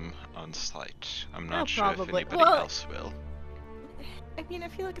recognize them on sight. I'm Oh, not sure if probably. anybody Well- else will. I mean, I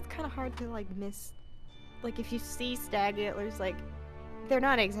feel like it's kind of hard to like miss. Like if you see stag antlers, like they're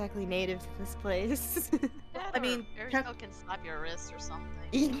not exactly native to this place. I mean, Aristil can slap your wrist or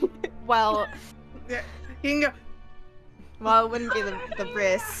something. well, Yeah, you can go. well, it wouldn't be the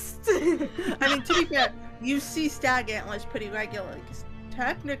wrist. I mean, to be fair, you see stag antlers pretty regularly, 'cause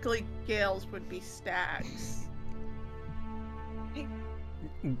technically Gales would be stags.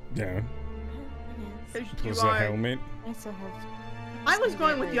 Yeah. 'Cause you Plus a are- helmet. I still have. I was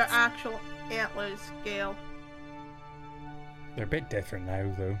going with your antlers. actual antlers, Gale. They're a bit different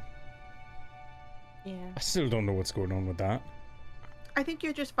now, though. Yeah. I still don't know what's going on with that. I think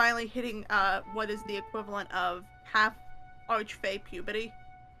you're just finally hitting what is the equivalent of half archfey puberty.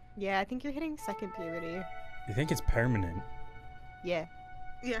 Yeah, I think you're hitting second puberty. You think it's permanent? Yeah.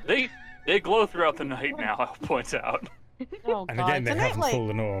 Yeah. They glow throughout the night now, I'll point out. Oh And god. again, they Tonight, haven't like,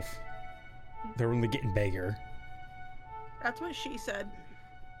 fallen off. They're only getting bigger. That's what she said.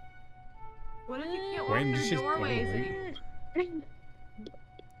 What if you can't walk When through did she doorways?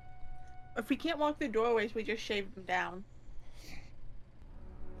 If we can't walk through doorways, we just shave them down.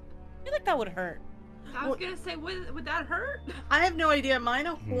 I feel like that would hurt. I was gonna say, would that hurt? I have no idea. Mine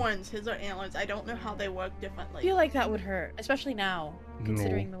are horns, his are antlers. I don't know how they work I differently. feel like that would hurt, especially now,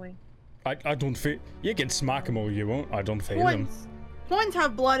 considering the way. I don't feel. You can smack them all you want. I don't feel them. Horns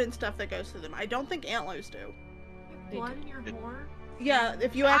have blood and stuff that goes through them. I don't think antlers do. Blood in your horn? Yeah,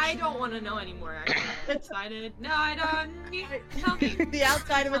 if you actually... I don't want to know anymore. I'm excited. No, I don't. Tell me. The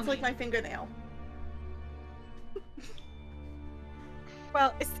outside of it's Tell like me. my fingernail.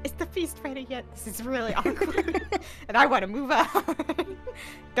 Well, it's the feast Friday yet. This is really awkward. And I want to move on.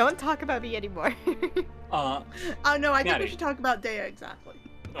 Don't talk about me anymore. Oh no, I think Maddie. we should talk about Dea exactly.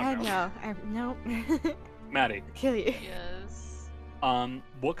 I know. No. Maddie, Kill you. Yes.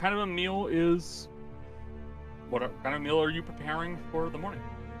 what kind of a meal is... What kind of meal are you preparing for the morning?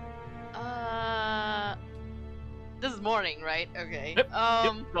 This is morning, right? Okay. Yep.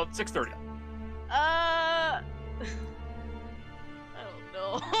 About 6:30. I don't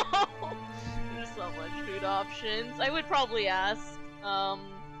know. There's so much food options. I would probably ask,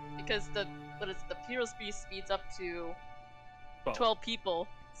 because the Heroes Feast speeds up to 12 people,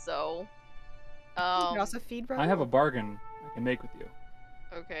 so. You can also feed Raoul. I have a bargain I can make with you.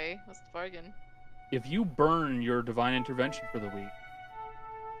 Okay, what's the bargain? If you burn your divine intervention for the week,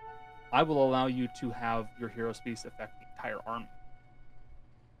 I will allow you to have your Heroes Feast affect the entire army.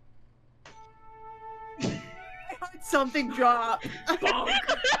 I heard something drop. Just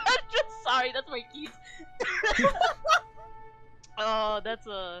sorry, that's my keys. Oh, that's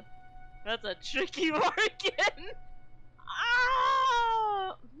a tricky bargain.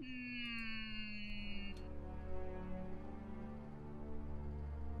 Ah!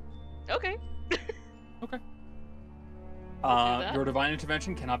 Okay. Okay. I'll do that. Your divine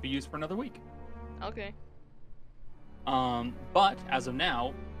intervention cannot be used for another week. Okay. But as of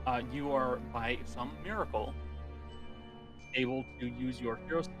now, you are by some miracle able to use your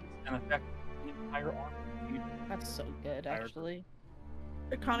Heroes Feast and affect the entire army. That's so good, Tired. actually.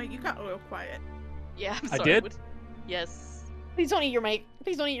 Connor, you got real quiet. Yeah, I'm I sorry. did? Yes. Please don't eat your mic.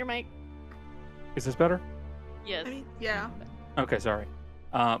 Please don't eat your mic. Is this better? Yes. I mean, yeah. Okay, sorry.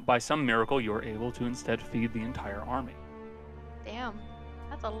 By some miracle, you are able to instead feed the entire army. Damn.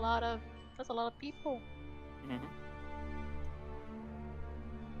 That's a lot of people. Mm-hmm.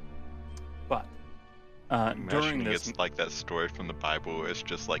 But during Imagining this, it's like that story from the Bible where it's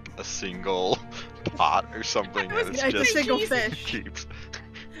just like a single pot or something that it's Yeah, it's a just single Jesus. fish. keeps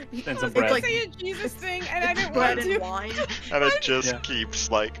and some It's bread. like- Say a Jesus thing, and I didn't Bread want to. and wine. and it just Yeah. keeps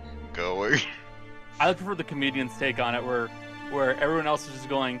like going. I prefer the comedian's take on it, where everyone else is just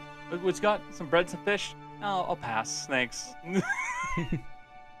going, "It's got some bread, some fish. Oh, I'll pass. Thanks." Yeah.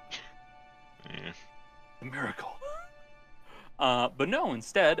 A miracle. But no,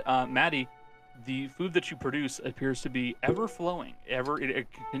 instead, Maddie, the food that you produce appears to be ever flowing. It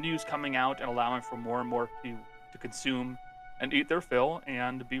continues coming out and allowing for more and more people to consume and eat their fill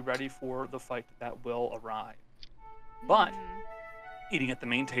and be ready for the fight that will arrive. But eating at the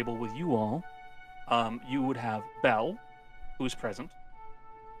main table with you all, you would have Belle, who's present.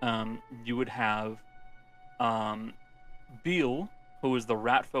 You would have Beal, who is the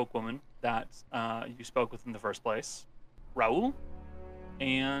rat folk woman that you spoke with in the first place. Raoul,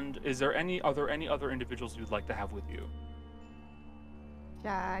 and are there any other individuals you'd like to have with you?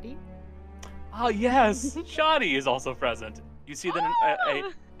 Daddy. Ah, yes, Shadi is also present. You see that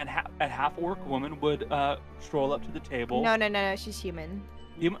a half-orc woman would stroll up to the table. No, she's human.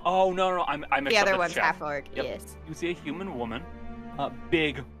 Oh no, I mixed The up other with one's chef. half orc. Yep. Yes. You see a human woman, a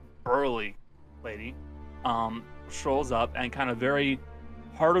big, burly lady, strolls up and kind of very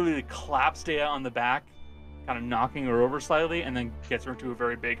heartily claps Dea on the back, kind of knocking her over slightly, and then gets her into a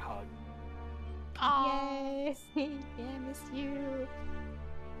very big hug. Yes. Yeah, I miss you.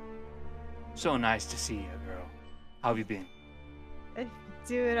 So nice to see you, girl. How have you been?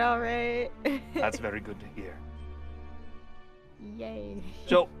 Doing all right. That's very good to hear. Yay.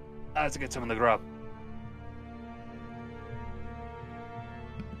 So, let's get some of the grub.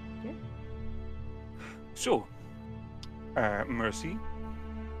 Yeah. So, Mercy,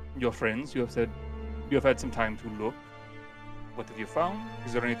 your friends, you have had some time to look. What have you found?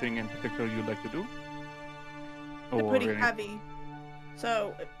 Is there anything in particular you'd like to do? They're pretty any- heavy.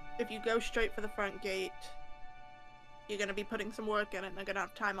 So if you go straight for the front gate, you're gonna be putting some work in it, and they're gonna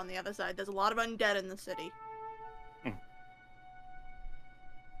have time on the other side. There's a lot of undead in the city. Hmm. In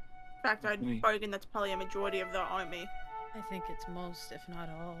fact, I'd bargain that's probably a majority of their army. I think it's most, if not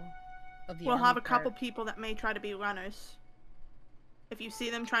all, of the We'll army have a couple part. people that may try to be runners. If you see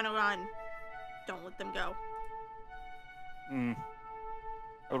them trying to run, don't let them go.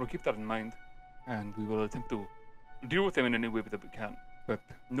 I will keep that in mind, and we will attempt to deal with them in any way that we can, but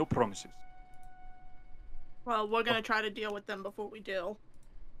no promises. Well, we're gonna try to deal with them before we deal.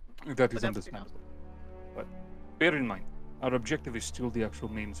 That But is that's understandable. But bear in mind, our objective is still the actual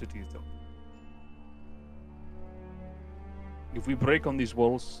main city itself. If we break on these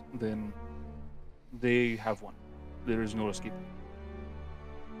walls, then they have won. There is no escape.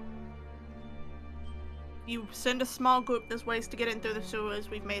 You send a small group, there's ways to get in through the sewers,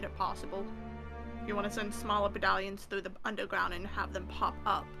 we've made it possible. If you want to send smaller battalions through the underground and have them pop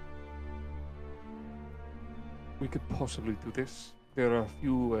up. We could possibly do this. There are a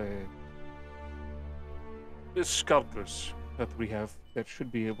few scalpers that we have that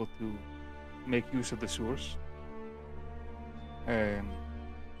should be able to make use of the sewers.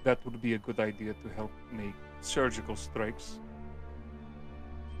 That would be a good idea to help make surgical strikes.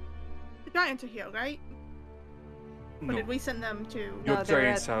 The giants are here, right? Or No, did we send them to... your No, they're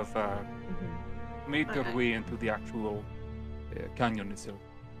giants at- have made their Okay. way into the actual canyon itself.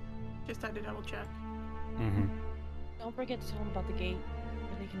 Just had to double check. Mm-hmm. Don't forget to tell them about the gate,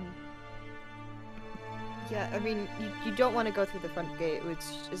 where they can. Yeah, I mean, you don't want to go through the front gate, which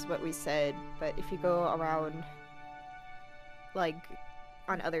is what we said, but if you go around, like,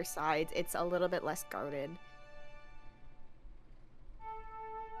 on other sides, it's a little bit less guarded.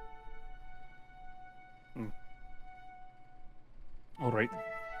 All right.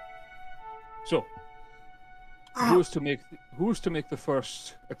 So, who's to make the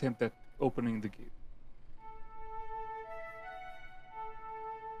first attempt at opening the gate?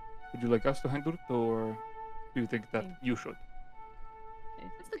 Would you like us to handle it, or do you think that you should?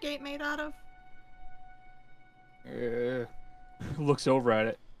 What's the gate made out of? Looks over at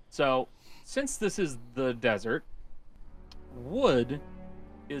it. So, since this is the desert, wood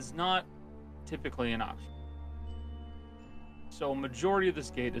is not typically an option. So, majority of this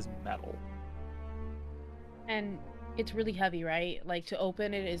gate is metal. And it's really heavy, right? Like to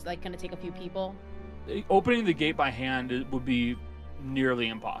open it is like gonna take a few people. Opening the gate by hand would be nearly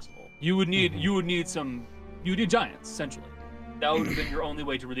impossible. You would need giants essentially. That would have been your only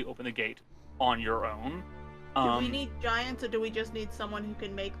way to really open the gate on your own. Do we need giants, or do we just need someone who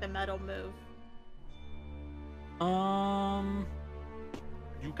can make the metal move?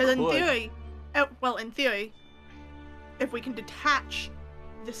 You Because in could. theory, in theory, if we can detach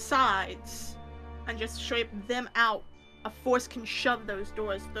the sides and just shape them out, a force can shove those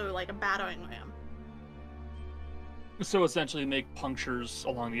doors through like a battering ram. So essentially make punctures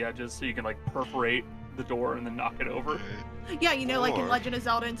along the edges so you can like perforate the door and then knock it over. Yeah, you know, like in Or- Legend of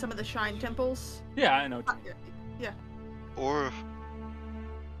Zelda in some of the shrine temples. Yeah, I know. Yeah. Or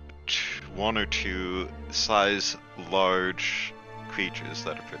one or two size large creatures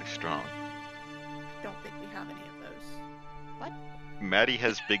that are pretty strong. I don't think we have any of those. Maddie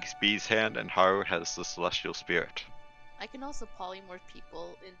has Big Bee's hand and Haru has the Celestial Spirit. I can also polymorph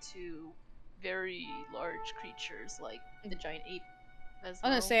people into very large creatures like the giant ape. As I'm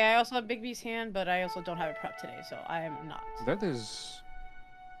gonna well. say I also have Big B's hand, but I also don't have it prepped today, so I am not. That is,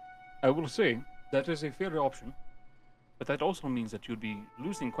 I will say, that is a fair option. But that also means that you'd be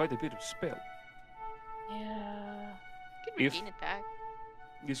losing quite a bit of spell. Yeah. You can if- regain it back.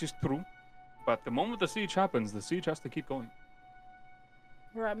 This is true. But the moment the siege happens, the siege has to keep going.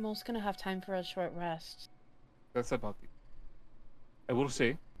 We're at most gonna have time for a short rest. That's about it. I will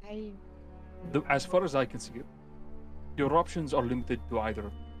say, I as far as I can see it, your options are limited to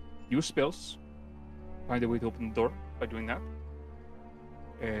either use spells, find a way to open the door by doing that.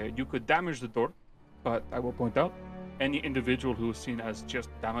 You could damage the door, but I will point out, any individual who is seen as just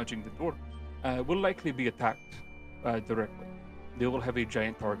damaging the door will likely be attacked directly. They will have a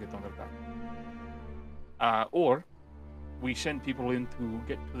giant target on their back. Or we send people in to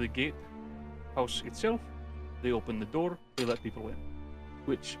get to the gate house itself. They open the door, they let people in.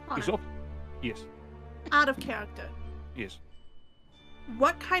 Which is Connor. up. Yes, Out of character. yes.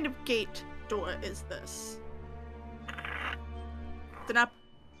 What kind of gate door is this? It's an up.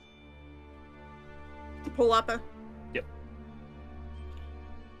 To pull up a. Yep.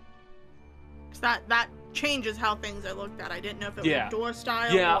 'Cause that changes how things are looked at. I didn't know if it was Yeah. a door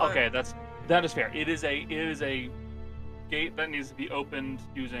style. Yeah, or... okay, that is fair. It is a gate that needs to be opened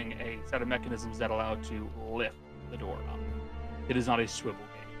using a set of mechanisms that allow it to lift the door up. It is not a swivel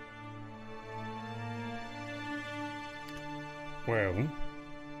gate. Well,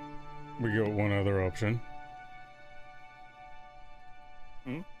 we got one other option.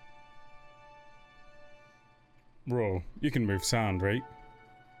 Bro, you can move sand, right?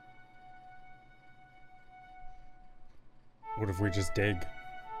 What if we just dig?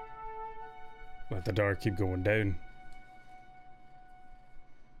 Let the door keep going down.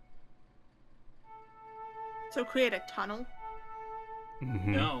 So create a tunnel.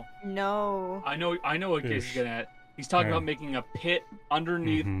 Mm-hmm. No. I know what Gaze is Ish. getting at. He's talking Yeah. about making a pit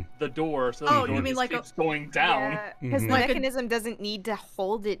underneath Mhm. the door so Oh, the door you mean just like a- keeps going down. Because Mhm. the Like a- mechanism doesn't need to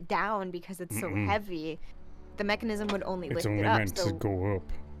hold it down because it's so Mm-mm. heavy. The mechanism would only It's lift only it up. meant to go up.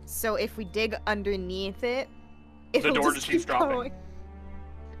 So if we dig underneath it, The it'll door just keeps keep dropping. going.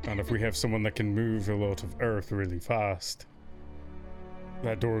 And if we have someone that can move a lot of earth really fast,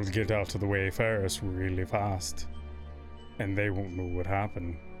 that door will get out of the way first really fast. And they won't know what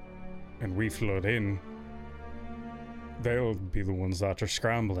happened. And we flood in. They'll be the ones that are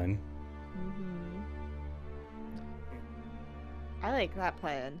scrambling. I like that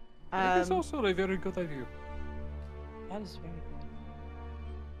plan. It is also a very good idea. That is very good.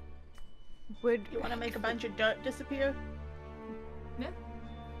 Would You want to make a bunch of dirt disappear?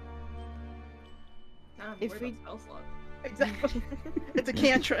 If we- spell slots. Exactly. It's a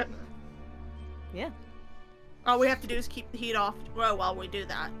cantrip. Yeah. All we have to do is keep the heat off Ro while we do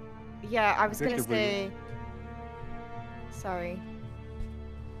that. Yeah, I was gonna Effectively- say. Sorry.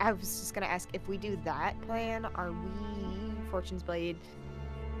 I was just gonna ask if we do that plan, are we, Fortune's Blade,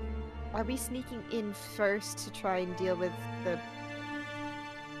 are we sneaking in first to try and deal with the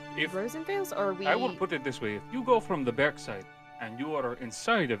If Rosenvales, or are we? I will put it this way: if you go from the back side and you are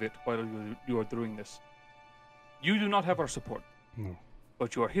inside of it while you are doing this, you do not have our support, No.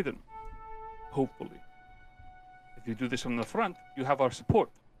 but you are hidden. Hopefully, if you do this from the front, you have our support,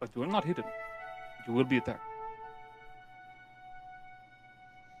 but you are not hidden. You will be attacked.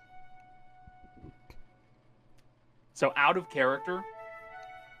 So out of character,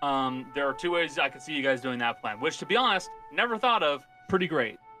 there are two ways I could see you guys doing that plan, which, to be honest, never thought of. Pretty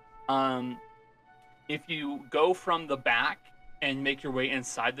great. If you go from the back and make your way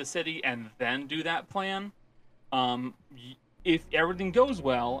inside the city and then do that plan, if everything goes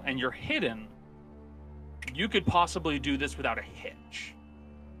well and you're hidden, you could possibly do this without a hitch.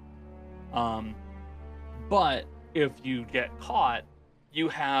 But if you get caught, you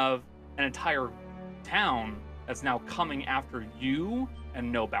have an entire town that's now coming after you and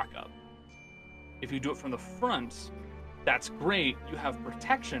no backup. If you do it from the front, that's great. You have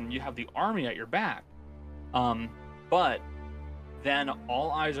protection. You have the army at your back. But then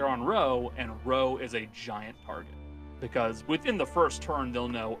all eyes are on Ro, and Ro is a giant target. Because within the first turn, they'll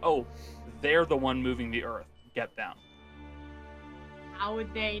know, oh, they're the one moving the earth. Get them. How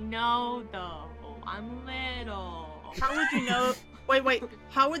would they know though? I'm little. How would you know? Wait.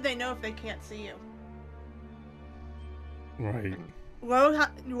 How would they know if they can't see you? Right.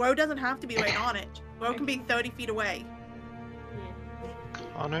 Ro doesn't have to be right on it. Ro can be 30 feet away.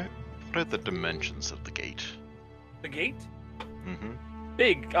 Connor, what are the dimensions of the gate? The gate? Mm-hmm.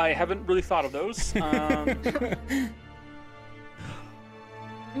 Big. I haven't really thought of those.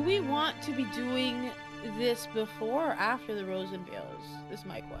 Do we want to be doing this before or after the Rosenvales? Is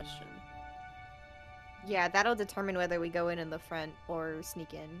my question. Yeah, that'll determine whether we go in the front or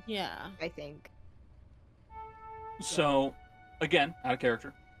sneak in. Yeah. I think. So, again, out of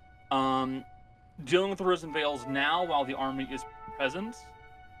character. Dealing with the Rosenvales now while the army is present,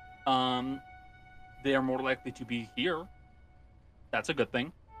 they are more likely to be here. That's a good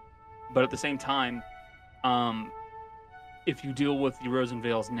thing. But at the same time, if you deal with the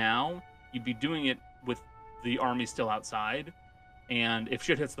Rosenvales now, you'd be doing it with the army still outside. And if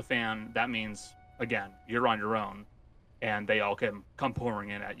shit hits the fan, that means, again, you're on your own. And they all can come pouring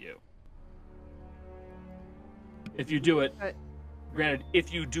in at you. If you do it, granted,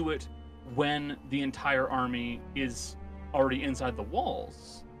 if you do it when the entire army is already inside the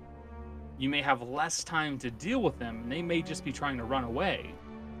walls, you may have less time to deal with them, and they may just be trying to run away.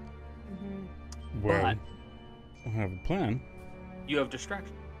 Well, But- I have a plan. You have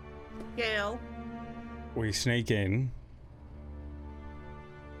distraction. Gale. We sneak in.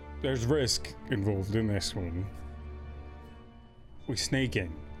 There's risk involved in this one. We sneak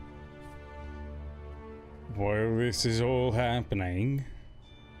in. While this is all happening,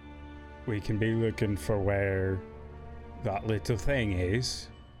 we can be looking for where that little thing is,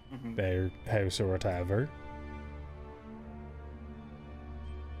 Mhm. their house or whatever.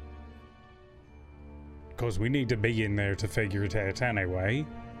 Because we need to be in there to figure it out anyway.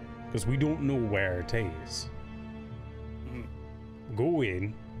 Because we don't know where it is. Go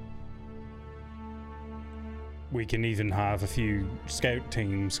in. We can even have a few scout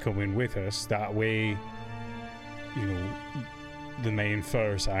teams come in with us. That way, you know, the main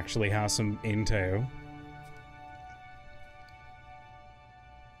force actually has some intel.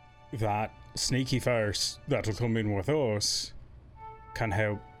 That sneaky force that'll come in with us can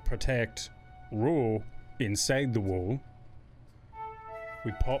help protect Ro inside the wall.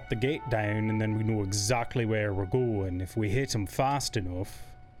 We pop the gate down and then we know exactly where we're going. If we hit him fast enough,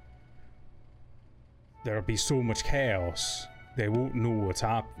 there'll be so much chaos, they won't know what's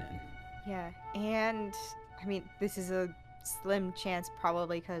happening. Yeah, and I mean, this is a slim chance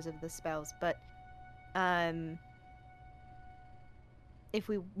probably because of the spells, but if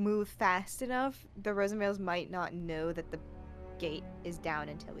we move fast enough, the Rosenvales might not know that the gate is down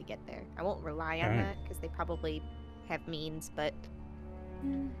until we get there. I won't rely on that because they probably have means, but...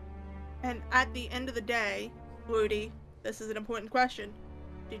 And at the end of the day, Woody, this is an important question.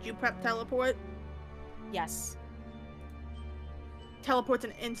 Did you prep teleport? Yes. Teleport's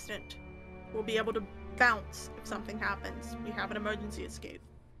an instant. We'll be able to bounce if something happens. We have an emergency escape.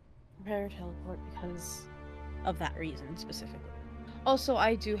 Prepare teleport because of that reason specifically. Also,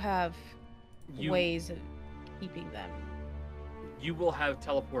 I do have ways of keeping them. You will have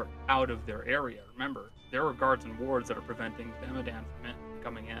teleport out of their area. Remember, there are guards and wards that are preventing Demadan from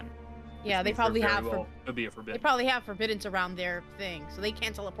coming in. Yeah, they probably have. It'll be a forbidden. They probably have forbiddance around their thing, so they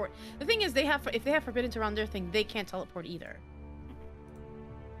can't teleport. The thing is, if they have forbiddance around their thing, they can't teleport either.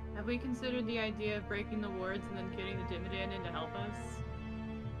 Have we considered the idea of breaking the wards and then getting the Demadan in to help us?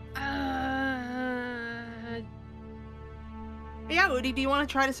 Yeah, Woody, do you want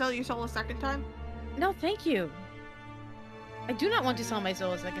to try to sell your soul a second time? No, thank you. I do not want to sell my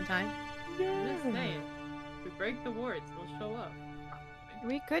soul a second time. I'm just saying. If we break the wards, they'll show up.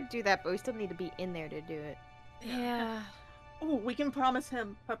 We could do that, but we still need to be in there to do it. Yeah. Oh, we can promise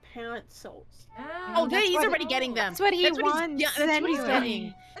him her parents' souls. Oh, he's already getting them. That's what he wants. Yeah, that's what he's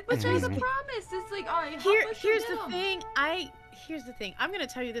getting. But there's a promise. It's like, oh, here's the thing. Here's the thing. I'm gonna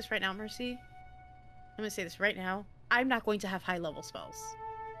tell you this right now, Mercy. I'm gonna say this right now. I'm not going to have high level spells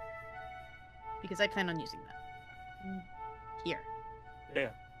because I plan on using them. Here.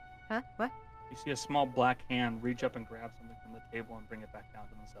 Yeah. Huh? What? You see a small black hand reach up and grab something from the table and bring it back down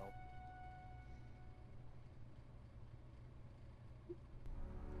to themselves.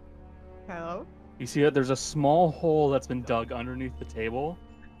 Hello? You see that there's a small hole that's been dug underneath the table,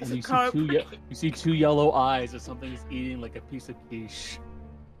 and you see two yellow eyes as something is eating like a piece of quiche.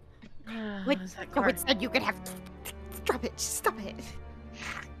 Wait, no one said you could have... Stop it, stop it.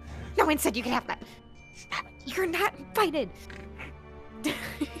 No one said you could have that. You're not invited.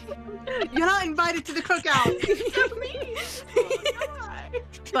 You're not invited to the cookout.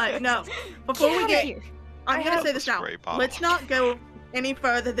 But no, before we get, I'm gonna say this now. Let's not go any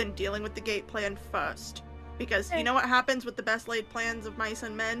further than dealing with the gate plan first, because you know what happens with the best laid plans of mice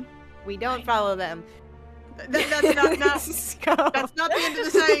and men? We don't follow them. That's not that's not the end of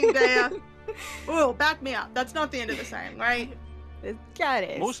the saying, Dea. Oh, back me up. That's not the end of the saying, right? Got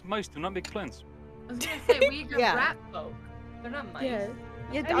it. Most mice do not make plans. I was gonna say, we are rat folk. They're not mice.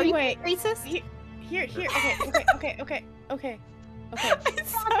 Yeah. Anyway, are you racist? Here. Okay.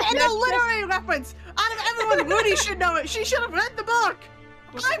 It's an alliterary reference. Out of everyone, Woody should know it. She should have read the book.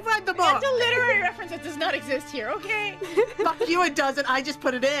 I've read the book. That's a literary reference that does not exist here, okay? Fuck you, it doesn't. I just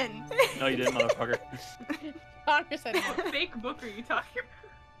put it in. No, you didn't, motherfucker. 100% What fake book are you talking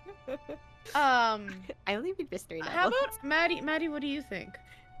about? I only read mystery novels. How about Maddie, what do you think?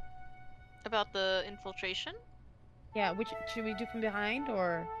 About the infiltration? Yeah, which should we do from behind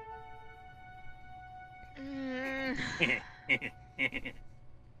or?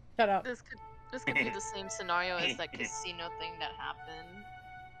 Shut up. This could be the same scenario as that casino thing that happened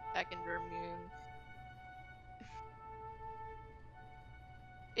back in Vermune.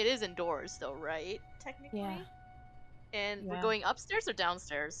 It is indoors though, right? Technically. Yeah. And we're going upstairs or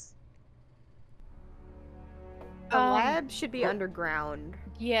downstairs? The lab should be underground.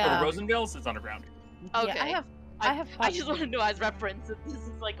 Yeah. For the Rosenvales, it's underground. Okay. Yeah, I have. I just want to know as reference if this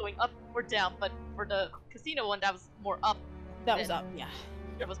is like going up or down, but for the casino one, that was more up. That was up, yeah.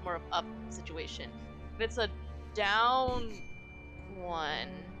 It was more of up situation. If it's a down one,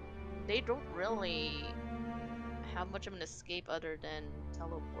 they don't really have much of an escape other than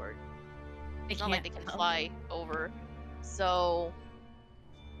teleport. It's not like they can fly over. So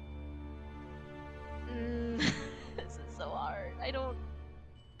this is so hard. I don't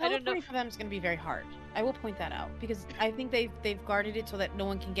know. Teleporting for them is going to be very hard. I will point that out because I think they've guarded it so that no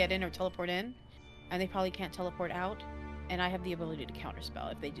one can get in or teleport in. and they probably can't teleport out. And I have the ability to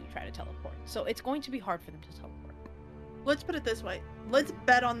counterspell if they do try to teleport. So it's going to be hard for them to teleport. Let's put it this way. Let's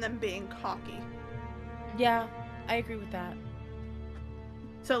bet on them being cocky. Yeah, I agree with that.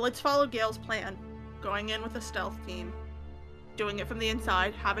 So let's follow Gale's plan. Going in with a stealth team. Doing it from the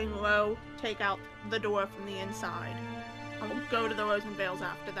inside. Having Lo take out the door from the inside. And we'll go to the Rosen Vales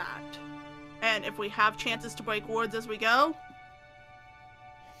after that. And if we have chances to break wards as we go...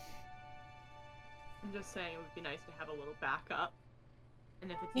 I'm just saying it would be nice to have a little backup.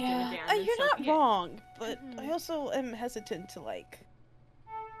 And if it's Yeah, abandoned, you're so not be it. wrong, but I also am hesitant to like.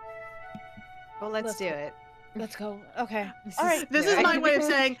 Well, let's do it. Let's go. Okay. All right. This is my way of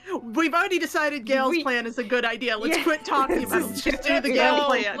saying, we've already decided Gale's plan is a good idea. Let's quit talking about it. Let's just do the Gale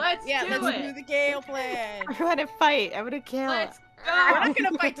plan. Let's do let's it. do the Gale plan. I want to fight. I want to kill. Let's We're go. not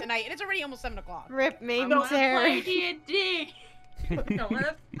gonna fight tonight. It's already almost 7 o'clock. Rip me, I wanna play Terry. D&D. I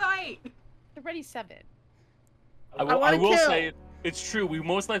wanna fight. It's already 7. I wanna will kill. say it's true. We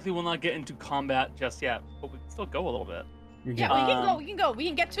most likely will not get into combat just yet, but we can still go a little bit. Yeah, we can go. Um, We can go. We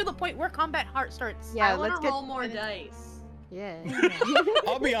can get to the point where combat heart starts. Yeah, I wanna let's get. roll more dice. Yeah.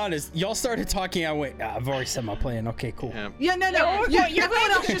 I'll be honest. Y'all started talking. I went. I've already said my plan. Okay, cool. Yeah. Yeah, no. Yeah,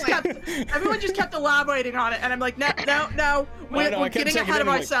 Everyone just kept elaborating on it, and I'm like, no. No, We're I kept getting checking ahead of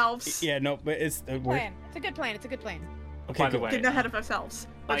in, like, ourselves. Yeah, no, but it's we're, Plan. It's a good plan. It's a good plan. okay. By the Good. way, Getting ahead of ourselves.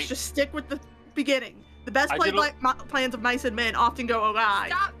 Let's I- just stick with the beginning. The best I plans did plans of mice and men often go awry.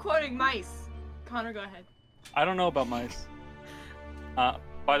 Stop quoting mice. Connor, go ahead. I don't know about mice.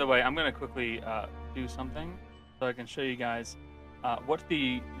 By the way, I'm gonna quickly do something so I can show you guys what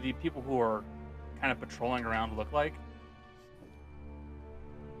the people who are kind of patrolling around look like.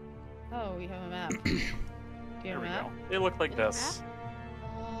 Oh, we have a map. Do you There have a we map? go. They look like this.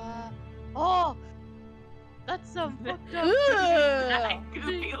 Oh, that's so fucked up. That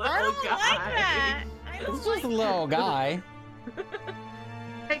goofy little I don't guy. like that. I don't It's just a like little guy.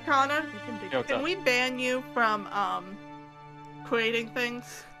 Hey, Connor, Yo, what's can up? we ban you from creating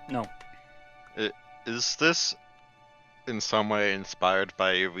things? No. Is this in some way inspired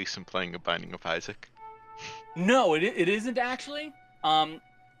by your recent playing of Binding of Isaac? No, it isn't actually.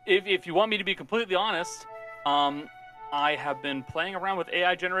 If you want me to be completely honest, I have been playing around with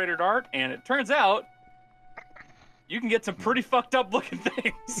AI generated art, and it turns out you can get some pretty fucked up looking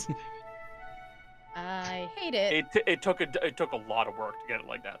things. I hate it. It took a lot of work to get it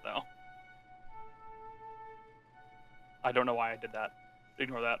like that, though. I don't know why I did that.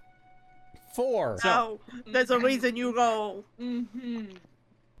 Ignore that. 4. No, there's a reason you roll. Mm-hmm.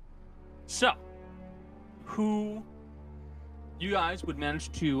 So, who you guys would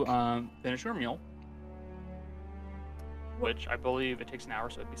manage to finish your meal? Which I believe it takes an hour,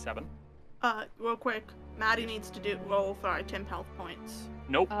 so it'd be 7. Real quick, Maddie needs to roll for our temp health points.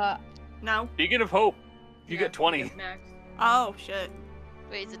 Nope. No? Beacon of Hope. You get 20. Max. Oh shit.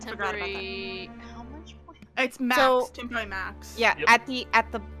 Wait, it's a Forgot about that. temporary. How much? It's max, So- temporary max. Yeah, Yep.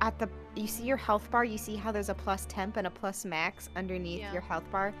 at the you see your health bar, you see how there's a plus temp and a plus max underneath Yeah. your health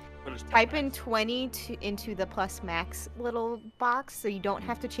bar. What is 10 Type in max? 20 into the plus max little box so you don't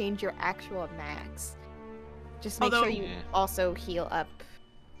have to change your actual max. Just make Although- sure you Yeah. also heal up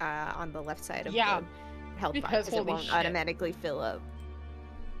on the left side of Yeah, the health bar because because it holy won't shit. automatically fill up.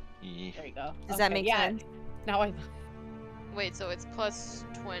 Yeah. There you go. Does that Okay, make yeah. sense? Now I. Wait, so it's plus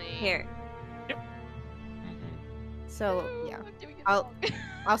 20. Here. Mhm. So yeah, I'm doing it I'll- wrong.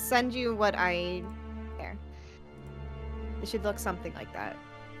 I'll send you what I there. It should look something like that.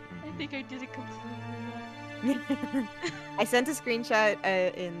 I think I did it completely wrong. I sent a screenshot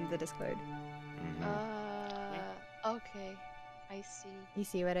in the Discord. Mhm. Okay. I see. You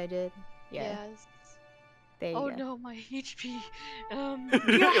see what I did? Yeah. Yes. There you Oh go. no, my HP. Your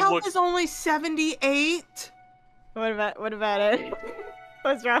It health looks- is only 78? What about it?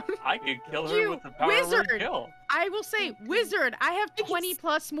 What's wrong? I could kill her You with the power of wizard! word kill. I will say, wizard. I have 20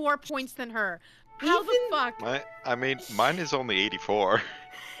 plus more points than her. How the fuck? Mine is only 84.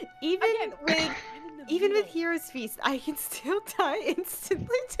 Even Again, with I'm in the even with middle. Hero's Feast, I can still die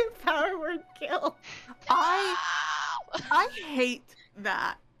instantly to power word kill. I hate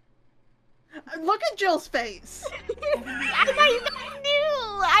that. Look at Jill's face. I thought you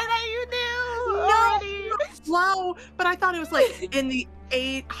knew. No, it's low, but I thought it was like in the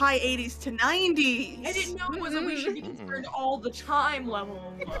high 80s to 90s. I didn't know it was a we should be concerned all the time level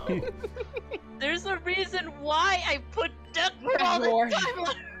of low. There's a reason why I put Deathward all Sure. the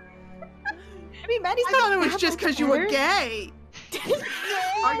time. I mean, Maddie's I not thought it was that just much because you were better. gay.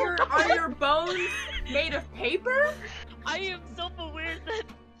 Are your bones made of paper? I am self-aware that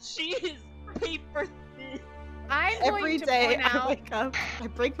she is paper thin. I'm going Every to day point I out. wake up, I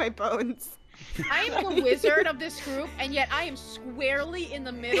break my bones. I am the wizard of this group, and yet I am squarely in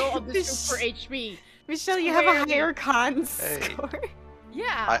the middle of this group for HP. Michelle, you have a higher con Hey. score.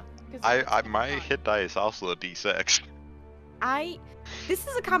 Yeah. My hit die is also a d6. This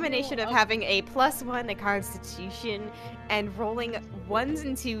is a combination of having a +1 to Constitution and rolling 1s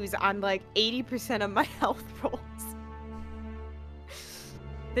and 2s on like 80% of my health rolls.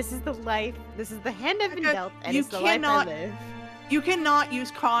 This is the life. This is the hand I've been dealt, and You it's the life I cannot- live. You cannot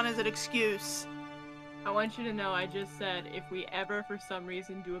use con as an excuse. I want you to know I just said if we ever for some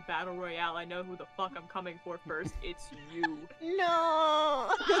reason do a battle royale, I know who the fuck I'm coming for first. It's you. No.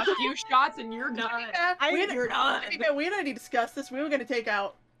 A few shots and you're done. You're done. We don't need to discuss this. We were gonna take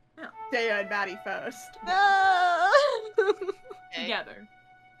out Dea and Maddie first. No. Together.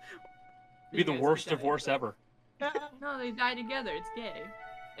 Be the worst divorce ever. No, they die together. It's gay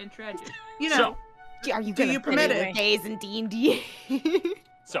and tragic. You know. Are you Do gonna you permit play it? Gays in D&D?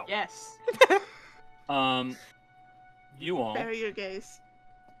 So, Yes. you all. Bury your gaze.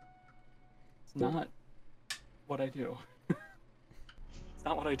 It's not what I do. It's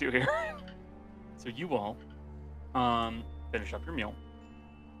not what I do here. So you all, finish up your meal.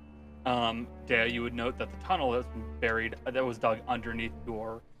 Dea, you would note that the tunnel that's been buried, that was dug underneath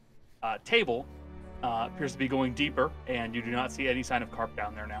your table, appears to be going deeper, and you do not see any sign of carp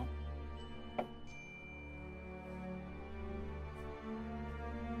down there now.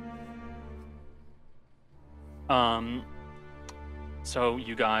 So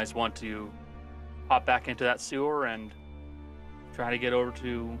you guys want to pop back into that sewer and try to get over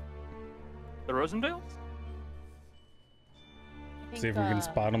to the Rosendales? See if we can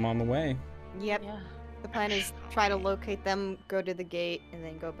spot them on the way. Yep. Yeah. The plan is try to locate them, go to the gate, and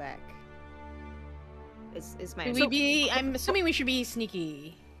then go back. Is my Should we be? I'm assuming we should be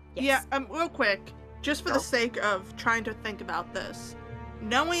sneaky. Yes. Yeah, real quick, just for the sake of trying to think about this,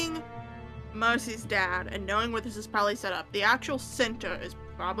 knowing Mercy's dad and knowing where this is probably set up, the actual center is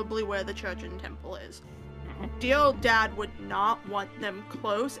probably where the church and temple is. Dear old dad would not want them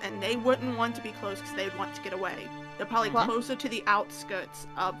close, and they wouldn't want to be close because they'd want to get away. They're probably Well- closer to the outskirts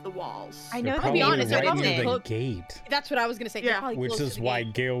of the walls. I They're know probably be honest, they're right probably near the close- gate, That's what I was gonna say. They're Yeah. probably which close to is the why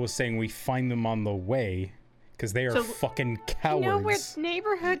gate. Gale was saying we find them on the way, because they are So- fucking I cowards. know what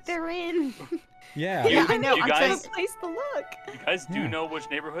neighborhood they're in. Yeah. Yeah, I know. You I'm guys- saying, Place to look. You guys do Yeah. know which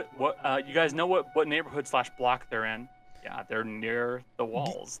neighborhood? You guys know what neighborhood / block they're in? Yeah, they're near the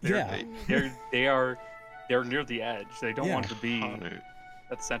walls. yeah. They're near the edge. They don't Yeah. want to be Connor,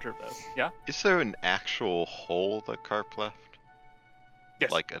 at the center of this. Yeah. is there an actual hole that Carp left?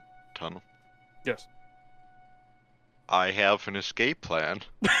 Yes. Like a tunnel? Yes. I have an escape plan.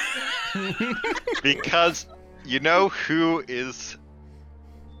 Because you know who is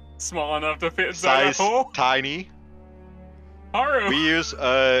Small enough to fit inside that size hole. tiny? Haru. We use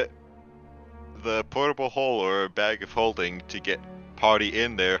the portable hole or a bag of holding to get party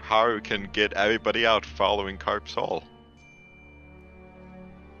in there. Haru can get everybody out following Carp's hole.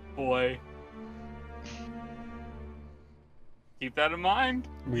 Boy. Keep that in mind.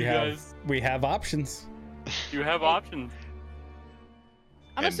 We you have guys, we have options. you have options.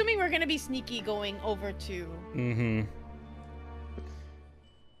 I'm And- assuming we're gonna be sneaky going over to. Mm-hmm.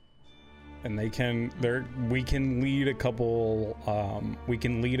 And we can lead a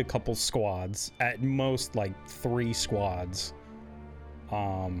couple squads, at most like 3 squads.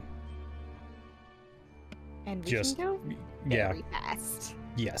 And we Just can go yeah, very fast.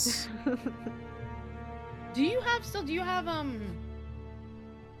 yes. Do you have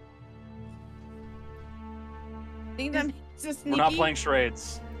thing that makes us sneaky? We're not playing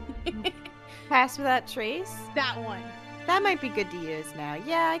charades. Pass without trace? That one. That might be good to use now.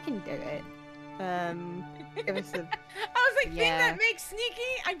 Yeah, I can do it. Give us a... I was like, thing Yeah. that makes sneaky.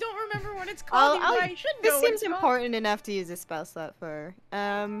 I don't remember what it's called. I'll- but I should know This what seems it's called. important enough to use a spell slot for.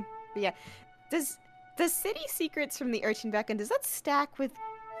 But yeah. Does the city secrets from the Urchin Beacon, does that stack with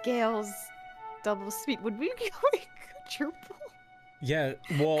Gale's double speed? Would we go like quadruple? Yeah,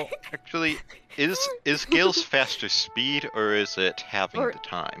 well, Actually, is Gale's faster speed or is it having Or- the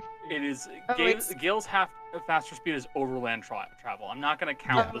time? It is Oh, it's- Gale's faster speed is overland travel. I'm not gonna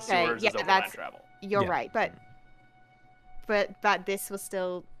count Yeah. the Okay, sewers yeah, as overland that's- travel. You're Yeah. right, but this will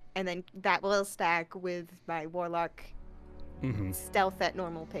still, and then that will stack with my warlock mm-hmm. stealth at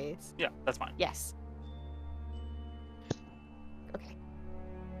normal pace. Yeah, that's fine. Yes. Okay.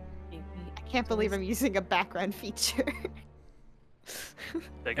 I can't believe I'm using a background feature.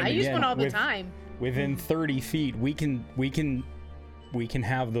 Take I it use again, one all the with- time. Within 30 feet, we can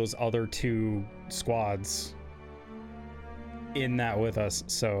have those other 2 squads in that with us.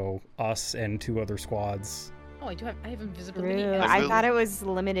 So us and 2 other squads Oh, I have invisibility. True. and I I will- thought it was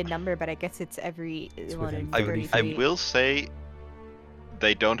limited number, but I guess it's every one within in 30 30 I feet. will say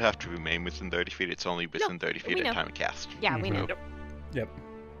they don't have to remain within 30 feet. It's only within 30 feet we at know. time of cast. Yeah, we know. Yep.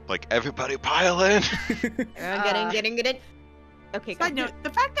 Like, everybody pile in! Getting it. Okay, Side go. note, the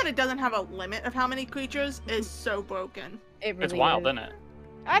fact that it doesn't have a limit of how many creatures is so broken. It really It's wild, is. isn't it?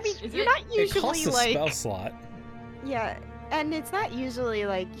 I mean, Is you're it- not It usually costs a like spell slot. yeah, and it's not usually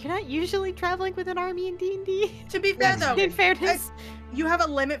like you're not usually traveling with an army in D&D. To be fair though, In fairness, you have a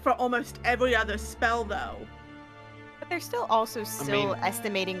limit for almost every other spell though. but they're still also still mean-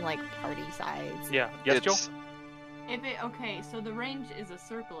 estimating like party size. Yeah. Yes, Joe? It's, Okay, so the range is a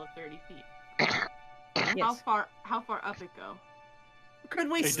circle of 30 feet. How Yes. far up it go? Could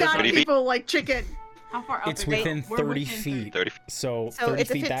we It stab 30 feet. people like chicken? How far up It's it go? within We're 30 within feet. 30 feet. So So 30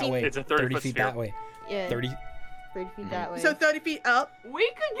 it's a feet that 15 way. It's a 30 foot feet sphere. that way. Yeah, 30. 30 feet that way. So 30 feet up.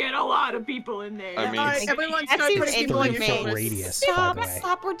 We could get a lot of people in there. I mean- Alright, everyone That start seems putting people on your inhumane. shoulders. Radius, Stop! by the way.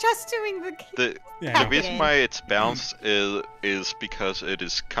 Stop! We're just doing the. The, Yeah, the reason Okay. why it's balanced is because it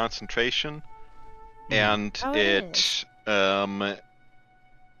is concentration, and Oh, it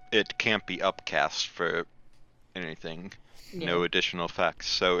it can't be upcast for anything. Yeah. No additional effects.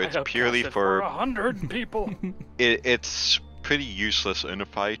 So it's I purely upcast it for 100 people. it's pretty useless in a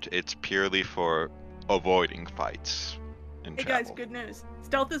fight. It's purely for avoiding fights in Hey travel. guys, good news.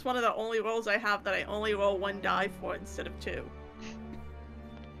 Stealth is one of the only rolls I have that I only roll 1 die for instead of 2.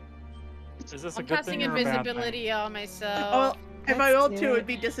 Is this a I'm good casting thing or a bad thing? invisibility on myself. Well, if I let's rolled do 2, it. it'd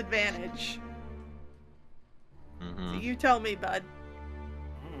be disadvantage. So Mhm. you tell me, bud.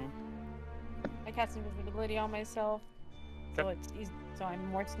 Mhm. I cast invisibility on myself, so it's easy, so I'm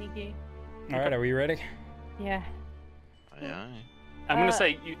more sneaky. All right, are we ready? Yeah. Yeah. I'm gonna Uh,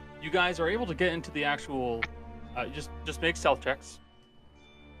 say you guys are able to get into the actual. Just make stealth checks.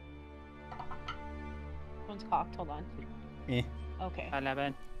 One's cocked. Hold on. Eh. Okay.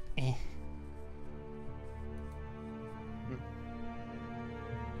 11.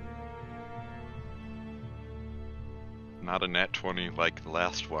 Not a net 20 like the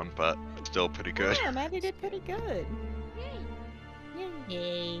last one, but still pretty good. Yeah, Maddie did pretty good.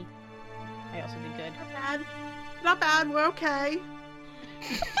 Yay. I also did good. Not bad. Not bad, we're okay.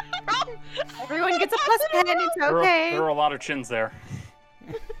 Everyone gets a plus 10. It's There okay. were a lot of chins there.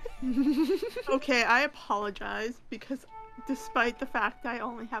 Okay, I apologize because despite the fact I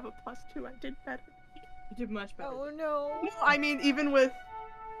only have a +2, I did better. You did much better. Oh no. No, I mean, even with.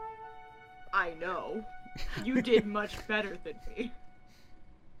 I know. You did much better than me.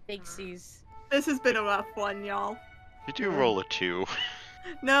 Thanksies. This has been a rough one, y'all. Did you roll a 2?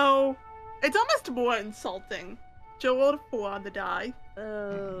 No, it's almost more insulting. Joe rolled a 4 on the die.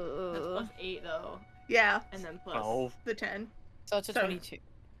 That's plus 8 though, Yeah, and then plus. 12. the 10. So it's a So- 22.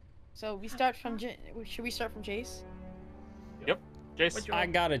 So we start from should we start from Jace? Jace. What'd you I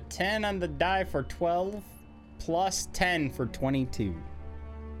roll? got a 10 on the die for 12, plus 10 for 22.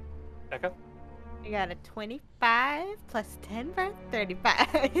 Becca. I got a 25 plus 10 for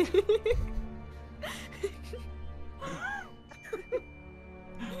 35.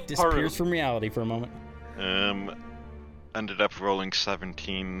 Disappears from reality for a moment. Ended up rolling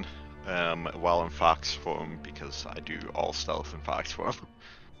 17 while in fox form because I do all stealth in fox form.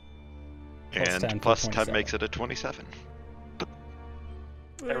 Plus 10 for And plus 10 27. makes it a 27.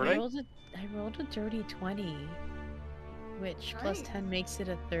 Everybody? I rolled a dirty 20, which plus Nice. 10 makes it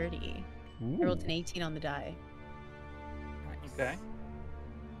a 30. I rolled an 18 on the die. Okay.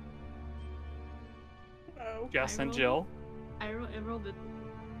 Oh. Jess I and rolled- Jill. I rolled a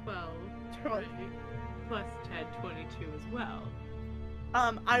 12, 20, plus 10, 22 as well.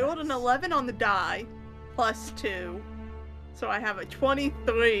 I rolled an 11 on the die, plus 2. So I have a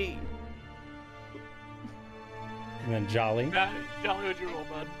 23. And then Jolly. Jolly, what'd you roll,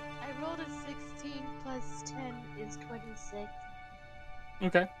 bud? I rolled a 16 plus 10 is 26.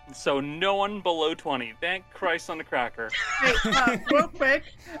 Okay. So no one below 20. Thank Christ on the cracker. Hey, real quick,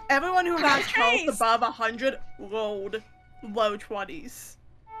 everyone who has health Nice. above 100 rolled low 20s.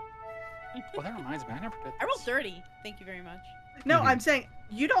 Well, that reminds me, I never did I rolled this. 30. Thank you very much. No, Mhm. I'm saying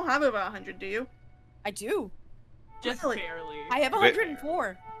you don't have over 100, do you? I do. Just Really? barely. I have Wait.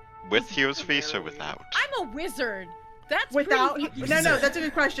 104. With Hero's Feast or without? I'm a wizard. That's Without? pretty No, that's a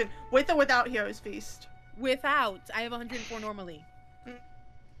good question. With or without Hero's Feast? Without, I have 104 normally.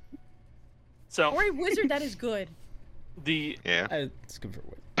 So For a wizard, that is good. the Yeah. It's good for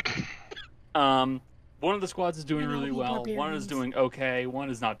wit. one of the squads is doing And all really the well. One is barbarians. doing okay. One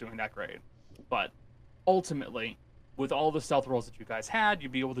is not doing that great. But ultimately, with all the stealth rolls that you guys had,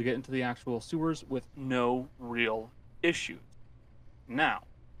 you'd be able to get into the actual sewers with no real issues. Now,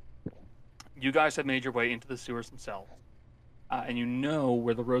 you guys have made your way into the sewers themselves, and you know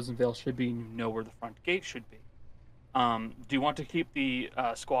where the Rosenvale should be, and you know where the front gate should be. Do you want to keep the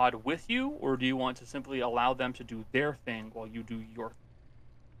squad with you, or do you want to simply allow them to do their thing while you do your thing?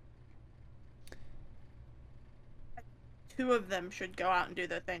 2 of them should go out and do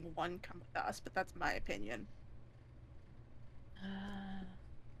their thing. 1 come with us, but that's my opinion.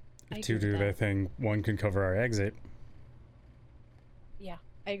 If 2 do their thing, 1 can cover our exit. Yeah,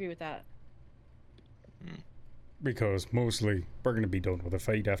 I agree with that. Because mostly we're going to be done with the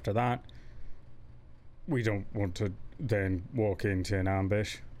fight after that. We don't want to then walk into an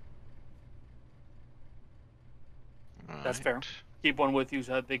ambush. That's fair. Keep 1 with you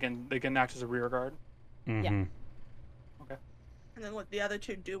so that they can act as a rear guard. Mm-hmm. Yeah. Okay. And then let the other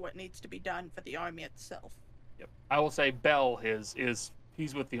 2 do what needs to be done for the army itself. Yep. I will say Bell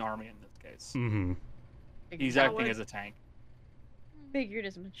he's with the army in this case. Mm-hmm. He's acting as a tank. Figured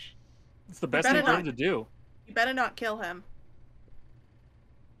as much. It's the best thing for him to do. You better not kill him.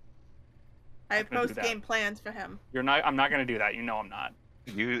 I have gonna do that. post-game plans for him. I'm not gonna do that. You know I'm not.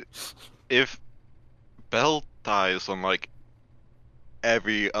 If Bell dies, then like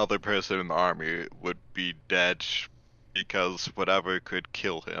every other person in the army would be dead because whatever could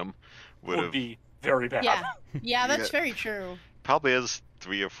kill him would be very bad. Yeah, that's very true. Probably has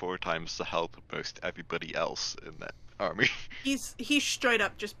 3 or 4 times the health of most everybody else in that army. He's straight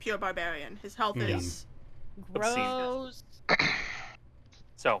up just pure barbarian. His health is gross.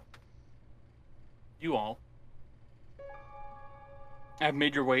 So, you all have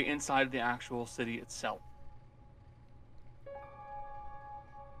made your way inside the actual city itself.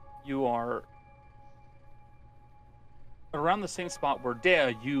 You are around the same spot where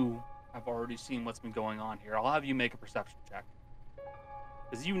Dea, you have already seen what's been going on here. I'll have you make a perception check,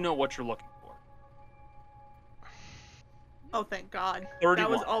 because you know what you're looking for. Oh, thank God. 31. That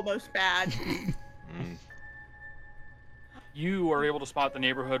was almost bad. You are able to spot the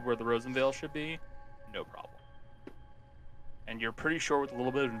neighborhood where the Rosenvale should be, no problem. And you're pretty sure with a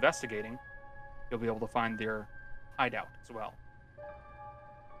little bit of investigating, you'll be able to find their hideout as well.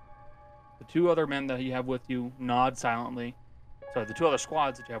 The 2 other men that you have with you nod silently. Sorry, the 2 other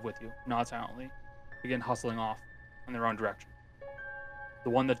squads that you have with you nod silently, begin hustling off in their own direction.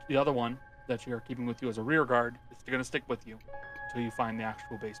 The other one that you're keeping with you as a rear guard is going to stick with you until you find the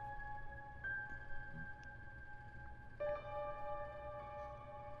actual basement.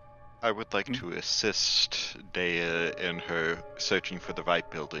 I would like to assist Dea in her searching for the right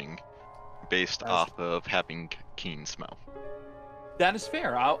building, based off of having keen smell. That is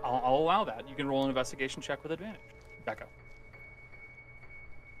fair. I'll allow that. You can roll an investigation check with advantage. Back up.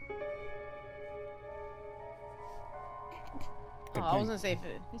 Oh, I was gonna say, if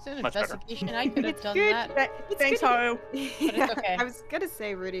it's an Much better. investigation, I could have It's done good. that. Thanks, Haru. But it's okay. I was gonna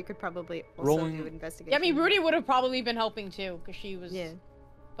say Rudy could probably also Rolling- do investigation. Yeah, I mean, Rudy would have probably been helping too, because she was. Yeah.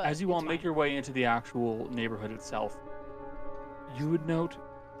 But As you all it's make fine. your way into the actual neighborhood itself, you would note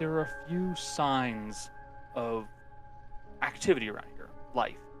there are a few signs of activity around here,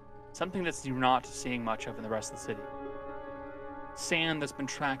 life. Something that you're not seeing much of in the rest of the city. Sand that's been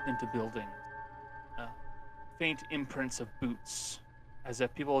tracked into buildings. Faint imprints of boots, as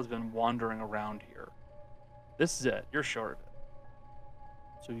if people have been wandering around here. This is it. You're sure of it.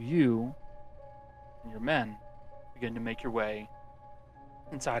 So you and your men begin to make your way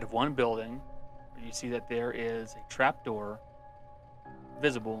inside of one building, where you see that there is a trapdoor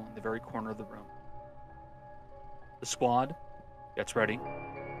visible in the very corner of the room. The squad gets ready.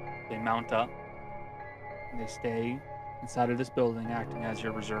 They mount up, and they stay inside of this building, acting as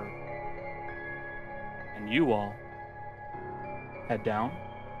your reserve. And you all head down.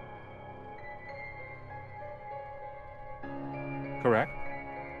 Correct?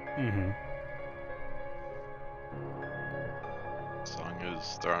 Mm-hmm. As long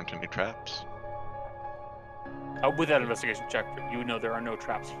as there aren't any traps. With that investigation check, you know there are no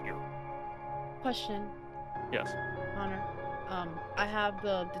traps here. Question, Yes. Connor. I have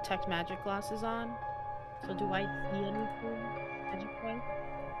the detect magic glasses on, so do I see anything magic-wise?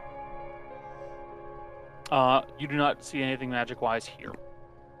 You do not see anything magic-wise here.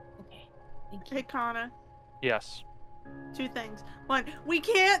 Okay, thank Hey, you. Connor. Yes. 2 things. 1, we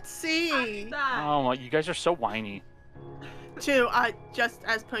can't see. That. Oh, my, you guys are so whiny. 2, just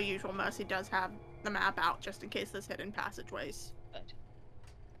as per usual, Mercy does have the map out just in case there's hidden passageways. Good.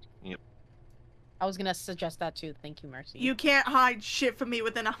 Yep. I was gonna suggest that too. Thank you, Mercy. You can't hide shit from me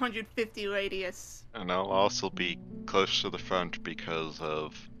within 150 radius. And I'll also be close to the front because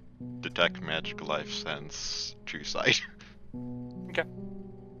of Detect Magical Life Sense True Sight. Okay.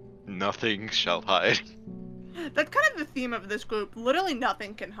 Nothing shall hide. That's kind of the theme of this group. Literally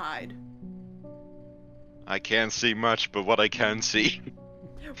nothing can hide. I can't see much, but what I can see.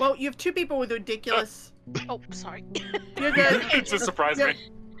 Well, you have two people with ridiculous. Oh, sorry. You're good. It just surprised me.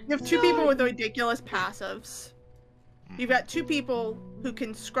 You have two people with ridiculous passives. You've got two people who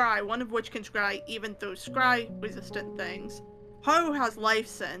can scry, one of which can scry even through scry-resistant things. Ho has life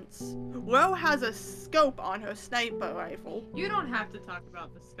sense. Ro has a scope on her sniper rifle. You don't have to talk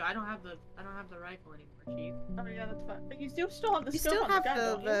about the scope. I don't have the rifle anymore, Chief. Oh yeah, that's fine. But you still have the You scope still on have the gun,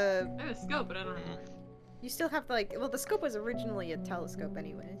 don't you? I have a scope, but I don't have. You still have well, the scope was originally a telescope,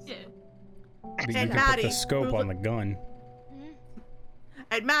 anyways. Yeah. But you And can put Maddie, the scope who- on the gun.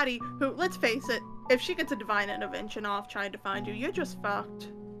 And Maddie, who, let's face it, if she gets a divine intervention off trying to find you, you're just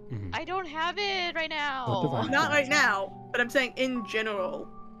fucked. I don't have it right now. Oh, divine. Not right now, but I'm saying in general,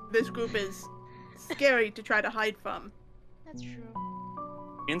 this group is scary to try to hide from. That's true.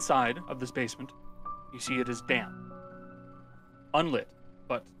 Inside of this basement, you see it is damp, unlit,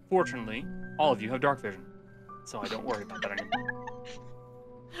 but fortunately, all of you have dark vision, so I don't worry about that anymore.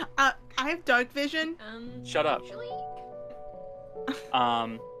 I have dark vision. Shut up. Actually,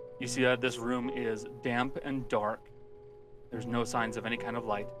 You see that this room is damp and dark. There's no signs of any kind of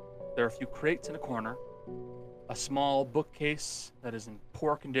light. There are a few crates in a corner, a small bookcase that is in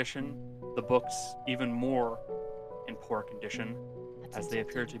poor condition, the books even more in poor condition, as they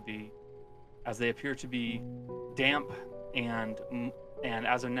appear to be damp and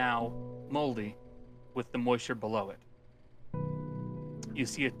as of now moldy with the moisture below it. You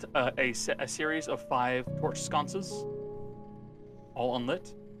see a series of 5 torch sconces, all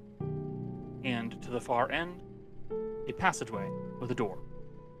unlit, and to the far end, a passageway with a door.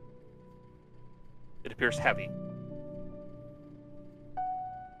 It appears heavy.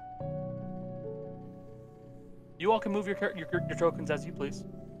 You all can move your tokens as you please.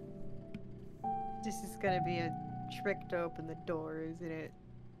 This is gonna be a trick to open the door, isn't it?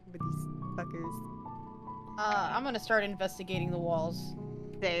 With these fuckers. I'm gonna start investigating the walls.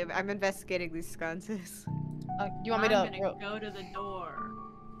 Dave, I'm investigating these sconces. You want me I'm to? gonna go to the door.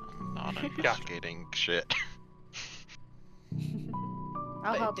 Not investigating shit.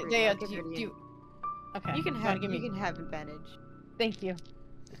 I'll But help d- you. Dea, I'll do give you, it do you- Okay. You can gotta have give you me. can have advantage. Thank you.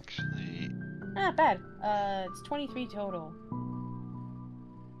 Actually, Not bad. It's 23 total.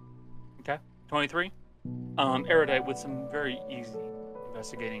 Okay, 23. Erudite, with some very easy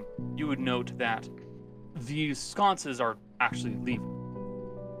investigating, you would note that these sconces are actually leaving.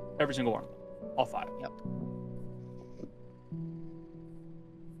 Every single one of them. All 5. Yep.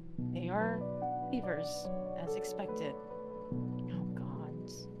 They are beavers, as expected. Oh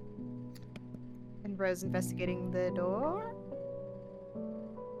God. And Rose investigating the door.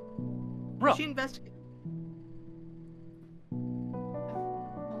 Bro, She investigate. Hold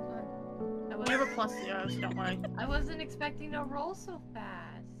on. You have a +0, so don't worry. I wasn't expecting to roll so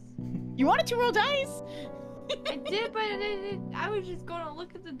fast. You wanted to roll dice? I did, but I was just going to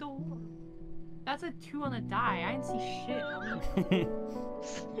look at the door. That's a 2 on the die. I didn't see shit.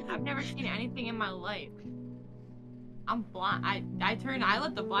 I've never seen anything in my life. I'm blind. I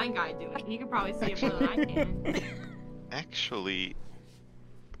let the blind guy do it. He could probably see it more than I can. actually,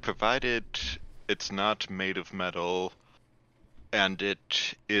 provided it's not made of metal and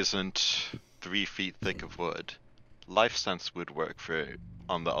it isn't 3 feet thick of wood, life sense would work for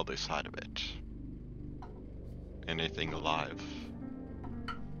on the other side of it. Anything alive.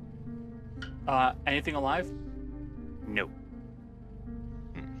 anything alive? No.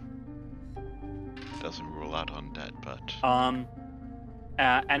 Doesn't rule out undead, but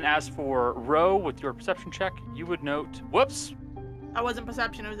And as for Ro, with your perception check, you would note. Whoops! I wasn't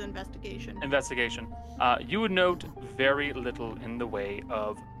perception, it was investigation. Investigation. You would note very little in the way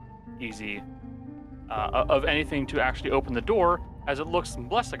of easy. Of anything to actually open the door, as it looks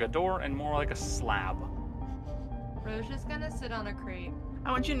less like a door and more like a slab. Ro's just gonna sit on a crate.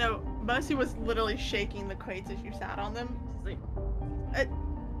 I want you to know, Mercy was literally shaking the crates as you sat on them. She's like,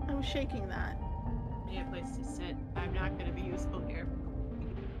 I was shaking that. I need a place to sit. I'm not gonna be useful here.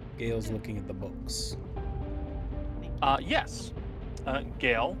 Gail's looking at the books. Yes.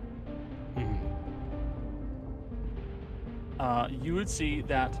 Gale, you would see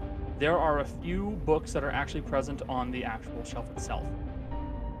that there are a few books that are actually present on the actual shelf itself.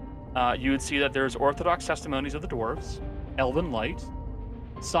 You would see that there's Orthodox Testimonies of the Dwarves, Elven Light,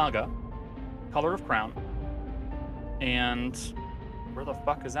 Saga, Color of Crown, and where the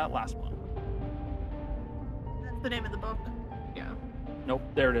fuck is that last one? That's the name of the book. Yeah. Nope,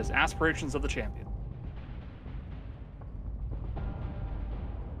 there it is. Aspirations of the Champion.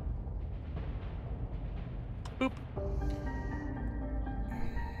 Boop.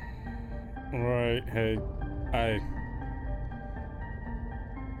 Right, hey,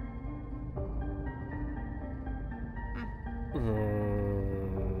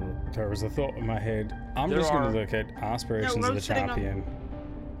 There was a thought in my head. I'm There just going are- to look at Aspirations No, of the Rose sitting on- Champion.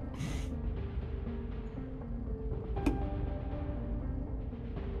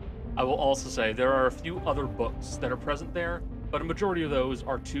 I will also say there are a few other books that are present there, but a majority of those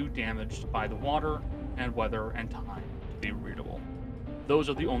are too damaged by the water and weather and time to be readable. Those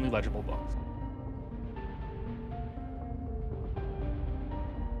are the only legible books.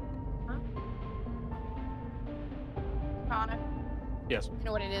 Connor. Yes. You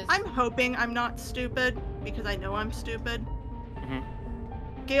know what it is? I'm hoping I'm not stupid because I know I'm stupid. Mhm.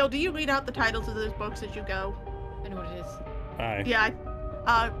 Gail, do you read out the titles of those books as you go? I know what it is. Aye.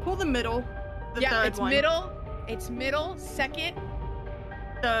 Yeah. Pull the middle. The Yeah, third it's one. middle. It's middle, second,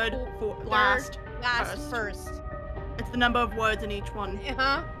 Third, third, last. last, first. It's the number of words in each one.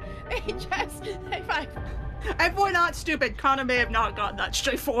 Uh-huh. Just high five. If we're not stupid, Connor may have not gotten that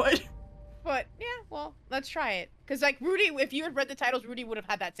straightforward. But yeah, well, let's try it. Cause like Rudy, if you had read the titles, Rudy would have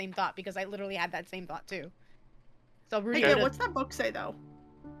had that same thought because I literally had that same thought too. So Rudy, Hey, would've- Gail, what's that book say though?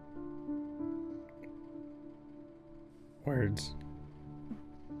 Words.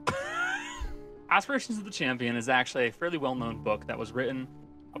 Aspirations of the Champion is actually a fairly well-known book that was written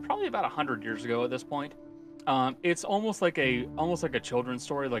probably about 100 years ago at this point. It's almost like a children's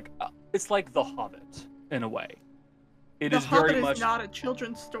story. It's like The Hobbit in a way. It The is Hobbit very is much. not a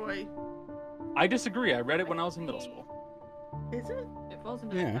children's story. I disagree. I read it when I was in middle school. Is it? It falls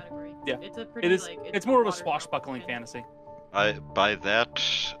into Yeah. that category. Yeah. It's a pretty It is. like. It's more of a watered down swashbuckling version. fantasy. By that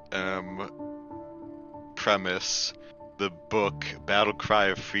premise, the book Battle Cry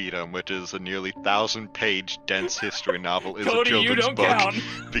of Freedom, which is a nearly 1,000-page dense history novel, is Cody, a you children's don't book count.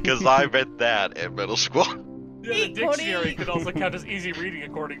 because I read that in middle school. Yeah, the Hey, Cody. dictionary could also count as easy reading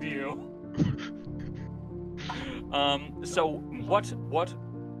according to you. So what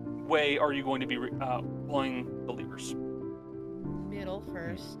way are you going to be pulling the levers? middle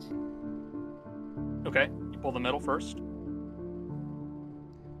first. Okay, you pull the middle first.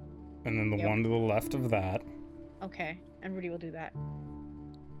 And then the Yep. one to the left of that. Okay, and Rudy will do that.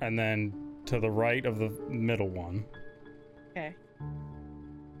 And then to the right of the middle one. Okay.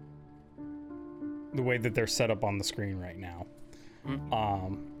 The way that they're set up on the screen right now.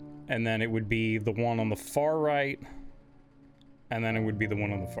 Mhm. And then it would be the one on the far right. And then it would be the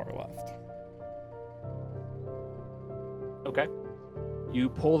one on the far left. Okay. You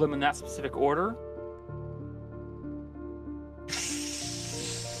pull them in that specific order.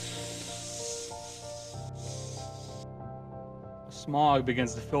 Smog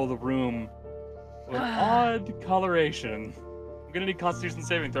begins to fill the room with odd coloration. I'm gonna need Constitution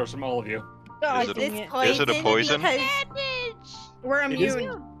saving throws from all of you. Is it a poison? We're It is-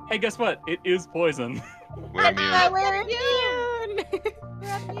 immune. Hey, guess what? It is poison. We're immune. We're immune!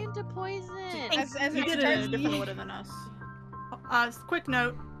 We're immune to poison. As You it did it in a turns- different order than us. Quick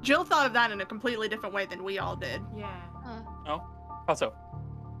note. Jill thought of that in a completely different way than we all did. Yeah. How so?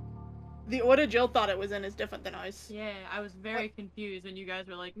 The order Jill thought it was in is different than ours. Yeah, I was very confused when you guys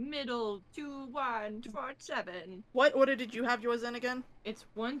were like middle 2, 1, 4, 7. What order did you have yours in again? It's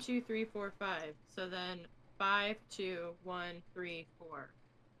 1, 2, 3, 4, 5. So then 5, 2, 1, 3, 4.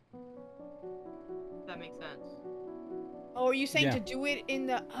 If that makes sense. Oh, are you saying Yeah. to do it in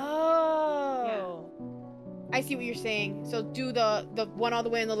the? Oh. I see what you're saying. So do the one all the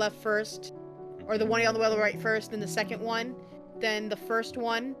way on the left first, or the one all the way on the right first, then the second one, then the first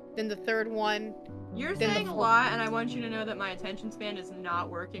one, then the third one. You're Then the saying a fourth- lot, and I want you to know that my attention span is not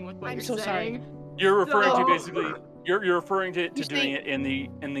working with what I'm you're so sorry. saying. You're referring to So- basically you're referring to You're doing saying- it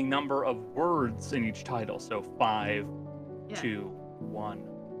in the number of words in each title. So 5, Yeah. 2, 1,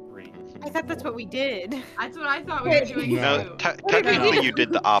 3. I thought that's what we did. That's what I thought we were doing No. too. Technically, you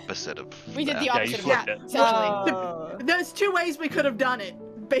did the opposite of We did that. the Yeah, you opposite of flipped that. it. Essentially. Oh. There's two ways we could have done it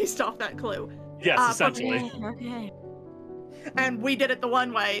based off that clue. Yes, but essentially. Okay. And we did it the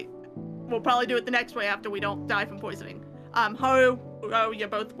one way. We'll probably do it the next way after we don't die from poisoning. Ho, you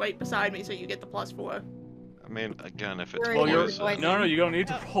both wait beside me so you get the +4. I mean, again, if it's We're Well, you're poison, no, you don't need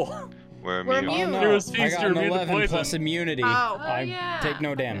to roll. we're We're immune. immune. Oh, You no. was I feast, got you're an immune to 11 plus poison. immunity. Oh. I yeah. take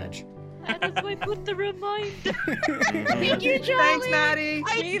no damage. That's why I put the reminder. Thank you, Charlie. Thanks, Maddie.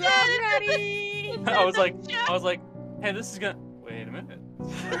 I We did love it. Maddie. I was like, hey, this is gonna. Wait a minute.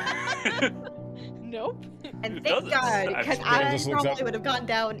 Nope. And Who thank does it? God, because Actually, I just looks probably up. would have gone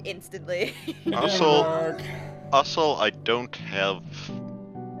down instantly. Also, Mark. I don't have,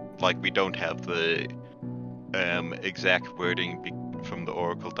 we don't have the exact wording from the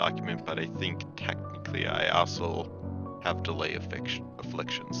Oracle document, but I think technically I also have delay affliction,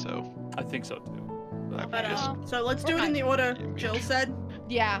 so I think so too. I But, just so let's do We're it in fine. the order Jill said.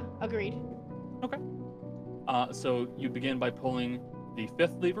 Yeah, agreed. So you begin by pulling the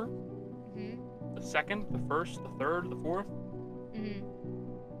 5th lever, Mhm. the 2nd, the 1st, the 3rd, the 4th. Mhm.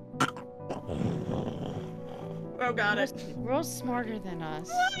 Oh, got it. Ro's smarter than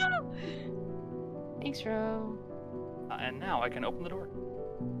us. Thanks, Ro. And now I can open the door.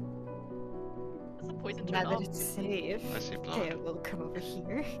 Does the poison Now turn that off? it's safe, I see blood. Dea will come over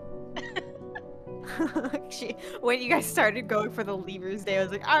here. Actually, when you guys started going for the levers, Dea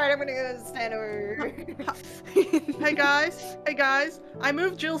was like, "Alright, I'm gonna go stand over." Hey guys. I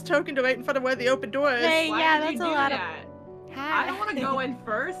moved Jill's token to wait in front of where the open door is. Hey, Why yeah, did that's you a do lot of. that? Hi. I don't want to go in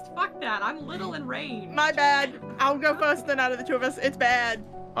first. Fuck that. I'm little in range. My bad. I'll go first then out of the two of us. It's bad.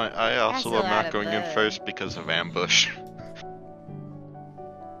 I also That's a am lot not of going in blood. first because of ambush.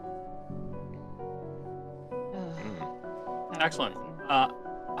 Excellent.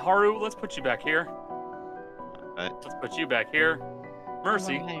 Haru, let's put you back here. Alright. Let's put you back here.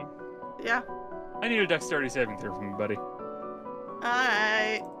 Mercy, Yeah. I need a dexterity saving throw from you, buddy.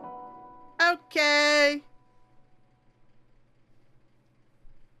 Alright. Okay.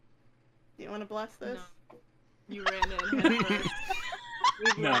 Do you want to bless this? No. You ran in head first.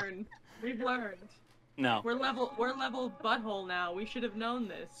 We've No. learned. We've learned. No. We're level butthole now. We should have known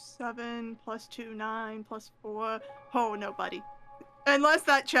this. 7 plus 2, 9 plus 4. Oh, no, buddy. Unless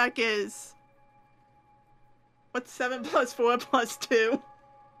that check is. What's 7 plus 4 plus 2?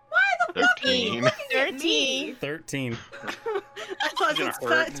 13. 13. 13. Unless gonna it's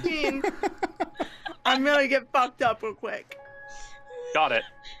hurt. 13. I'm gonna get fucked up real quick. Got it.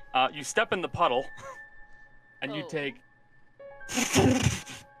 You step in the puddle, and you Oh. take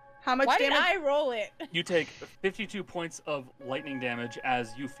How much Why did damage? I roll it? 52 points of lightning damage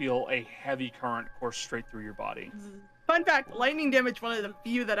as you feel a heavy current course straight through your body. Fun fact, lightning damage one of the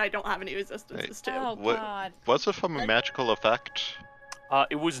few that I don't have any resistances to. Oh What- God. Was it from a magical effect?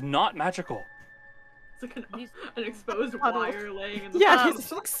 It was not magical. It's like These- an exposed Puddle. wire laying in the Yeah, Um,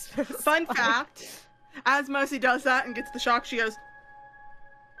 this looks so Fun funny. fact, as Mercy does that and gets the shock, she goes,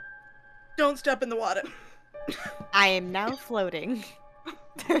 "Don't step in the water." I am now floating.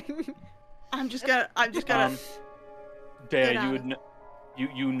 I'm just gonna. Dea, Get you out would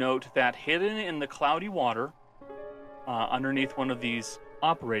you note that hidden in the cloudy water, underneath one of these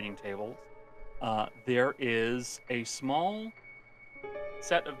operating tables, there is a small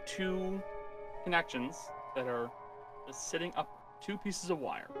set of 2 connections that are just sitting up 2 pieces of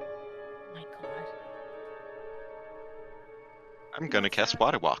wire. Oh my God. I'm gonna cast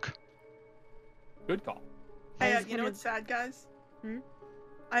Water Walk. Good call. Hey, I was you know gonna- what's sad, guys? Hmm?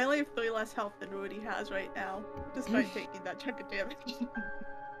 I only have 3 less health than Rudy has right now, despite taking that chunk of damage.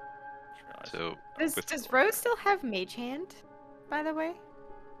 So, Does Rose still have Mage Hand, by the way?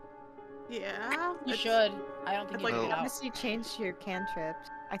 Yeah. You it's- should. I don't think it's you like- can get out. Unless you changed your cantrips.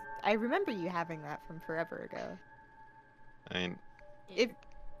 I remember you having that from forever ago. I mean, If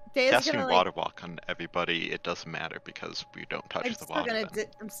Dea's casting gonna like, Water Walk on everybody, it doesn't matter because we don't touch I'm the still water. gonna then.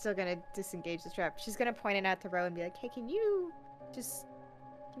 I'm still gonna disengage the trap. She's gonna point it out to Ro and be like, "Hey, can you just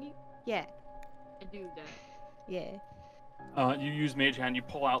yeah, I do that. yeah." You use Mage Hand. You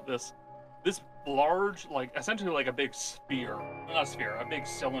pull out this large, like essentially like a big sphere, not a sphere, a big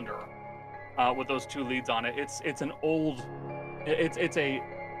cylinder, with those 2 leads on it. It's an old, it's a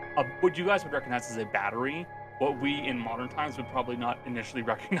what you guys would recognize as a battery. What we in modern times would probably not initially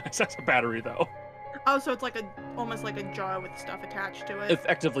recognize as a battery, though. Oh, so it's like almost like a jar with stuff attached to it.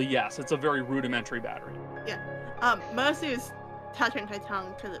 Effectively, yes. It's a very rudimentary battery. Mercy is touching her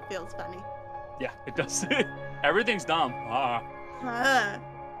tongue because it feels funny. Yeah, it does. Everything's dumb. Hey,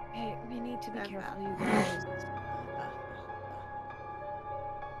 we need to be That's careful, bad. you guys.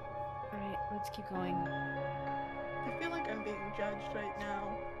 Alright, let's keep going. I feel like I'm being judged right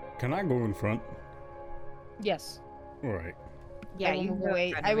now. Can I go in front? Yes. Alright, Yeah, will you move can go in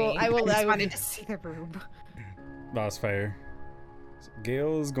away. front I of will- me. I will- just I will- wanted to see the room. that's fair. So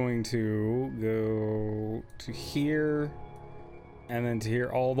Gale is going to go to here, and then to here,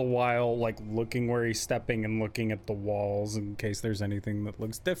 all the while, like, looking where he's stepping and looking at the walls in case there's anything that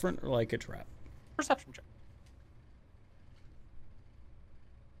looks different or like a trap. Perception check.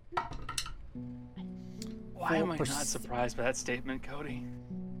 Why am I not surprised by that statement, Cody?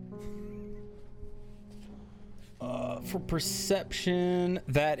 For perception,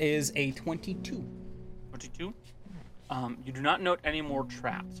 that is a 22. 22. You do not note any more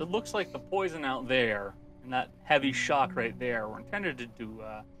traps. It looks like the poison out there and that heavy shock right there were intended to do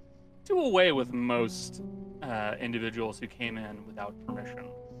away with most individuals who came in without permission.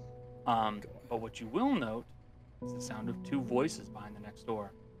 But what you will note is the sound of 2 voices behind the next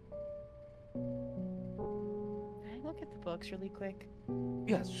door. Can I look at the books really quick?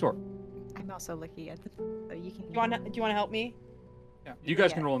 Yes, sure. I'm also looking at the. So you can. Do you want to help me? Yeah. You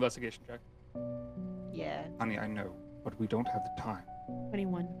guys can Yeah. roll investigation check. Yeah. Honey, I know, but we don't have the time.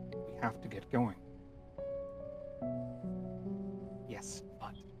 21. We have to get going. Yes,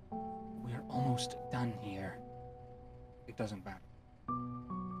 but we're almost done here. It doesn't matter.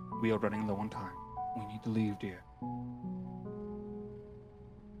 We are running low on time. We need to leave, dear.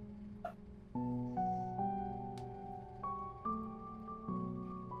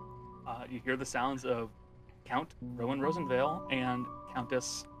 You hear the sounds of Count Rowan Rosenvale and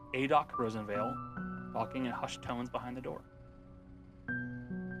Countess Adoc Rosenvale talking in hushed tones behind the door.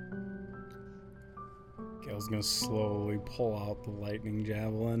 Gale's gonna slowly pull out the lightning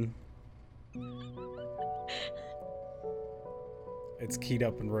javelin. It's keyed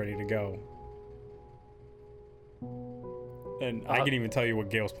up and ready to go. And I can even tell you what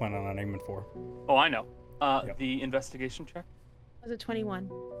Gale's planning on aiming for. Oh, I know. Yep. The investigation check. Was it 21?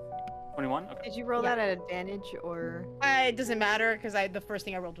 21? Okay. Did you roll that at advantage or? It doesn't matter because the first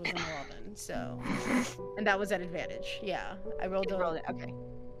thing I rolled was an 11, so, and that was at advantage. Yeah, I rolled. You rolled it. Okay.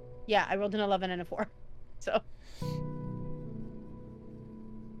 Yeah, I rolled an 11 and a 4. So.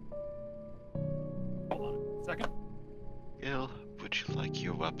 Hold on a second. Gale, would you like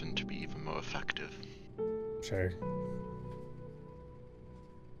your weapon to be even more effective? Sure.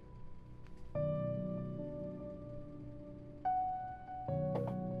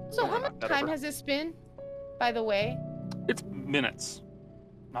 So how much time has this been, by the way, It's minutes.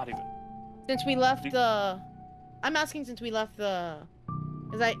 Not even. since we left the? I'm asking since we left the,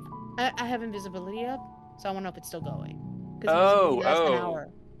 because I have invisibility up, so I want to know if it's still going. 'Cause invisibility lasts an hour.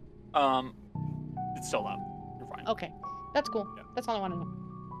 It's still up. You're fine. Okay, that's cool. Yeah. That's all I want to know.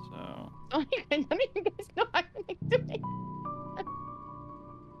 So, None of you guys know I'm doing.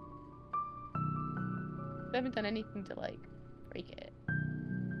 I haven't done anything to like break it.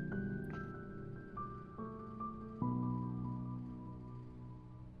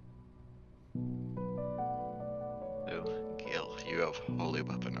 Oh, Gale, you have holy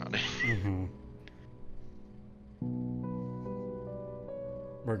weapon on it. Mm-hmm.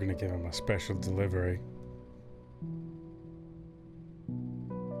 We're gonna give him a special delivery.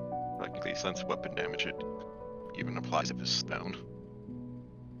 Luckily, since weapon damage, it even applies if it's stone.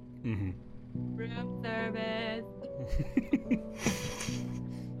 Mm-hmm. Room service.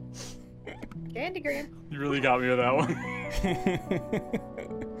 Candygram. you really got me with that one.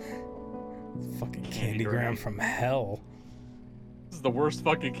 Fucking candygram from hell. This is the worst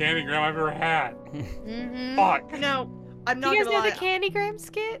fucking candygram I've ever had. Mm-hmm. Fuck. No, I'm Do not you guys gonna know lie. the Candygram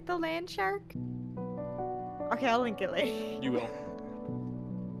skit? The land shark? Okay, I'll link it later. You will.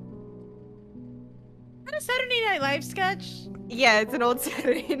 Is that a Saturday Night Live sketch? Yeah, it's an old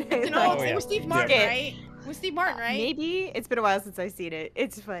Saturday Night It's an Live. old. Oh, It yeah. was Steve Martin, Yeah. right? With Steve Martin, right? Maybe it's been a while since I've seen it.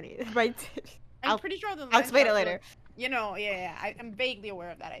 It's funny. I'm I'll- pretty sure the. I'll explain it Landshark later. was- You know, yeah. I'm vaguely aware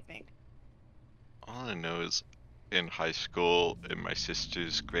of that. I think. All I know is in high school, in my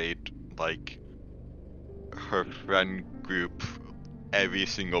sister's grade, like, her friend group, every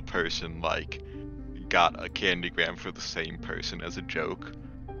single person, like, got a candygram for the same person as a joke.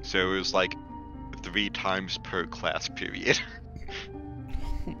 So it was like 3 times per class period.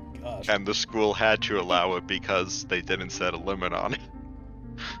 Gosh. And the school had to allow it because they didn't set a limit on it.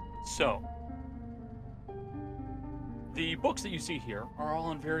 So, the books that you see here are all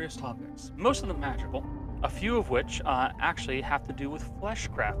on various topics, most of them magical, a few of which actually have to do with flesh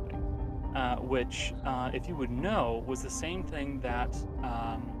crafting, which, if you would know, was the same thing that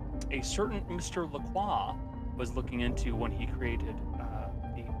a certain Mr. Lacroix was looking into when he created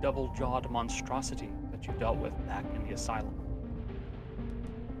the double-jawed monstrosity that you dealt with back in the asylum.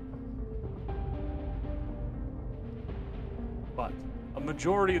 But a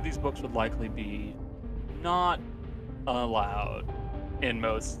majority of these books would likely be not allowed in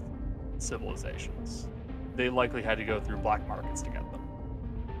most civilizations. They likely had to go through black markets to get them.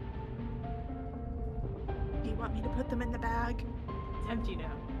 Do you want me to put them in the bag? It's empty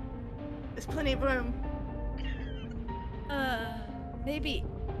now. There's plenty of room. Maybe.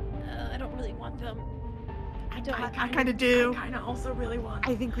 I don't really want them. I kind of do. I kind of also really want.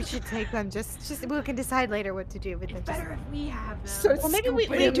 I think we should take them. Just we can decide later what to do with It's them. better if we have them. So Well, maybe we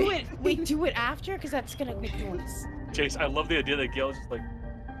stupid. do it. We do it after, because that's gonna make noise. Chase, I love the idea that Gail's just like,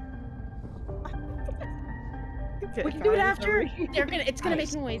 Okay, We can do it fine, after. sorry. It's gonna make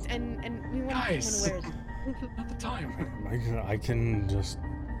Guys. noise, and we want Guys. to wears. not the time. I can just.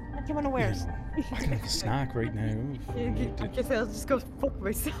 That's what wears. I can have a snack right now. if we need I to. guess I'll just go fuck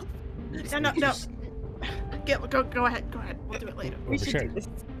myself. No. Just- Go ahead. We'll do it later. Are We we should sure? do this.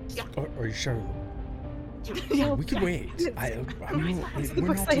 Are you sure? Yeah, we could wait.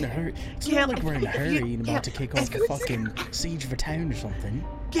 We're not in a hurry. It's not like we're in a hurry and about to kick off the fucking siege of a town or something.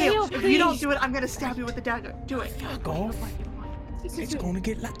 Gale, if you don't do it, I'm gonna stab you with the dagger. Do it. Fuck off. It's gonna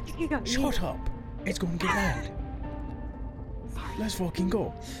get loud. Shut up. It's gonna get loud. Let's fucking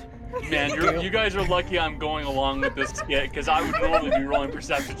go. Man, you guys are lucky I'm going along with this skit, because I would normally be rolling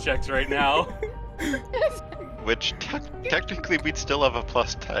perception checks right now. Which technically we'd still have a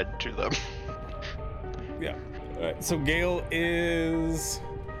 +10 to them. Yeah. Alright, so Gale is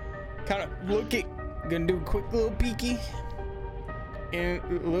kind of looking. Gonna do a quick little peeky. And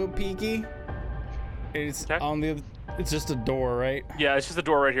a little peeky. It's on the other. It's just a door, right? Yeah, it's just a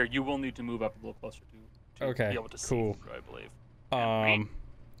door right here. You will need to move up a little closer to be able to see cool. through, I believe.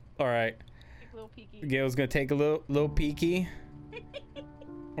 All right. Gale's gonna take a little peeky.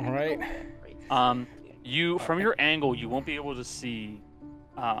 All right. You from your angle, you won't be able to see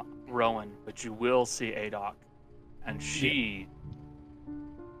Rowan, but you will see Adok, and she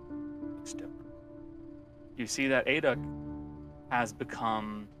looks different. You see that Adok has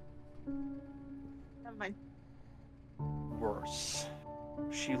become worse.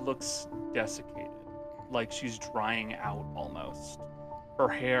 She looks desiccated, like she's drying out almost. Her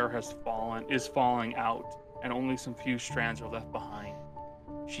hair is falling out, and only some few strands are left behind.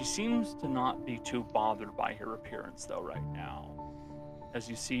 She seems to not be too bothered by her appearance, though, right now. As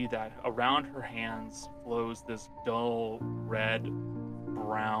you see that around her hands flows this dull, red,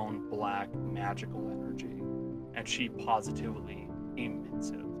 brown, black, magical energy, and she positively emits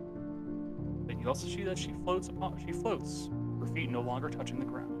it. But you also see that she floats. Her feet no longer touching the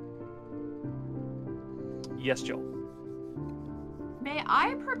ground. Yes, Jill. May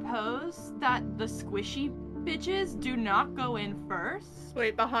I propose that the squishy bitches do not go in first?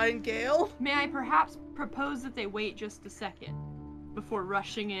 Wait, behind Gale? May I perhaps propose that they wait just a second before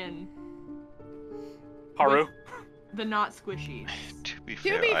rushing in? Haru? The not squishies. To be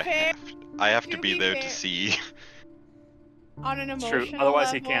fair, I have to be there to see. On an It's emotional true.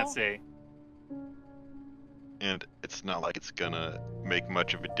 Otherwise, level, he can't see. And it's not like it's gonna make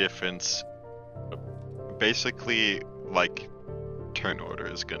much of a difference. Basically, like, turn order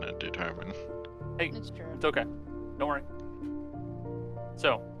is gonna determine. Hey, It's true. it's okay. Don't worry.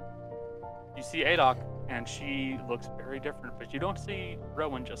 So, you see Adok, and she looks very different, but you don't see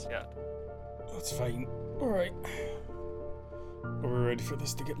Rowan just yet. Let's fight. All right. Are we ready for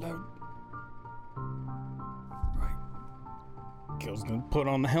this to get loud? Right. Gale's gonna put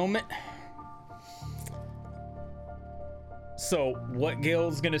on the helmet. So what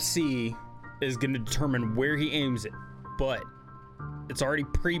Gale's gonna see is gonna determine where he aims it, but it's already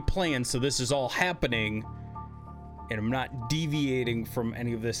pre-planned, so this is all happening, and I'm not deviating from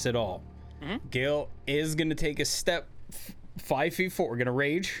any of this at all. Mm-hmm. Gale is gonna take a step 5 feet forward. We're gonna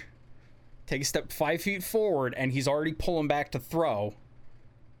rage. Take a step 5 feet forward, and he's already pulling back to throw.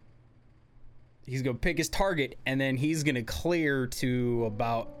 He's gonna pick his target, and then he's gonna clear to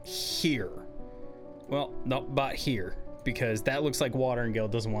about here. Well, no, about here, because that looks like water, and Gale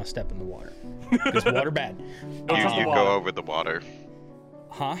doesn't want to step in the water. Because water bad. You go over the water.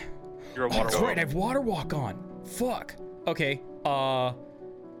 Huh? You're a water That's walk. right, I have water walk on. Fuck. Okay,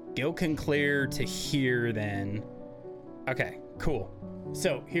 Gale can clear to here then. Okay, cool.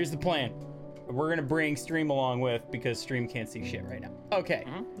 So, here's the plan. We're gonna bring Stream along with, because Stream can't see shit right now. Okay.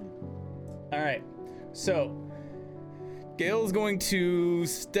 All right. So, Gale's going to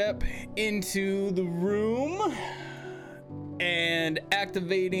step into the room and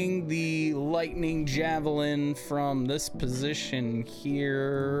activating the lightning javelin from this position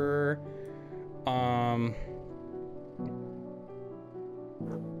here.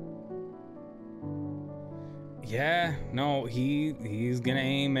 Yeah, no, he's gonna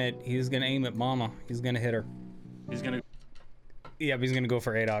aim at Mama. He's gonna hit her. He's gonna Yeah, but he's gonna go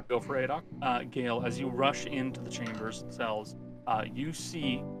for Adok. go for Adok. Gale, as you rush into the chambers themselves, you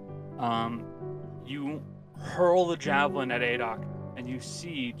see, you hurl the javelin at Adok, and you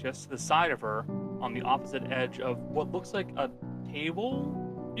see just to the side of her, on the opposite edge of what looks like a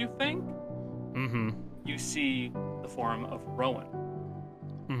table, you think? Mm-hmm. You see the form of Rowan.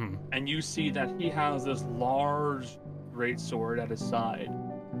 Mm-hmm. And you see that he has this large great sword at his side.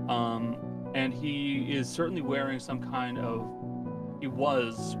 And he is certainly wearing some kind of, he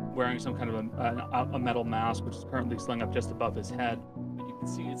was wearing some kind of a metal mask, which is currently slung up just above his head. But you can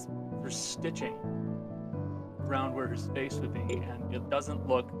see there's stitching around where his face would be, and it doesn't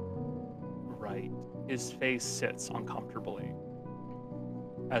look right. His face sits uncomfortably,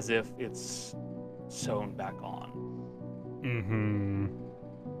 as if it's sewn back on. Mm-hmm.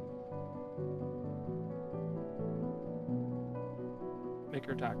 Make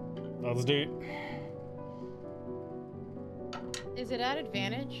your attack. Let's do it. Is it at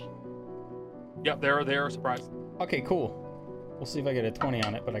advantage? Yep, they're surprised. Okay, cool. We'll see if I get a 20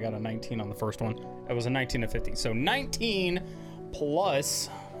 on it, but I got a 19 on the first one. It was a 19 to 50. So 19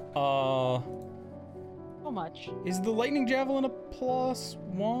 plus, How much? is the lightning javelin a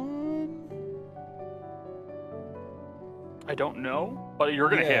 +1? I don't know, but you're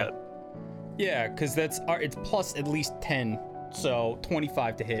gonna hit. Yeah, because it's plus at least 10, so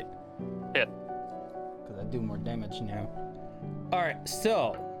 25 to hit. Hit. Because I do more damage now. All right,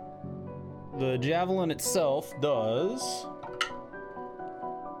 so the javelin itself does.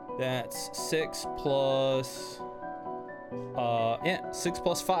 That's 6 plus 6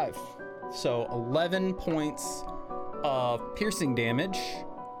 plus 5. So 11 points of piercing damage.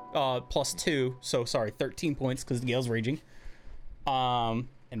 Plus 2. So sorry, 13 points because the gale's raging. And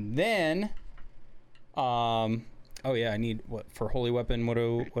then oh yeah, I need what for holy weapon? What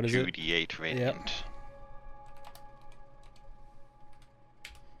is it? 2d8 radiant. Yep.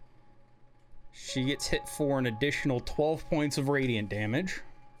 She gets hit for an additional 12 points of radiant damage.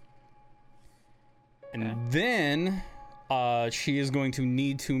 And then she is going to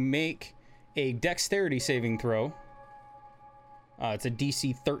need to make a dexterity saving throw. It's a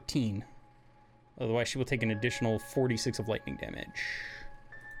DC 13. Otherwise, she will take an additional 46 of lightning damage.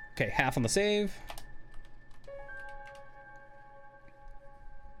 Okay, half on the save.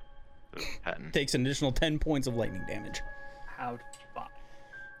 Takes an additional 10 points of lightning damage. How did you buy?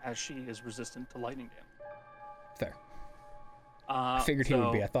 As she is resistant to lightning damage. Fair. I figured he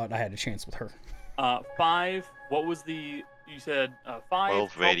would be. I thought I had a chance with her. 5. What was the? You said 5.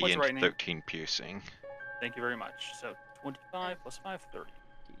 12 radiant, 13 piercing. Thank you very much. So 25 plus 5, 30.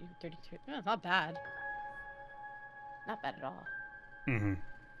 32. Oh, not bad. Not bad at all. Mm-hmm.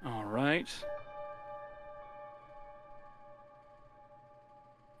 All right.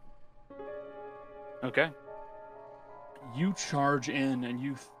 Okay. You charge in and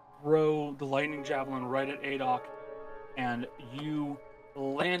you throw the lightning javelin right at Adok, and you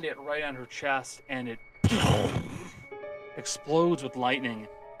land it right on her chest, and it explodes with lightning,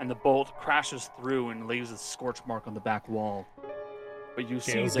 and the bolt crashes through and leaves a scorch mark on the back wall. But you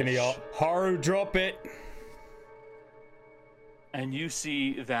see that Haru, drop it. And you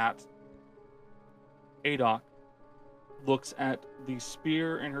see that Adok looks at the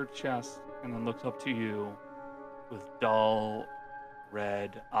spear in her chest and then looks up to you with dull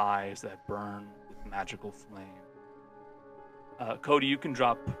red eyes that burn with magical flame. Cody, you can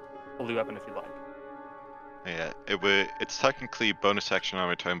drop holy weapon if you like. Yeah, it's technically bonus action on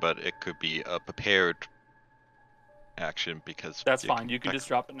my turn, but it could be a prepared action because that's fine. You can just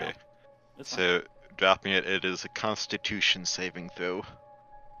drop it now. Okay. So dropping it is a Constitution saving throw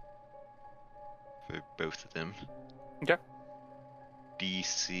for both of them. Okay.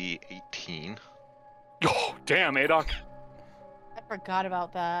 DC 18. Oh damn, Adok! I forgot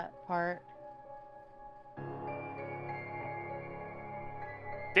about that part.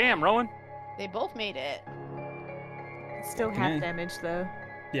 Damn, Rowan. They both made it. Still half damage though.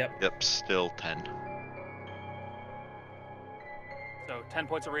 Yep, still 10. So 10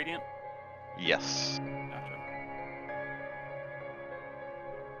 points of radiant? Yes. Gotcha.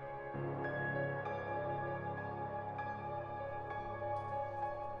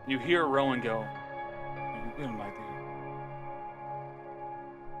 You hear Rowan go, "You will, my dear.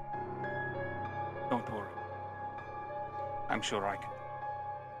 Don't worry. I'm sure I can."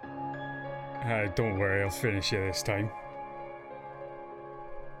 Don't worry, I'll finish you this time.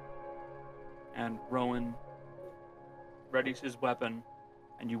 And Rowan readies his weapon,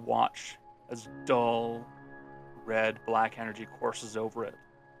 and you watch as dull red black energy courses over it.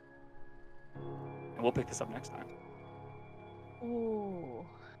 And we'll pick this up next time. Ooh.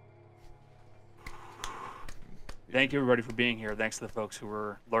 Thank you everybody for being here. Thanks to the folks who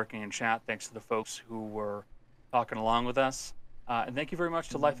were lurking in chat. Thanks to the folks who were talking along with us. And thank you very much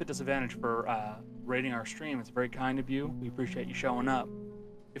to Life at Disadvantage for rating our stream. It's very kind of you. We appreciate you showing up.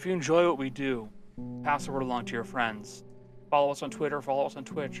 If you enjoy what we do, pass the word along to your friends. Follow us on Twitter, follow us on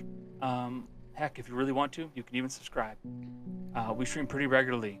Twitch. Heck, if you really want to, you can even subscribe. We stream pretty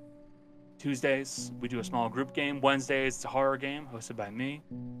regularly. Tuesdays, we do a small group game. Wednesdays, it's a horror game hosted by me.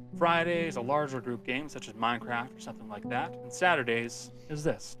 Fridays, a larger group game such as Minecraft or something like that. And Saturdays is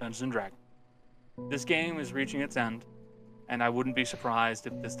this, Dungeons & Dragons. This game is reaching its end, and I wouldn't be surprised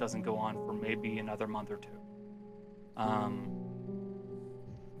if this doesn't go on for maybe another month or two.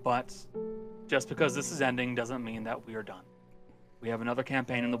 But just because this is ending doesn't mean that we are done. We have another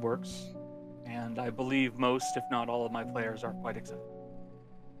campaign in the works, and I believe most, if not all, of my players are quite excited.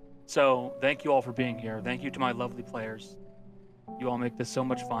 So, thank you all for being here. Thank you to my lovely players. You all make this so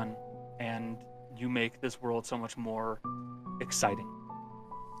much fun, and you make this world so much more exciting.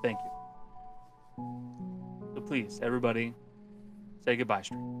 Thank you. So please, everybody, say goodbye,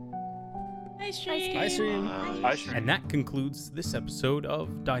 stream. Bye, stream. Bye, stream. Bye, stream. And that concludes this episode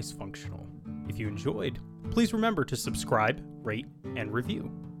of Dice Functional. If you enjoyed, please remember to subscribe, rate, and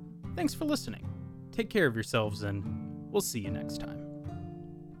review. Thanks for listening. Take care of yourselves, and we'll see you next time.